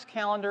Contacts,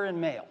 Calendar, and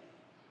Mail.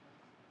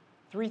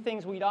 Three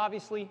things we'd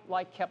obviously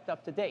like kept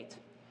up to date.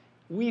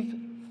 We've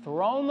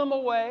thrown them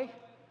away.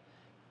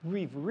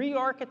 We've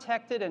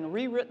re-architected and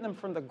rewritten them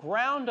from the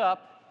ground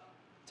up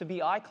to be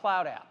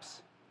iCloud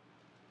apps.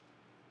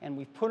 And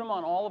we've put them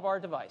on all of our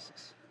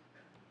devices.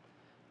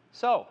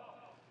 So,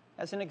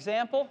 as an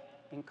example,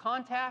 in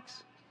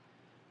Contacts,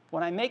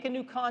 when I make a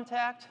new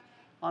contact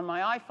on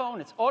my iPhone,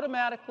 it's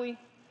automatically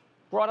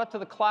brought up to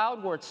the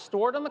cloud where it's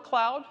stored on the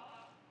cloud,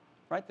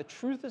 right? The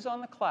truth is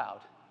on the cloud.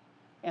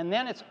 And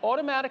then it's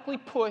automatically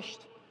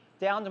pushed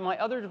down to my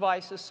other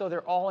devices so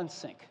they're all in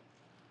sync.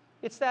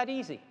 It's that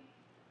easy.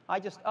 I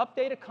just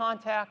update a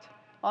contact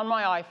on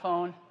my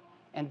iPhone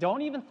and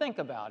don't even think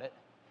about it,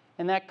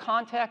 and that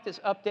contact is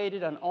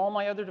updated on all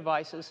my other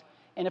devices.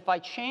 And if I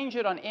change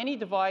it on any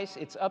device,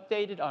 it's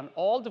updated on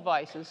all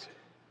devices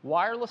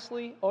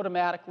wirelessly,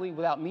 automatically,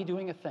 without me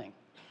doing a thing.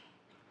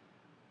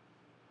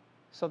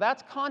 So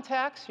that's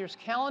Contacts. Here's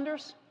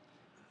Calendars.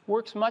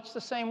 Works much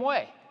the same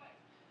way.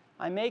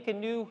 I make a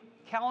new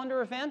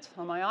calendar event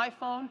on my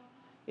iPhone.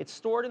 It's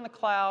stored in the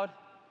cloud,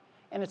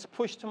 and it's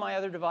pushed to my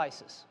other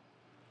devices.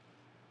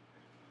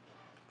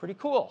 Pretty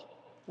cool.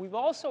 We've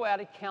also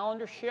added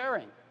calendar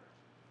sharing.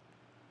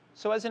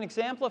 So as an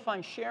example, if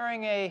I'm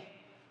sharing a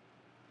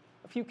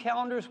few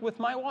calendars with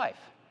my wife,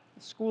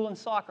 school and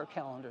soccer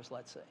calendars,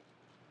 let's say,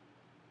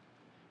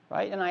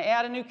 right? And I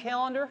add a new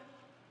calendar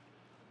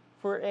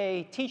for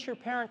a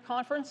teacher-parent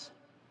conference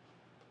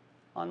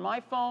on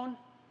my phone,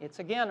 It's,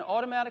 again,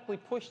 automatically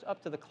pushed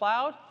up to the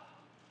cloud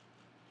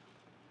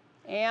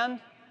and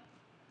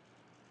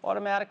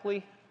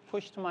automatically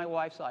pushed to my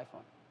wife's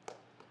iPhone.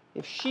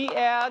 If she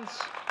adds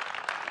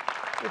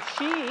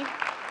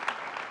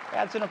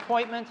an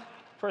appointment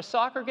for a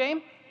soccer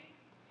game,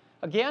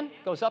 again,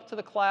 goes up to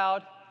the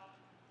cloud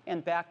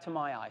and back to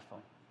my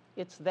iPhone.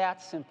 It's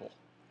that simple.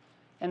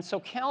 And so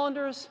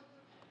calendars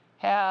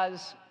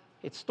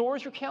it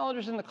stores your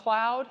calendars in the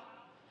cloud,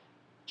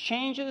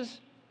 changes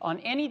on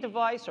any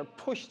device are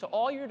pushed to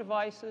all your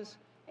devices,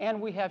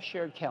 and we have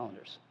shared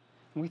calendars.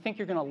 And we think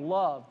you're going to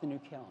love the new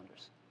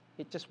calendars.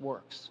 It just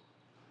works.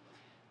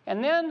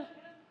 And then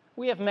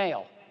we have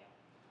mail.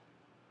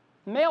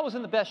 Mail was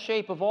in the best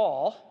shape of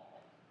all,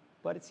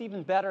 but it's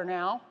even better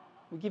now.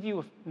 We give you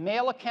a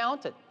mail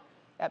account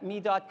at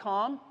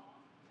me.com.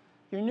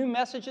 Your new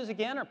messages,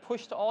 again, are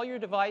pushed to all your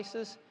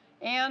devices,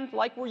 and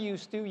like we're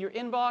used to, your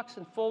inbox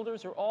and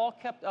folders are all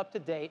kept up to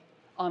date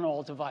on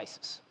all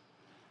devices.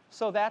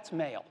 So that's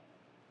mail.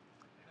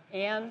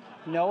 And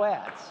no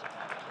ads.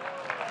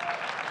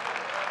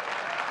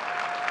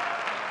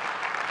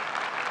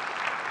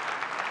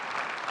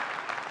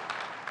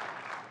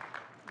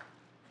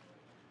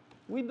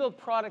 We build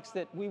products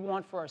that we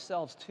want for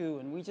ourselves, too,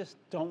 and we just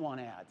don't want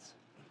ads.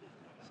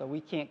 So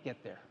we can't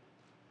get there.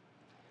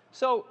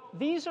 So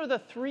these are the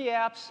 3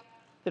 apps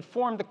that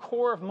form the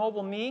core of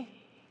Mobile Me.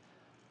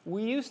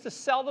 We used to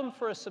sell them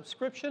for a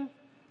subscription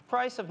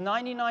price of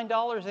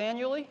 $99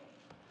 annually.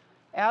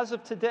 As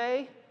of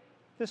today,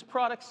 this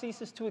product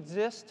ceases to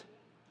exist,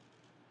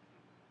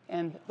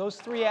 and those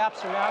 3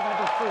 apps are now going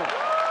to be free.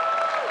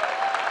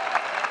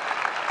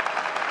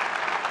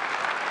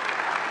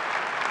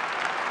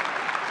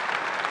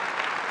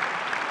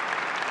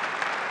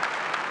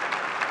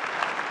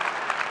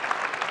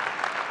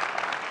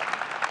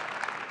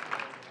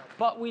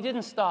 But we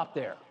didn't stop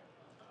there.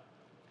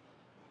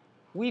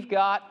 We've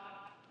got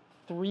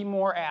 3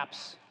 more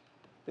apps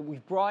that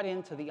we've brought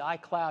into the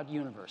iCloud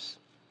universe.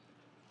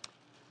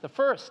 The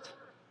first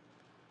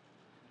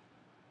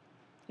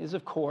is,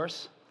 of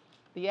course,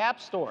 the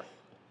App Store.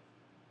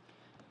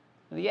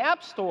 In the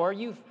App Store,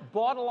 you've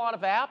bought a lot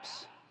of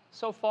apps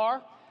so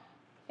far,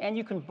 and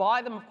you can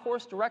buy them, of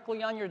course,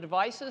 directly on your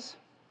devices.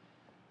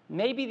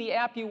 Maybe the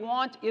app you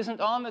want isn't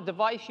on the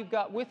device you've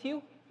got with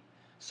you.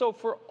 So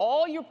for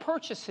all your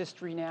purchase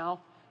history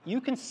now,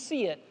 you can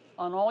see it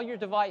on all your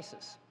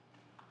devices,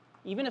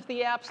 even if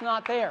the app's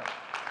not there.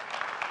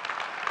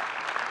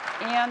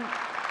 And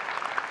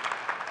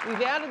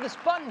we've added this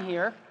button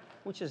here,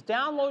 which is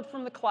download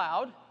from the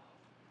cloud.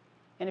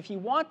 And if you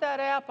want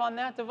that app on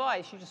that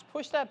device, you just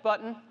push that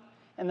button,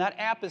 and that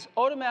app is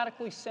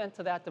automatically sent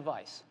to that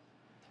device,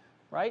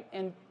 right?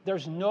 And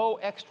there's no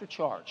extra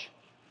charge.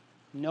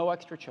 No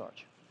extra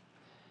charge.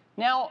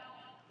 Now,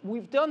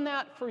 we've done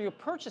that for your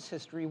purchase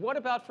history. What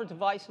about for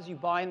devices you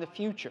buy in the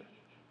future?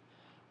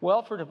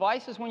 Well, for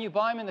devices when you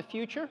buy them in the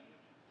future,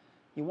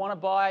 you want to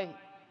buy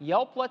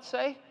Yelp, let's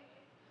say.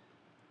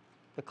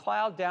 The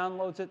cloud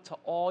downloads it to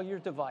all your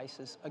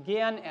devices,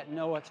 again, at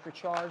no extra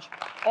charge,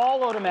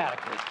 all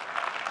automatically.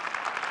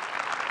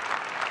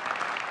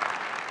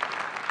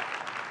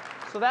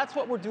 So that's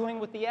what we're doing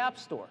with the App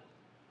Store.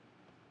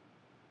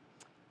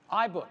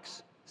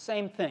 iBooks,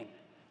 same thing.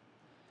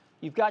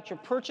 You've got your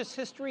purchase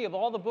history of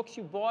all the books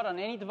you bought on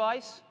any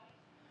device.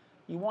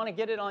 You want to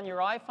get it on your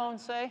iPhone,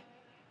 say.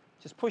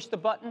 Just push the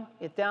button.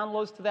 It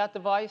downloads to that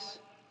device.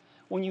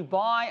 When you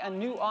buy a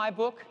new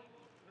iBook,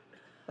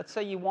 let's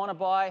say you want to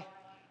buy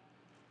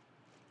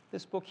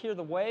this book here,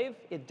 The Wave.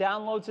 It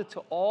downloads it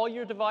to all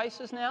your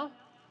devices now.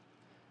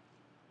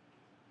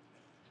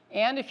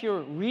 And if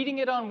you're reading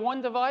it on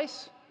one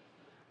device,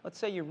 let's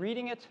say you're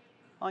reading it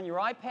on your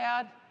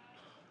iPad,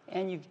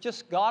 and you've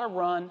just got to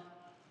run.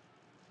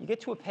 You get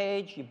to a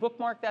page, you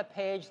bookmark that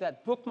page,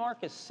 that bookmark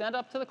is sent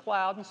up to the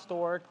cloud and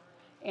stored,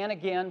 and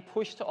again,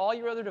 pushed to all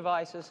your other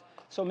devices,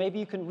 so maybe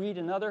you can read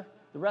the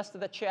rest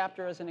of that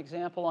chapter as an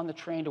example on the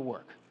train to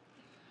work.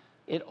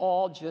 It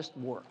all just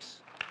works.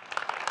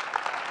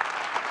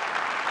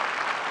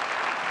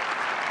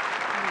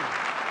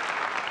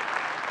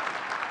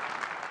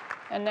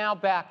 And now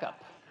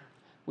backup.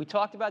 We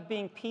talked about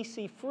being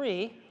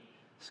PC-free.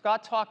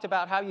 Scott talked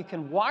about how you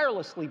can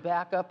wirelessly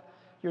back up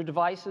your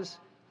devices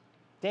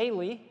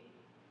daily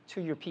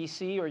to your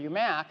PC or your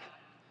Mac,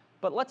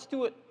 but let's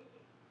do it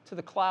to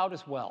the cloud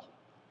as well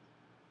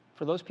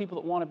for those people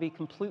that want to be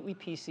completely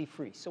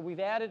PC-free. So we've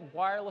added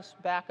wireless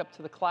backup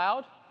to the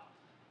cloud,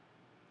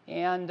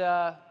 and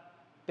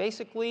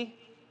basically,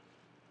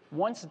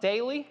 once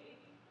daily,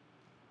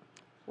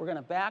 we're going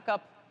to back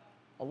up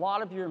a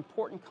lot of your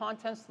important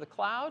contents to the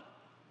cloud.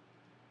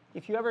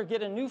 If you ever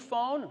get a new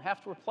phone or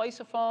have to replace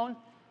a phone,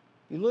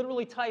 you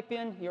literally type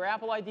in your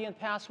Apple ID and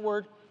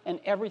password, and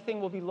everything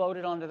will be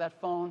loaded onto that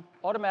phone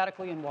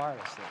automatically and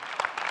wirelessly.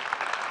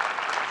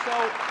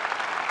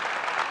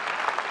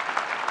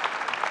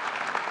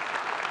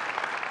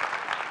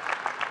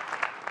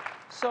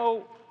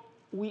 So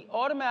we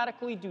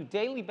automatically do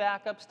daily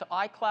backups to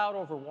iCloud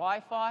over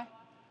Wi-Fi.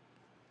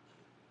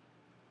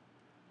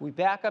 We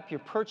back up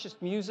your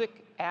purchased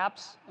music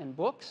apps and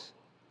books.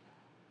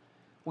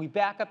 We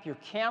back up your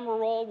camera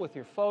roll with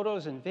your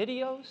photos and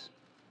videos.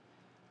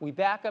 We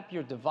back up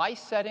your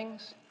device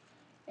settings.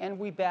 And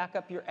we back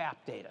up your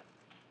app data,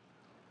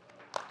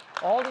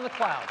 all to the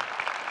cloud.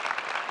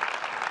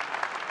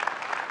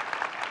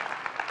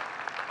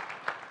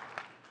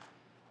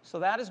 So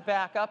that is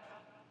backup.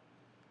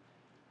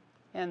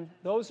 And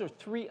those are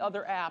 3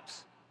 other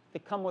apps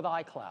that come with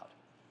iCloud.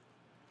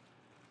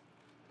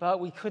 But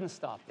we couldn't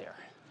stop there.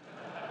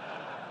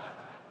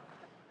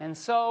 And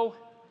so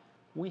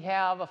we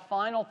have a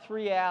final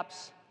 3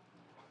 apps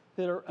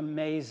that are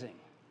amazing,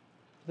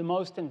 the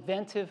most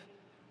inventive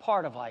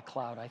part of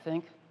iCloud, I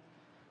think.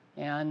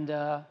 And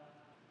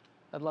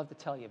I'd love to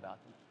tell you about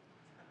them.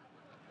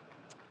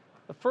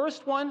 The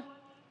first one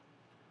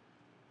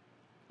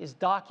is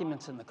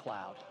documents in the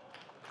cloud.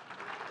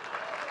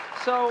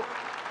 So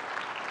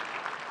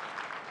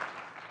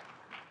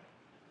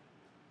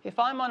if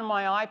I'm on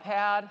my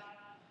iPad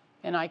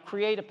and I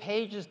create a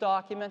Pages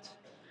document,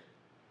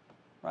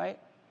 right?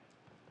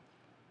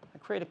 I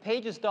create a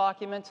Pages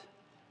document,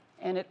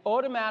 and it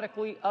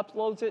automatically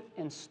uploads it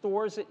and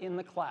stores it in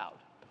the cloud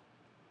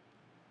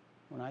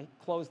when I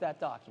close that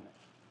document,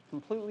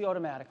 completely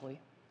automatically.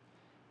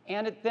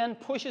 And it then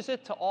pushes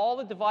it to all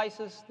the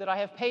devices that I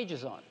have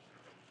Pages on.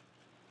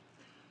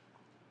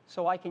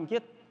 So I can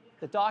get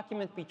the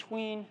document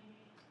between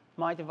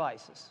my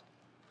devices.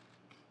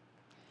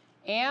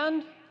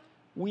 And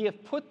we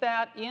have put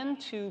that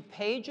into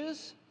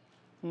Pages,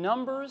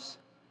 Numbers,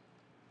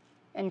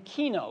 and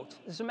Keynote.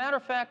 As a matter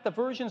of fact, the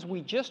versions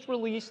we just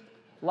released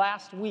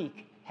last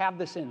week have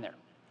this in there.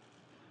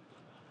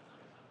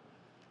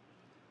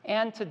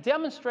 And to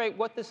demonstrate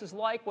what this is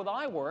like with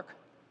iWork,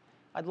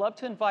 I'd love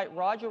to invite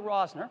Roger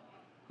Rosner,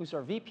 who's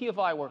our VP of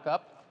iWork,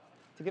 up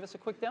to give us a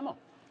quick demo.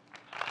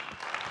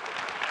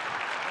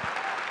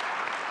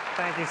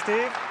 Thank you,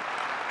 Steve.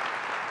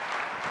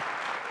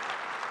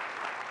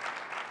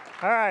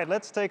 All right,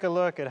 let's take a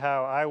look at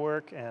how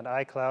iWork and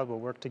iCloud will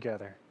work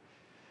together.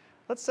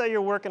 Let's say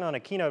you're working on a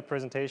Keynote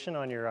presentation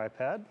on your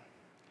iPad,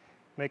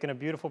 making a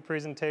beautiful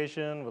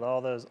presentation with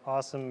all those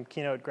awesome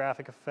Keynote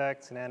graphic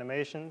effects and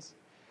animations.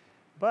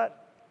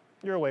 But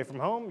you're away from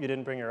home, you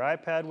didn't bring your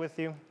iPad with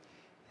you,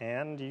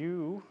 and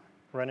you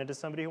run into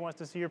somebody who wants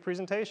to see your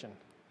presentation.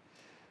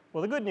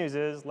 Well, the good news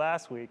is,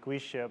 last week we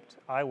shipped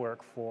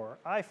iWork for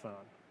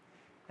iPhone.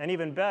 And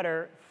even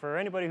better, for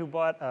anybody who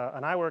bought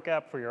an iWork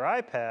app for your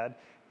iPad,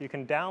 you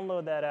can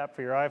download that app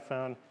for your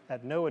iPhone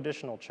at no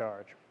additional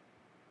charge.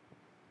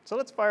 So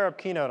let's fire up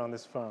Keynote on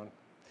this phone.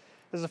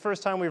 This is the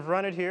first time we've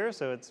run it here,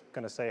 so it's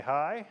going to say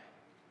hi, and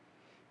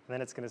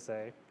then it's going to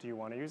say, do you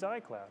want to use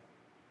iCloud?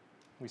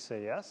 We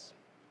say yes.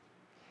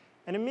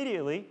 And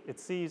immediately, it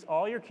sees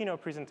all your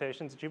Keynote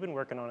presentations that you've been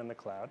working on in the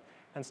cloud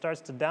and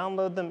starts to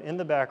download them in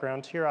the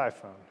background to your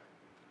iPhone.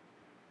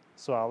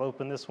 So I'll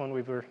open this one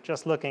we were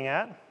just looking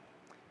at.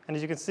 And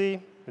as you can see,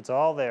 it's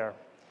all there.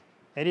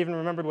 It even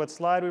remembered what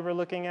slide we were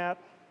looking at.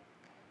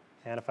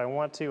 And if I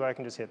want to, I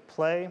can just hit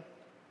play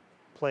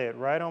it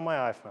right on my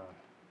iPhone.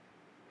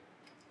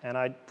 And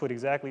I put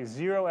exactly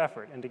 0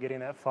 effort into getting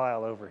that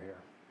file over here.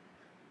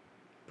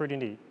 Pretty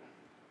neat.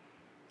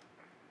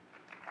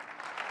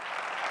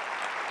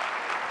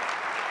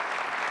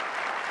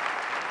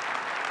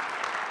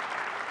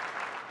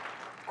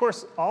 Of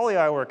course, all the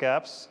iWork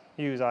apps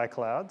use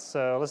iCloud,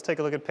 so let's take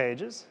a look at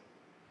Pages.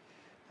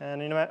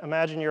 And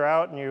imagine you're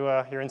out and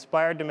you're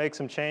inspired to make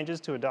some changes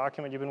to a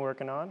document you've been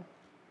working on.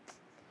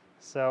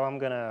 So I'm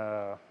going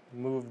to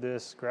move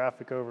this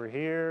graphic over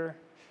here.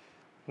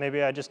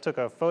 Maybe I just took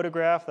a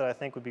photograph that I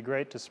think would be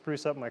great to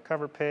spruce up my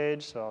cover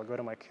page, so I'll go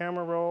to my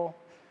camera roll,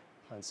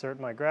 insert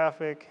my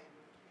graphic,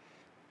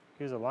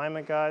 use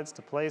alignment guides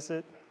to place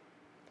it,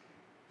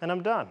 and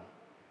I'm done.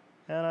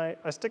 And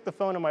I stick the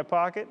phone in my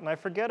pocket, and I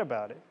forget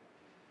about it.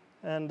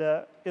 And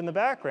in the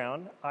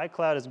background,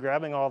 iCloud is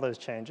grabbing all those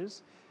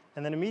changes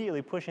and then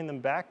immediately pushing them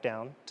back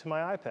down to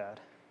my iPad.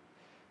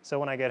 So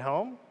when I get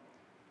home,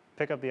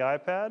 pick up the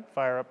iPad,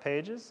 fire up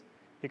Pages,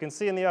 you can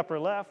see in the upper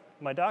left,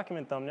 my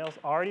document thumbnail's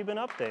already been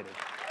updated.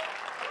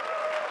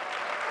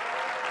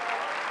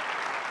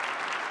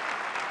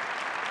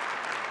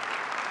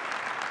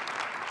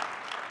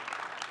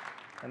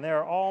 And there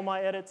are all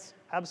my edits,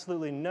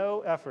 absolutely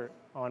no effort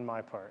on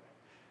my part.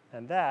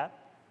 And that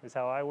is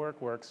how iWork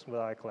works with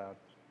iCloud.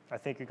 I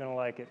think you're going to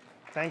like it.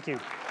 Thank you.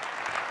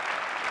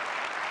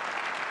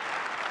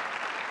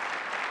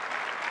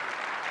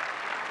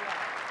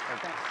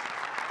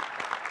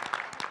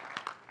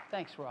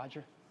 Thanks,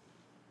 Roger.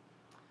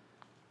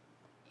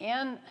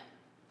 And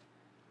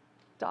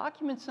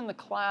documents in the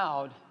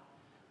cloud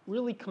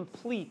really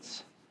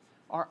completes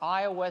our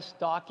iOS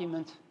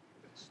document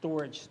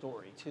storage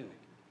story, too.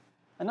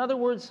 In other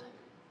words,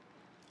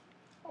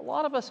 a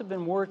lot of us have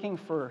been working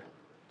for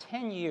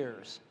 10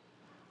 years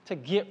to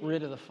get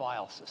rid of the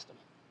file system,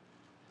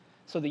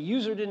 so the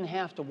user didn't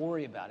have to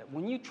worry about it.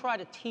 When you try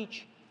to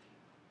teach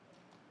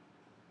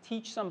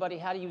somebody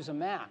how to use a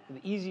Mac,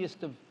 the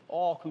easiest of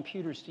all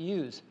computers to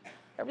use,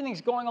 everything's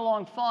going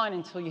along fine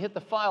until you hit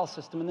the file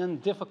system, and then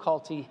the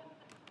difficulty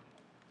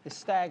is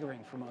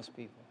staggering for most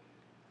people.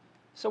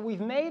 So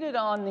we've made it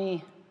on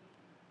the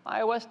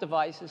iOS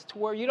devices to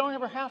where you don't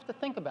ever have to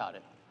think about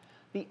it.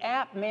 The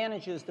app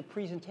manages the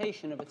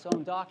presentation of its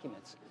own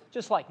documents,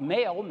 just like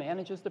Mail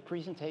manages the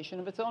presentation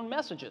of its own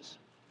messages.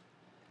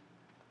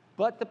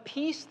 But the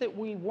piece that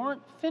we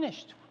weren't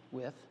finished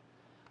with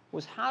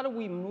was how do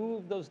we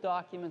move those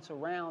documents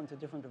around to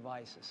different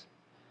devices?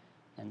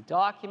 And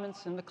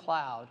Documents in the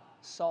Cloud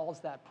solves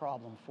that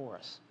problem for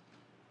us.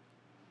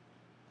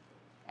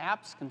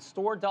 Apps can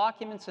store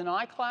documents in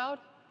iCloud.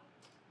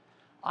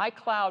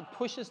 iCloud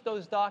pushes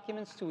those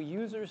documents to a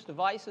user's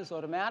devices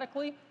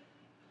automatically.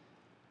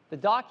 The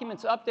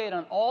documents update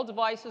on all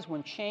devices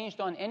when changed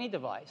on any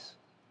device.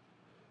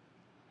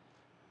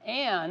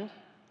 And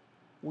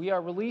we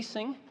are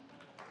releasing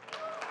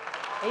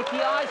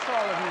APIs for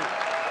all of you.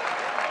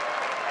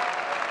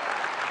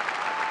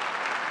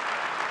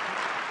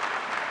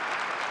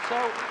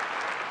 So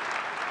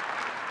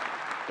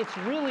it's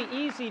really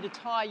easy to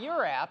tie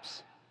your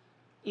apps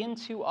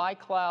into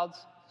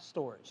iCloud's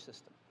storage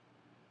system.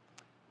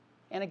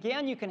 And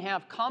again, you can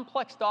have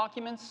complex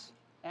documents,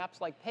 apps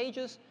like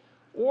Pages,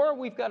 or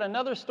we've got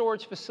another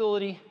storage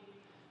facility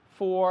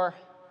for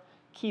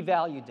key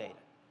value data.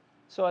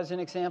 So as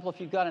an example,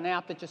 if you've got an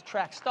app that just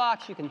tracks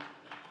stocks, you can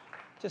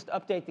just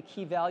update the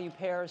key value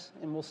pairs,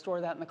 and we'll store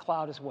that in the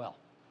cloud as well.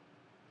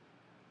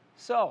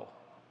 So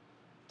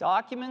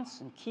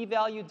documents and key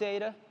value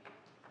data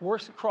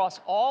works across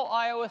all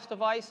iOS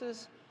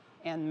devices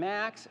and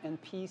Macs and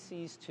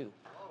PCs too.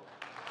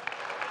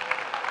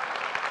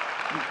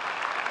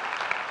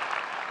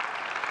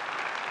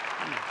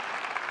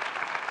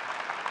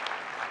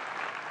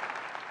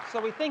 So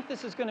we think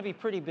this is going to be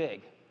pretty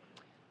big,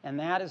 and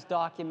that is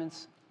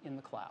documents in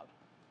the cloud.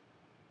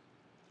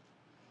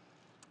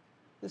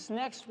 This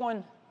next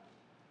one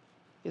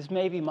is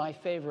maybe my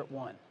favorite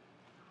one.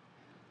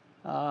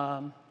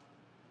 And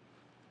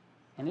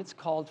it's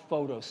called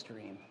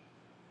PhotoStream.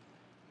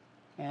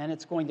 And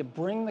it's going to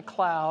bring the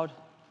cloud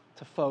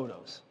to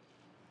photos.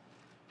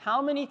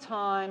 How many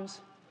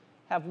times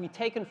have we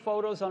taken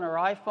photos on our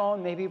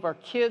iPhone, maybe of our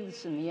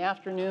kids in the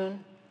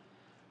afternoon,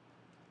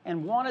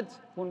 and wanted,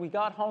 when we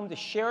got home, to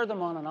share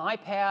them on an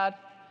iPad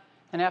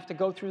and have to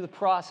go through the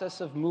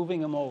process of moving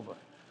them over?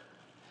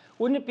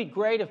 Wouldn't it be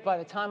great if by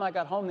the time I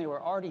got home they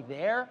were already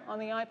there on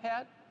the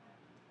iPad?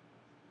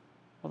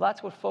 Well,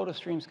 that's what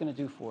PhotoStream is going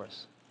to do for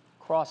us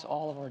across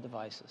all of our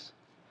devices.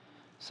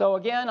 So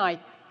again, I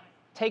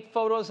take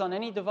photos on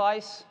any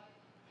device,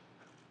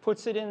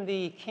 puts it in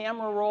the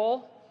camera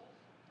roll,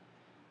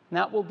 and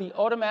that will be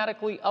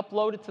automatically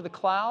uploaded to the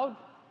cloud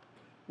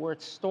where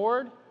it's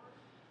stored,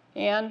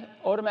 and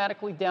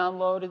automatically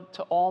downloaded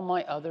to all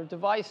my other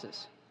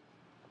devices,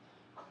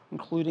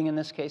 including, in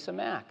this case, a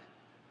Mac.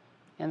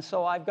 And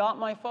so I've got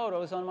my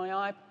photos on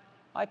my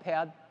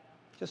iPad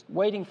just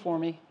waiting for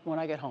me when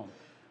I get home.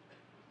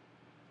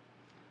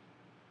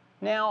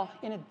 Now,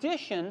 in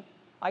addition,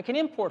 I can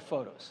import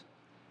photos.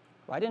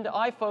 Right into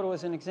iPhoto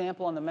as an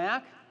example on the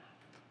Mac.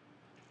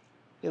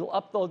 It'll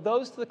upload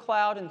those to the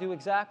cloud and do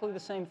exactly the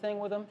same thing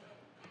with them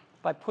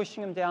by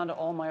pushing them down to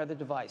all my other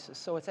devices.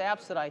 So it's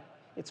apps that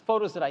it's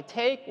photos that I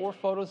take or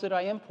photos that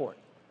I import.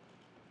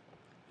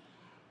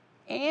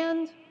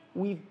 And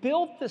we've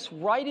built this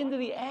right into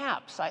the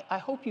apps. I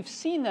hope you've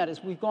seen that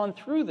as we've gone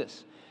through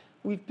this.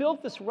 We've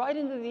built this right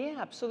into the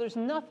app, so there's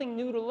nothing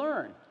new to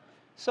learn.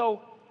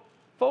 So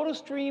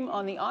PhotoStream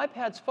on the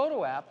iPad's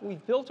photo app,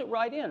 we've built it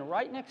right in,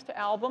 right next to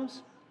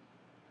albums.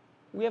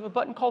 We have a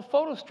button called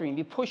PhotoStream.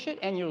 You push it,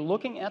 and you're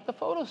looking at the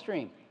photo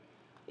stream.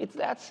 It's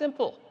that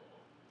simple.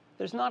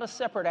 There's not a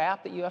separate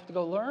app that you have to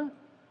go learn.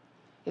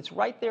 It's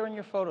right there in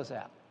your Photos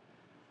app.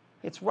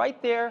 It's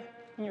right there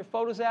in your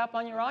Photos app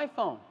on your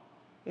iPhone.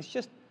 It's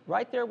just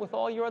right there with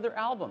all your other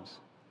albums.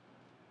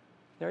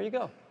 There you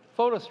go,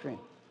 PhotoStream.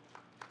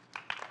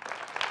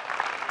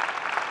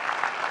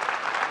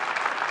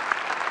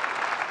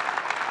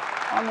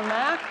 On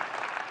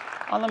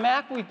the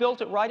Mac, we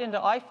built it right into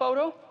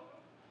iPhoto,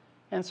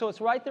 and so it's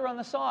right there on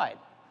the side,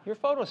 your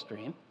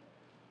PhotoStream.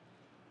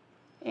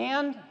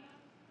 And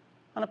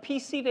on a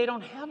PC, they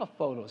don't have a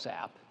Photos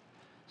app,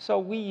 so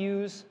we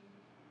use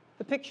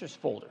the Pictures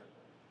folder,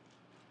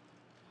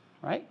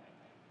 right?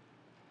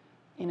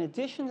 In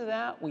addition to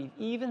that, we've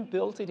even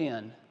built it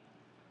in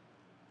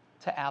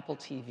to Apple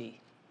TV.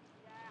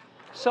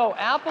 So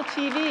Apple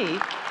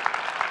TV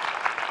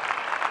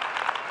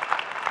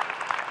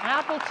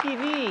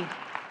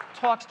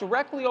talks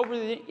directly over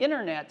the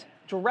internet,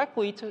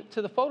 directly to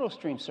the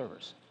PhotoStream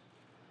servers.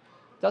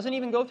 Doesn't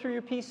even go through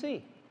your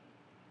PC.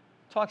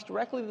 Talks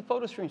directly to the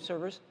PhotoStream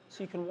servers,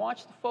 so you can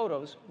watch the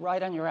photos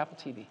right on your Apple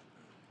TV.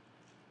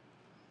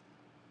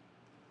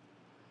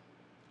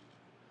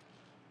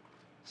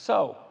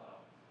 So,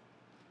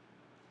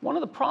 one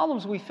of the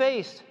problems we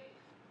faced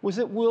was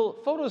that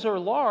photos are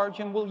large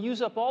and will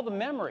use up all the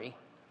memory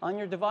on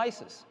your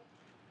devices.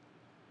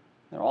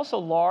 They're also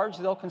large.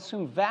 They'll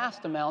consume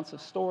vast amounts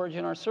of storage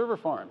in our server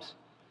farms.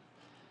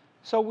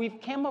 So we've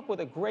come up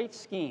with a great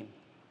scheme.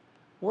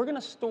 We're going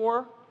to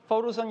store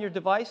photos on your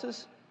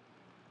devices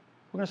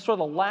We're going to store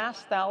the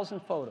last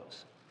 1,000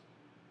 photos,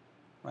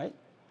 right?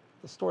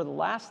 We'll store the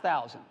last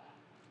 1,000.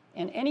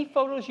 And any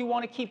photos you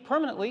want to keep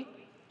permanently,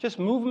 just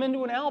move them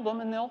into an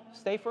album and they'll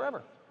stay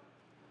forever.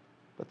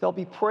 But they'll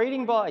be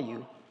parading by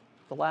you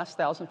the last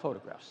 1,000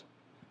 photographs.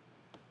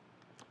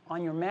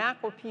 On your Mac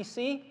or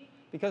PC,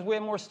 because we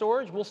have more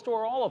storage, we'll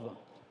store all of them.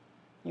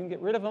 You can get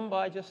rid of them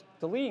by just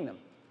deleting them,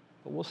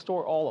 but we'll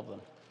store all of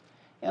them.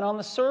 And on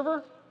the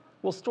server,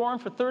 we'll store them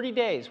for 30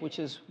 days, which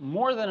is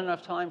more than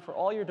enough time for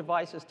all your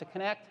devices to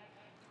connect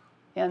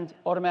and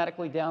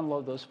automatically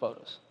download those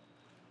photos.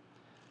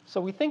 So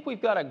we think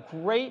we've got a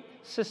great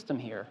system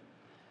here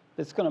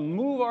that's going to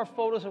move our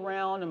photos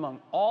around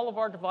among all of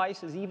our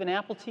devices, even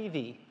Apple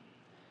TV,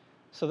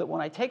 so that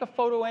when I take a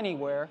photo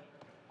anywhere,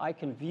 I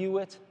can view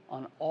it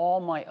on all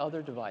my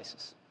other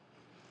devices.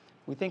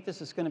 We think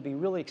this is going to be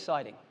really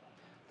exciting.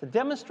 To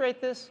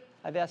demonstrate this,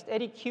 I've asked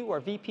Eddie Q, our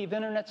VP of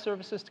Internet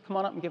Services, to come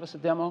on up and give us a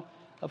demo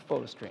of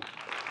PhotoStream.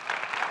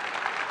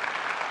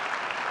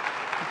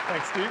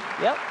 Thanks, Steve.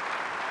 Yep.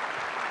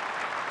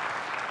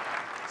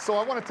 So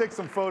I want to take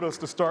some photos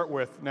to start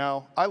with.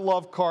 Now, I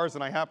love cars,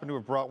 and I happen to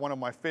have brought one of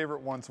my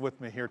favorite ones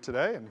with me here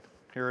today, and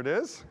here it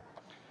is.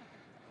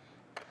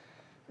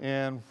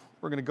 And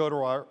we're going to go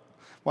to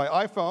my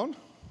iPhone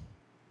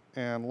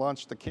and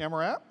launch the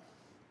camera app.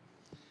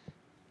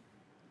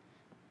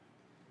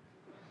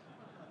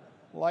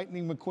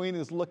 Lightning McQueen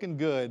is looking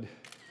good.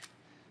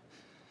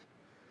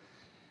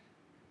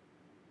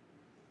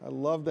 I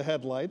love the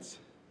headlights.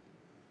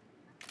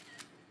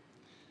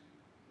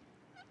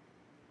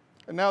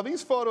 And now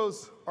these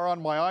photos are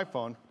on my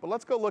iPhone, but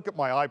let's go look at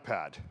my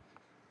iPad.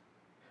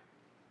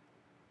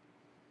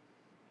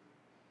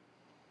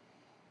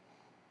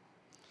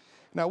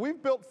 Now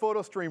we've built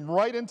PhotoStream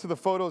right into the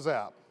Photos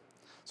app.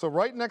 So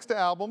right next to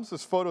Albums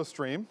is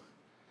PhotoStream,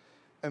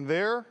 and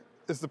there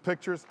is the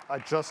pictures I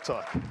just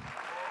took.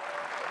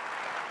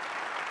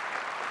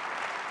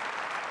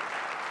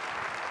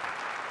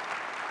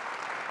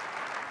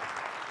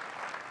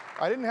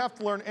 I didn't have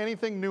to learn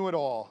anything new at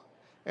all.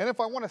 And if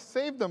I want to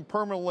save them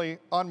permanently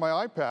on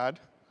my iPad,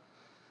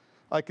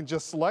 I can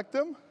just select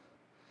them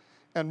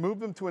and move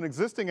them to an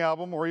existing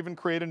album or even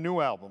create a new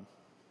album.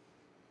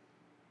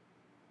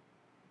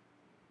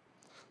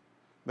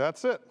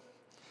 That's it.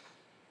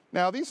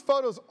 Now, these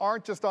photos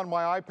aren't just on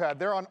my iPad.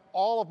 They're on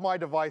all of my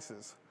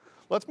devices.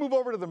 Let's move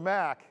over to the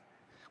Mac,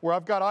 where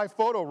I've got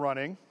iPhoto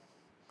running.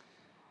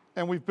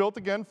 And we've built,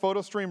 again,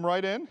 PhotoStream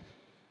right in.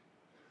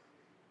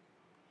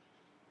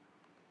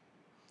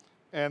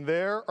 And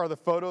there are the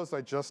photos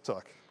I just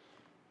took.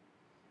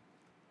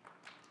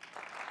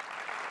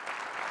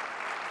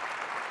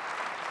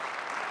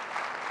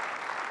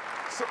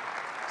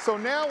 So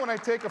now when I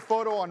take a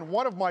photo on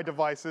one of my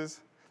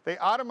devices, they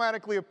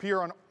automatically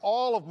appear on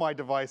all of my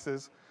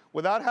devices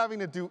without having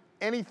to do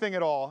anything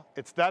at all.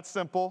 It's that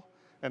simple,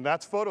 and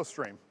that's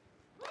PhotoStream.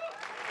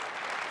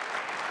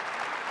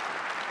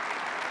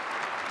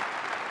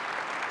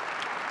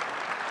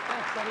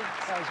 Thanks, Eddie.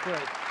 That was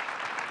great.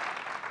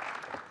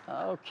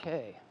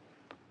 Okay.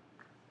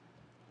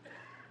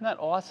 Isn't that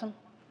awesome?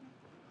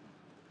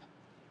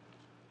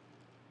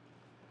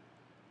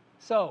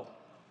 So,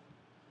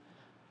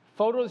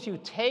 photos you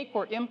take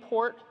or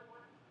import,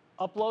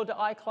 upload to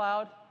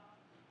iCloud.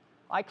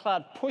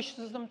 iCloud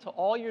pushes them to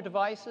all your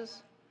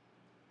devices,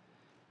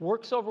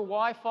 works over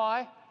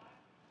Wi-Fi.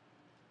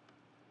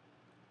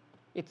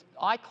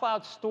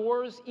 iCloud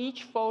stores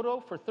each photo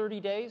for 30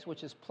 days,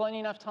 which is plenty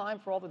enough time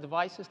for all the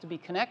devices to be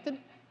connected.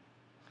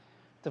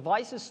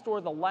 Devices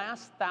store the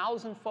last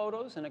 1,000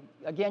 photos, and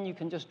again, you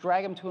can just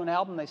drag them to an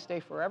album, they stay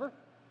forever.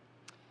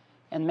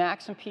 And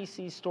Macs and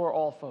PCs store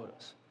all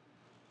photos.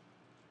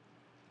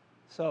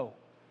 So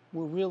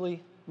we're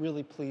really,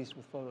 really pleased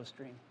with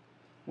PhotoStream.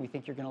 We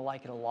think you're going to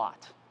like it a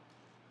lot.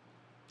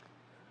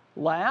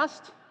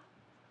 Last,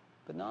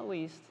 but not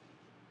least,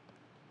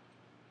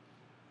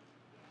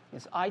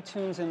 is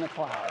iTunes in the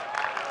cloud.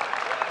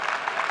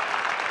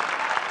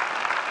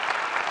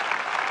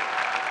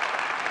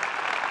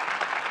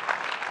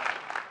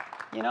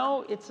 You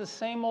know, it's the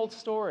same old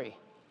story,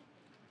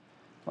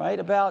 right?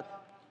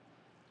 About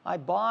I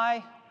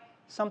buy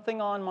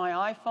something on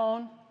my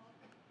iPhone,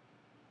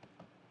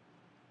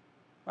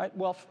 right?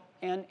 Well,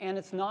 and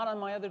it's not on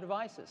my other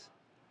devices.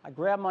 I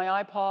grab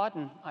my iPod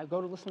and I go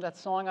to listen to that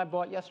song I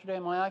bought yesterday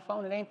on my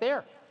iPhone. It ain't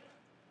there.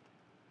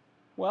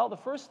 Well, the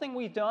first thing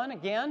we've done,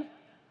 again,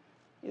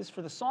 is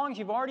for the songs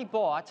you've already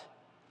bought,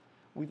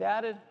 we've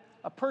added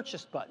a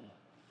purchase button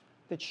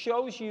that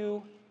shows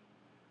you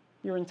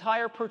your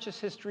entire purchase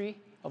history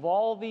of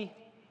all the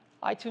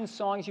iTunes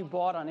songs you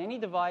bought on any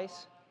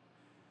device.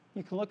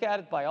 You can look at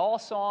it by all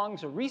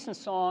songs or recent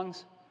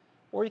songs,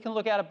 or you can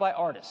look at it by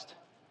artist.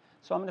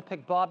 So I'm going to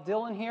pick Bob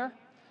Dylan here,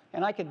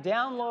 and I could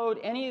download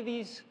any of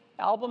these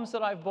albums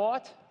that I've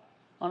bought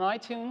on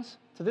iTunes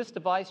to this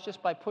device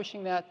just by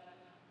pushing that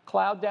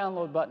cloud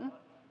download button.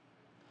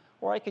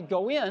 Or I could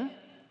go in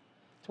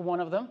to one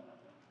of them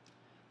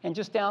and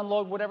just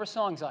download whatever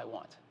songs I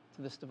want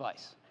to this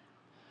device.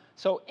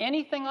 So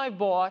anything I've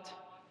bought,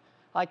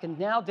 I can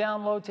now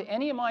download to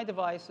any of my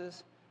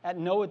devices at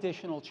no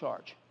additional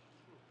charge,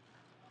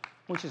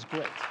 which is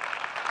great.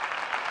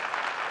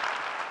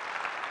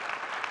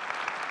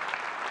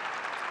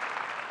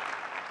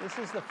 This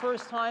is the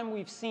first time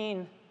we've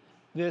seen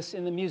this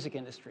in the music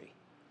industry.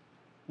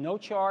 No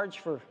charge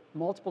for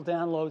multiple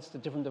downloads to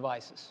different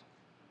devices.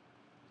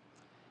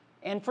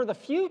 And for the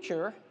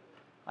future,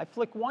 I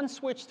flick one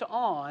switch to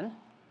on,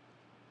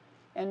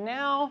 and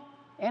now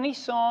any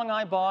song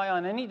I buy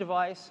on any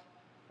device,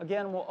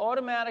 again, will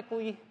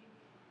automatically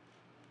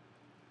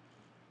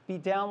be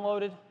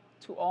downloaded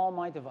to all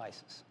my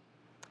devices.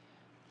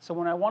 So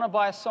when I want to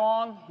buy a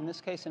song, in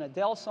this case an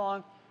Adele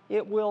song,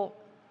 it will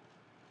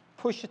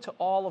push it to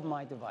all of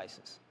my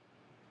devices.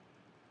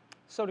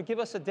 So to give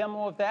us a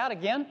demo of that,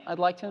 again, I'd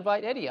like to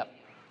invite Eddie up.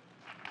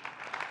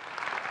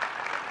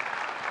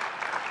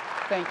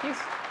 Thank you.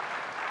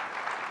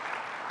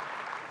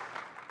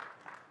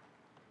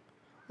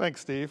 Thanks,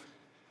 Steve.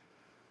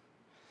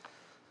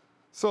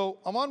 So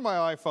I'm on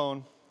my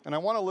iPhone, and I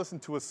want to listen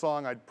to a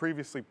song I'd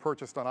previously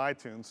purchased on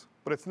iTunes,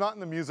 but it's not in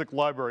the music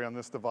library on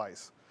this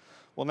device.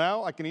 Well,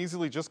 now I can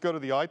easily just go to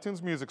the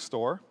iTunes Music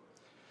Store.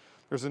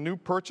 There's a new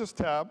Purchase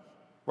tab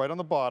right on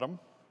the bottom.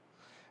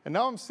 And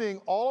now I'm seeing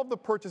all of the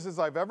purchases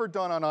I've ever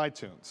done on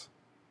iTunes.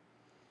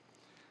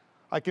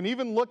 I can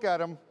even look at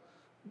them,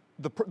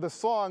 the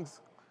songs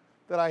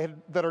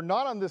that are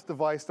not on this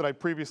device that I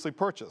previously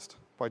purchased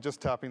by just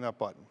tapping that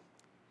button.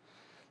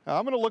 Now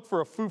I'm going to look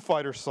for a Foo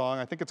Fighters song.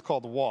 I think it's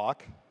called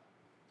Walk.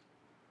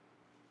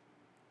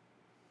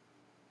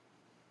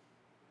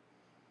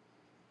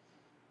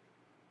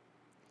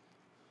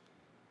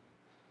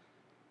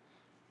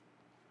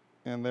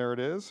 And there it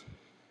is.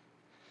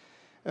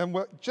 And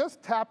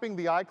just tapping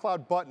the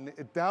iCloud button,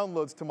 it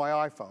downloads to my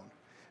iPhone.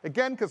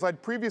 Again, because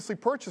I'd previously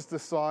purchased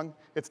this song,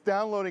 it's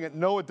downloading at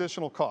no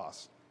additional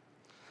cost.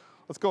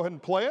 Let's go ahead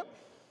and play it.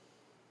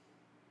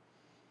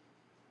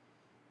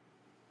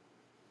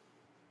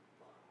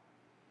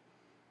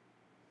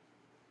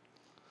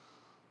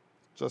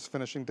 Just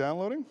finishing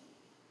downloading.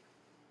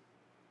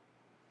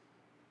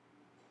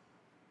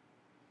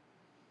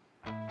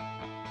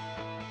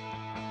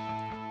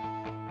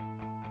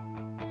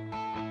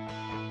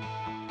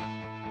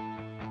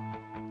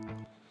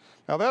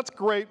 Now that's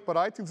great, but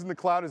iTunes in the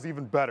cloud is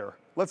even better.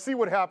 Let's see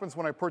what happens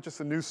when I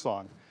purchase a new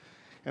song.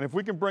 And if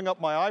we can bring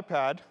up my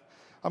iPad,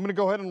 I'm going to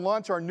go ahead and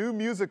launch our new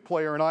music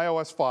player in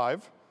iOS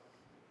 5.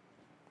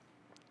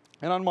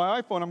 And on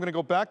my iPhone, I'm going to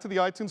go back to the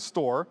iTunes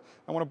store.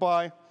 I want to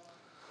buy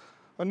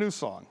a new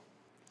song.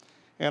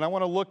 And I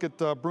want to look at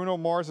Bruno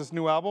Mars'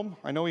 new album.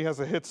 I know he has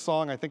a hit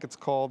song. I think it's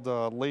called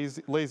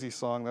Lazy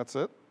Song. That's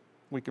it.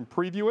 We can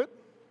preview it.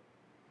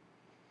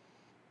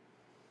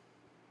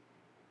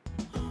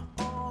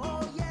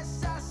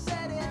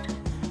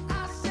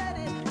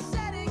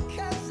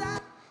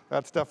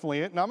 That's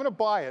definitely it. Now I'm going to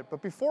buy it,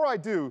 but before I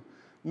do,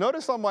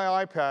 notice on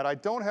my iPad I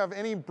don't have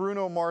any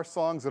Bruno Mars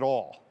songs at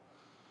all.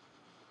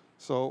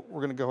 So we're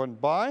going to go ahead and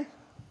buy.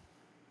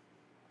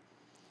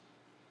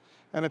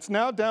 And it's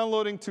now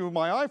downloading to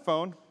my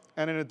iPhone,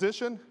 and in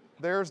addition,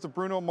 there's the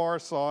Bruno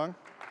Mars song.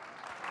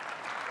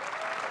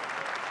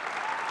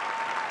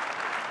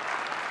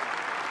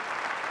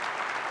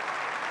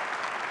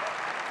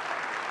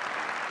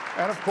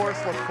 And of course,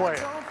 let's play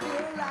it.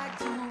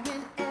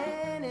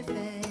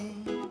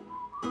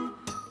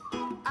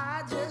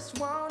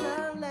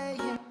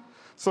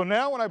 So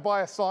now when I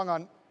buy a song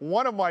on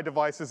one of my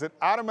devices, it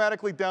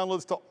automatically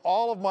downloads to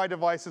all of my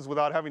devices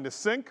without having to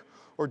sync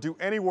or do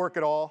any work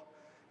at all.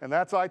 And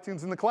that's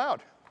iTunes in the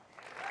cloud.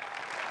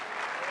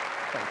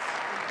 Thanks.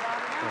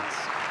 Thanks.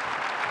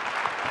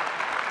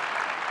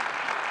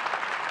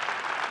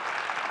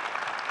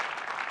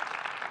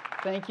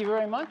 Thank you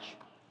very much.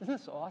 Isn't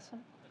this awesome?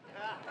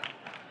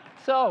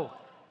 So,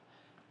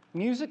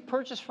 music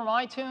purchased from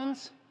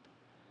iTunes,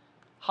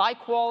 high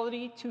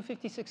quality,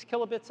 256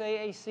 kilobits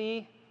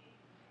AAC,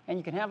 and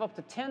you can have up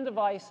to 10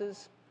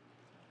 devices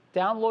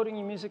downloading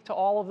your music to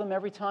all of them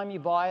every time you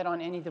buy it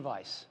on any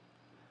device.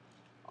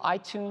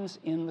 iTunes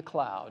in the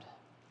cloud.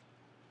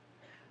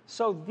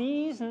 So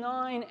these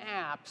 9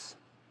 apps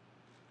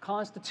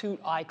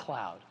constitute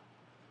iCloud,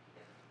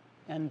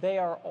 and they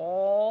are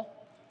all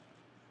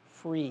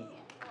free.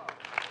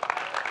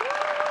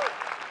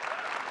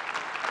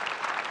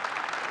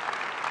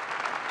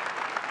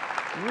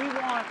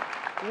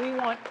 We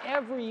want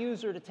every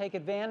user to take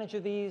advantage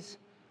of these,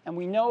 and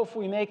we know if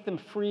we make them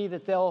free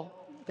that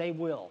they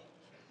will.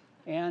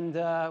 And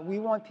we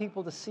want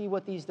people to see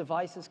what these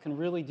devices can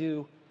really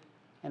do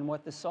and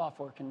what the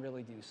software can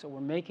really do. So we're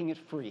making it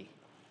free,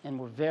 and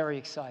we're very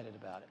excited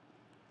about it.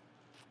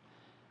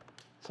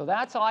 So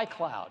that's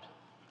iCloud.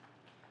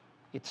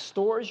 It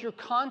stores your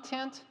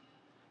content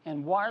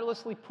and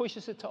wirelessly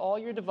pushes it to all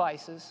your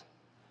devices,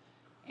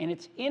 and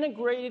it's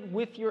integrated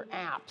with your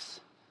apps,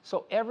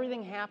 so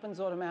everything happens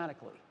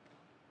automatically.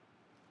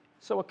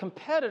 So a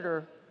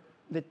competitor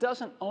that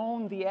doesn't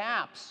own the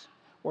apps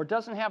or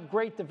doesn't have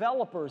great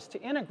developers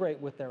to integrate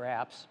with their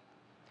apps,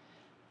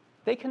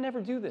 they can never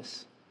do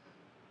this.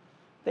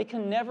 They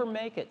can never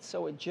make it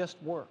so it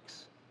just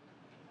works.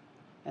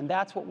 And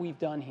that's what we've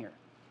done here.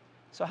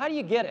 So how do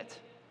you get it?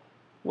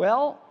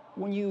 Well,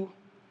 when you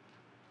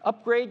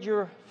upgrade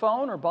your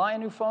phone or buy a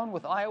new phone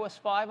with iOS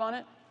 5 on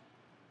it,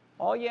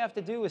 all you have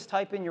to do is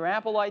type in your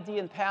Apple ID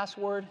and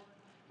password,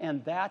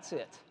 and that's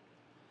it.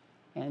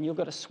 And you'll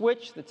get a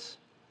switch that's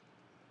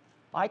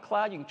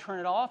iCloud. You can turn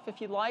it off if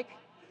you'd like,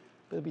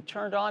 but it'll be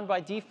turned on by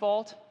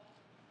default,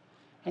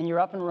 and you're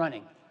up and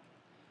running.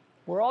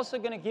 We're also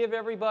going to give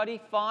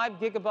everybody 5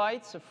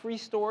 gigabytes of free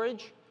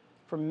storage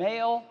for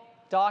mail,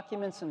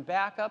 documents, and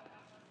backup.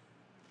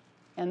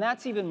 And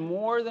that's even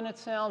more than it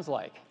sounds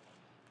like,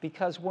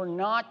 because we're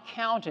not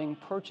counting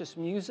purchased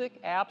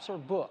music, apps, or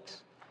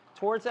books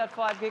towards that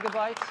 5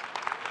 gigabytes,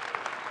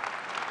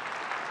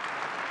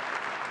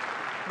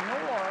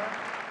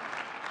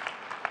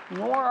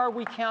 nor are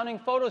we counting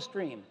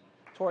PhotoStream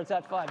towards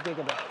that 5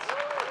 gigabytes.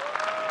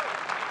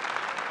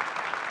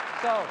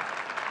 So,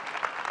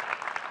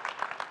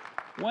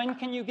 when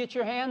can you get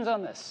your hands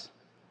on this?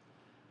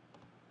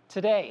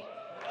 Today.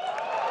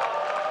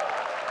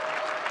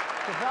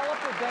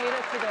 Developer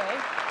beta today.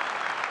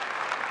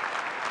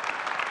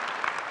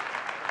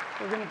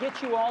 We're going to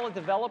get you all a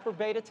developer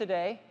beta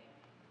today.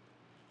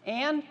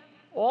 And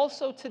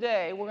also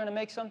today, we're going to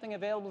make something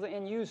available to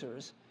end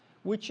users,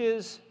 which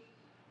is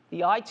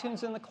the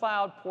iTunes in the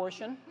cloud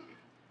portion.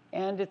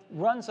 And it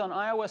runs on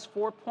iOS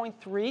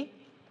 4.3.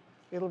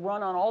 It'll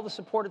run on all the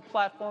supported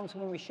platforms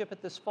when we ship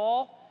it this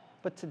fall.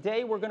 But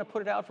today, we're going to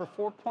put it out for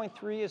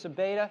 4.3 as a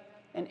beta,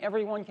 and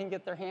everyone can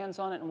get their hands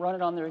on it and run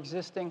it on their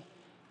existing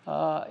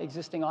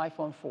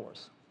iPhone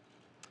 4s.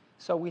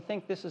 So we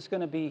think this is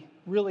going to be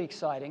really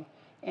exciting.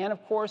 And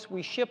of course,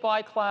 we ship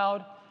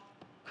iCloud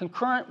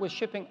concurrent with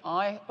shipping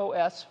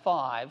iOS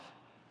 5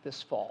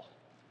 this fall.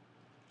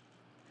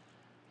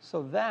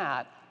 So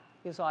that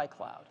is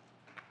iCloud.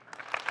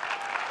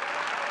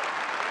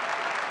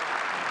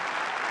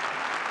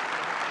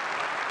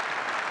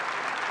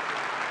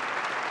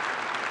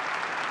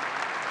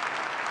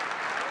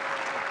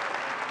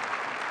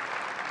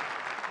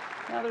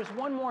 Now, there's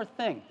one more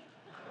thing.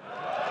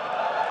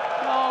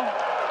 No,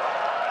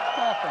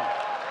 small thing.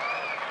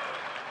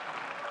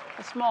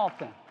 A small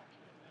thing.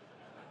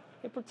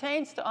 It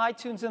pertains to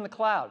iTunes in the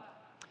cloud.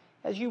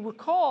 As you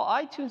recall,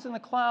 iTunes in the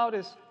cloud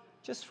is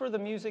just for the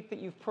music that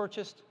you've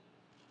purchased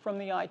from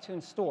the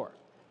iTunes store.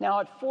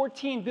 Now, at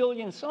 14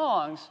 billion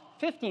songs,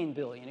 15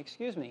 billion,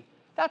 excuse me,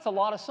 that's a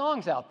lot of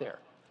songs out there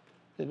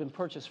that have been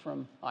purchased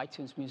from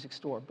iTunes Music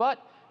Store.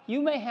 But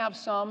you may have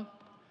some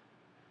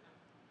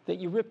that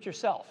you ripped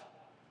yourself.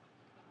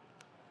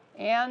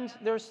 And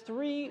there's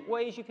 3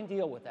 ways you can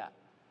deal with that.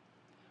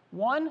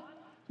 One,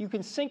 you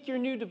can sync your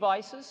new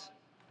devices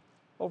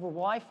over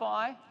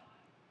Wi-Fi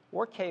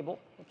or cable,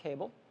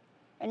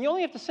 and you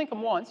only have to sync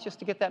them once just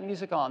to get that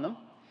music on them.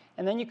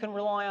 And then you can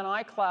rely on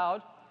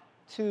iCloud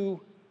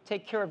to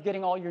take care of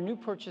getting all your new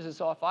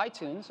purchases off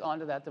iTunes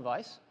onto that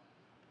device.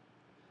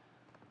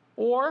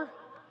 Or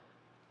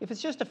if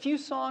it's just a few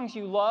songs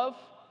you love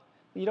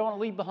that you don't want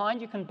to leave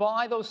behind, you can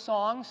buy those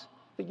songs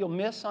that you'll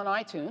miss on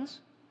iTunes.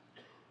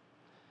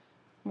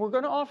 We're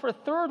going to offer a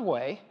third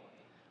way,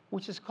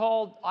 which is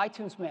called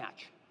iTunes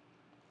Match.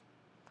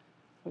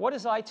 What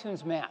is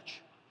iTunes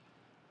Match?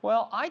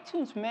 Well,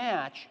 iTunes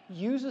Match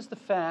uses the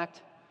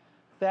fact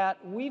that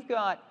we've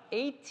got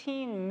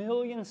 18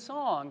 million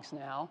songs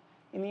now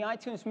in the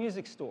iTunes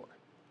Music Store.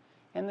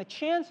 And the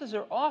chances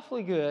are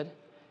awfully good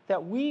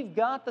that we've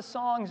got the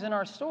songs in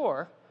our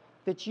store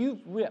that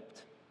you've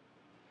ripped.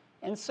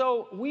 And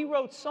so we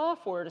wrote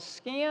software to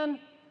scan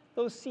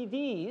those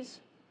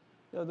CDs,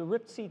 the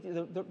ripped CD,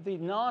 the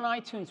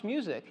non-iTunes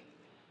music,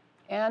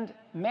 and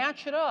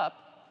match it up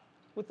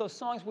with those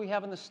songs we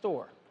have in the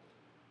store,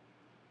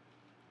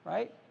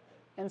 right?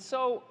 And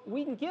so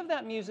we can give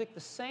that music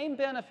the same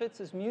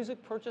benefits as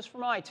music purchased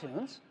from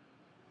iTunes,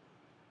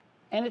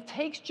 and it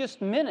takes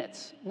just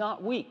minutes,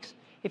 not weeks.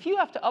 If you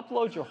have to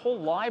upload your whole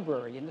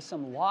library into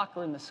some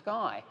locker in the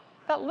sky,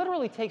 that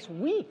literally takes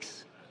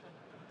weeks.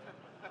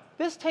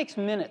 This takes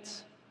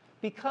minutes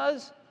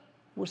because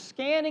we're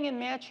scanning and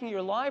matching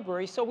your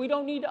library, so we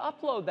don't need to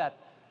upload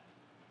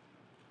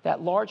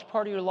that large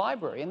part of your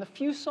library. And the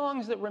few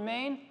songs that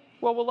remain,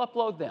 well, we'll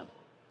upload them.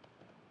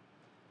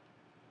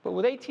 But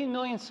with 18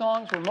 million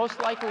songs, we're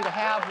most likely to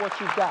have what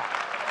you've got.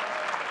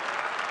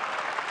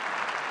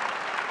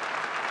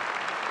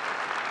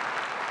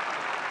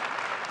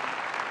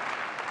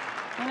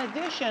 In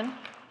addition,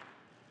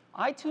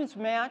 iTunes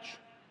Match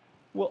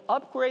will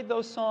upgrade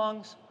those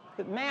songs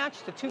that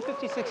match to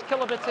 256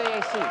 kilobits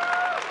AAC.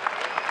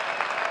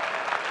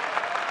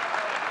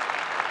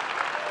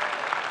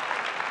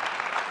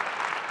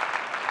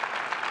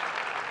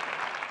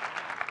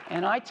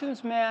 And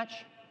iTunes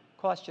Match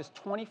costs just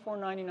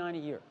 $24.99 a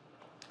year.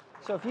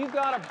 So if you've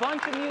got a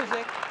bunch of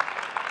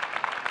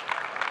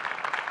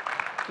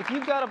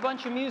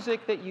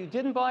music, that you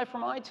didn't buy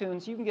from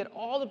iTunes, you can get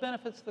all the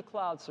benefits of the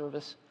cloud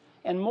service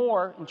and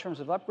more in terms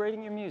of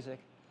upgrading your music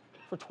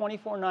for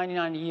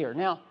 $24.99 a year.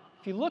 Now,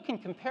 if you look and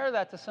compare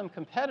that to some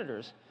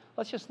competitors,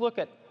 let's just look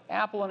at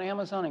Apple and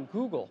Amazon and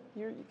Google.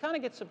 You kind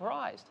of get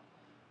surprised.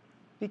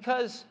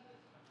 Because,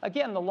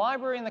 again, the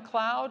library in the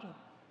cloud,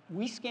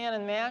 we scan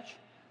and match.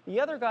 The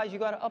other guys, you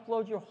got to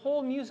upload your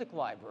whole music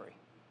library.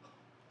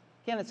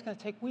 Again, it's going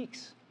to take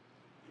weeks.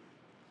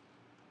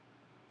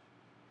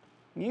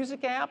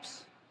 Music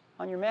apps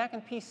on your Mac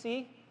and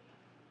PC,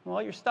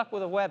 well, you're stuck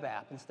with a web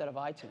app instead of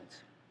iTunes.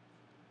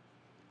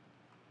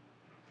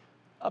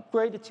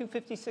 Upgrade to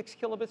 256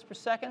 kilobits per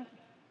second.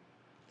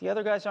 The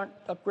other guys aren't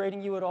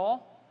upgrading you at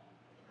all.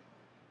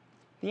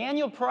 The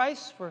annual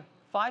price for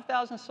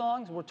 5,000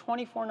 songs, we're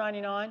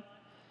 $24.99.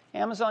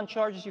 Amazon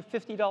charges you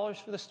 $50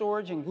 for the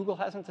storage, and Google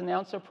hasn't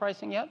announced their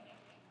pricing yet.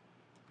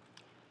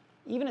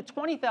 Even at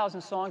 20,000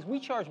 songs, we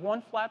charge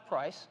one flat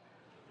price.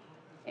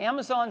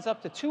 Amazon's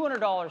up to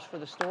 $200 for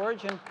the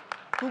storage, and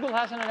Google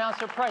hasn't announced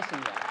their pricing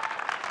yet.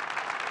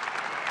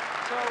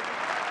 So,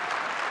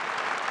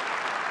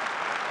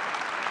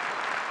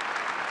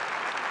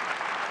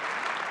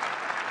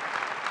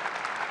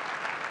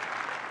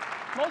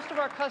 most of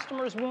our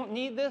customers won't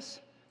need this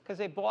because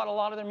they bought a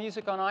lot of their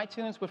music on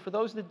iTunes, but for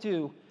those that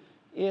do,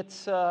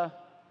 it's an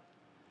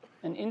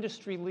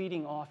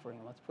industry-leading offering,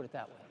 let's put it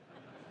that way.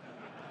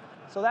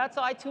 So that's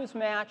iTunes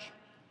Match,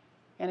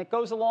 and it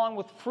goes along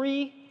with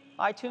free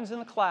iTunes in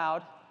the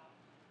cloud,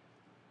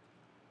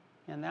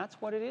 and that's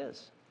what it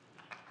is.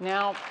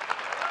 Now,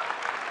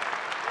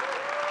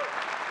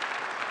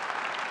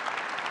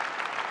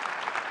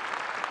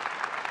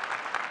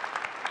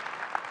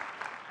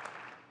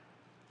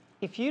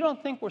 if you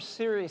don't think we're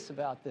serious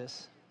about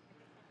this,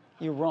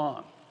 you're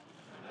wrong.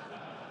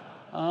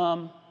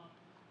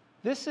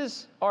 This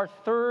is our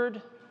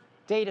third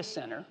data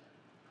center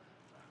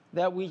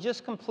that we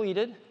just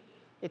completed.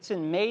 It's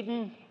in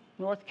Maiden,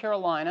 North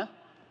Carolina.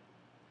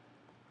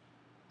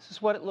 This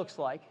is what it looks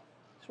like.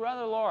 It's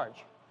rather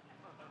large.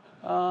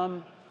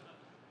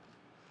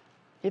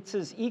 It's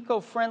as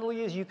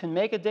eco-friendly as you can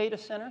make a data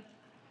center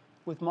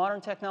with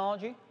modern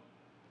technology,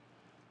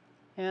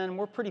 and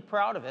we're pretty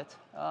proud of it.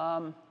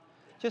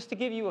 Just to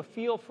give you a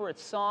feel for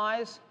its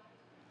size,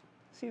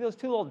 see those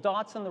two little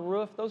dots on the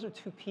roof? Those are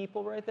two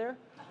people right there.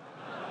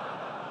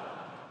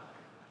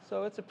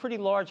 So it's a pretty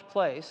large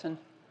place, and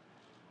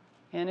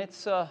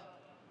it's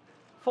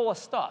full of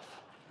stuff,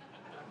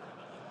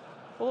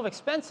 full of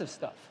expensive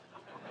stuff.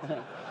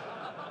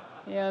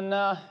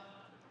 And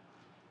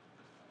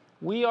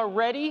we are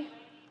ready,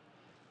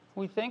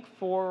 we think,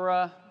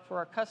 for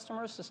our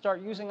customers to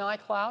start using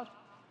iCloud,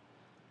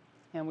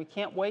 and we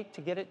can't wait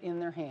to get it in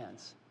their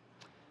hands.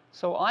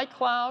 So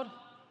iCloud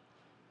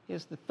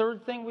is the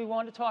third thing we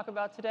want to talk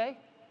about today.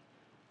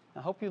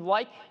 I hope you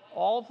like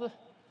all of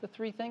the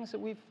three things that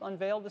we've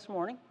unveiled this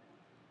morning.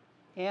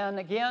 And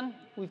again,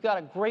 we've got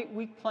a great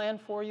week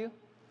planned for you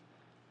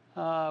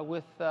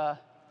with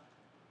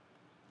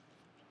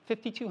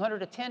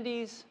 5,200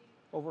 attendees,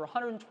 over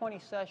 120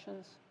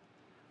 sessions,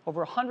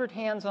 over 100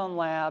 hands-on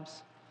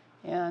labs,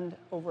 and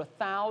over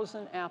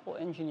 1,000 Apple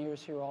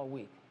engineers here all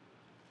week.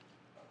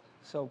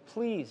 So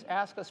please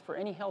ask us for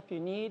any help you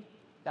need.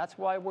 That's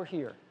why we're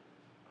here.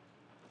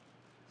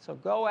 So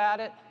go at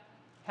it,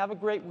 have a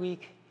great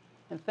week,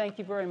 and thank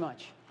you very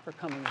much for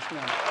coming this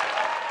morning.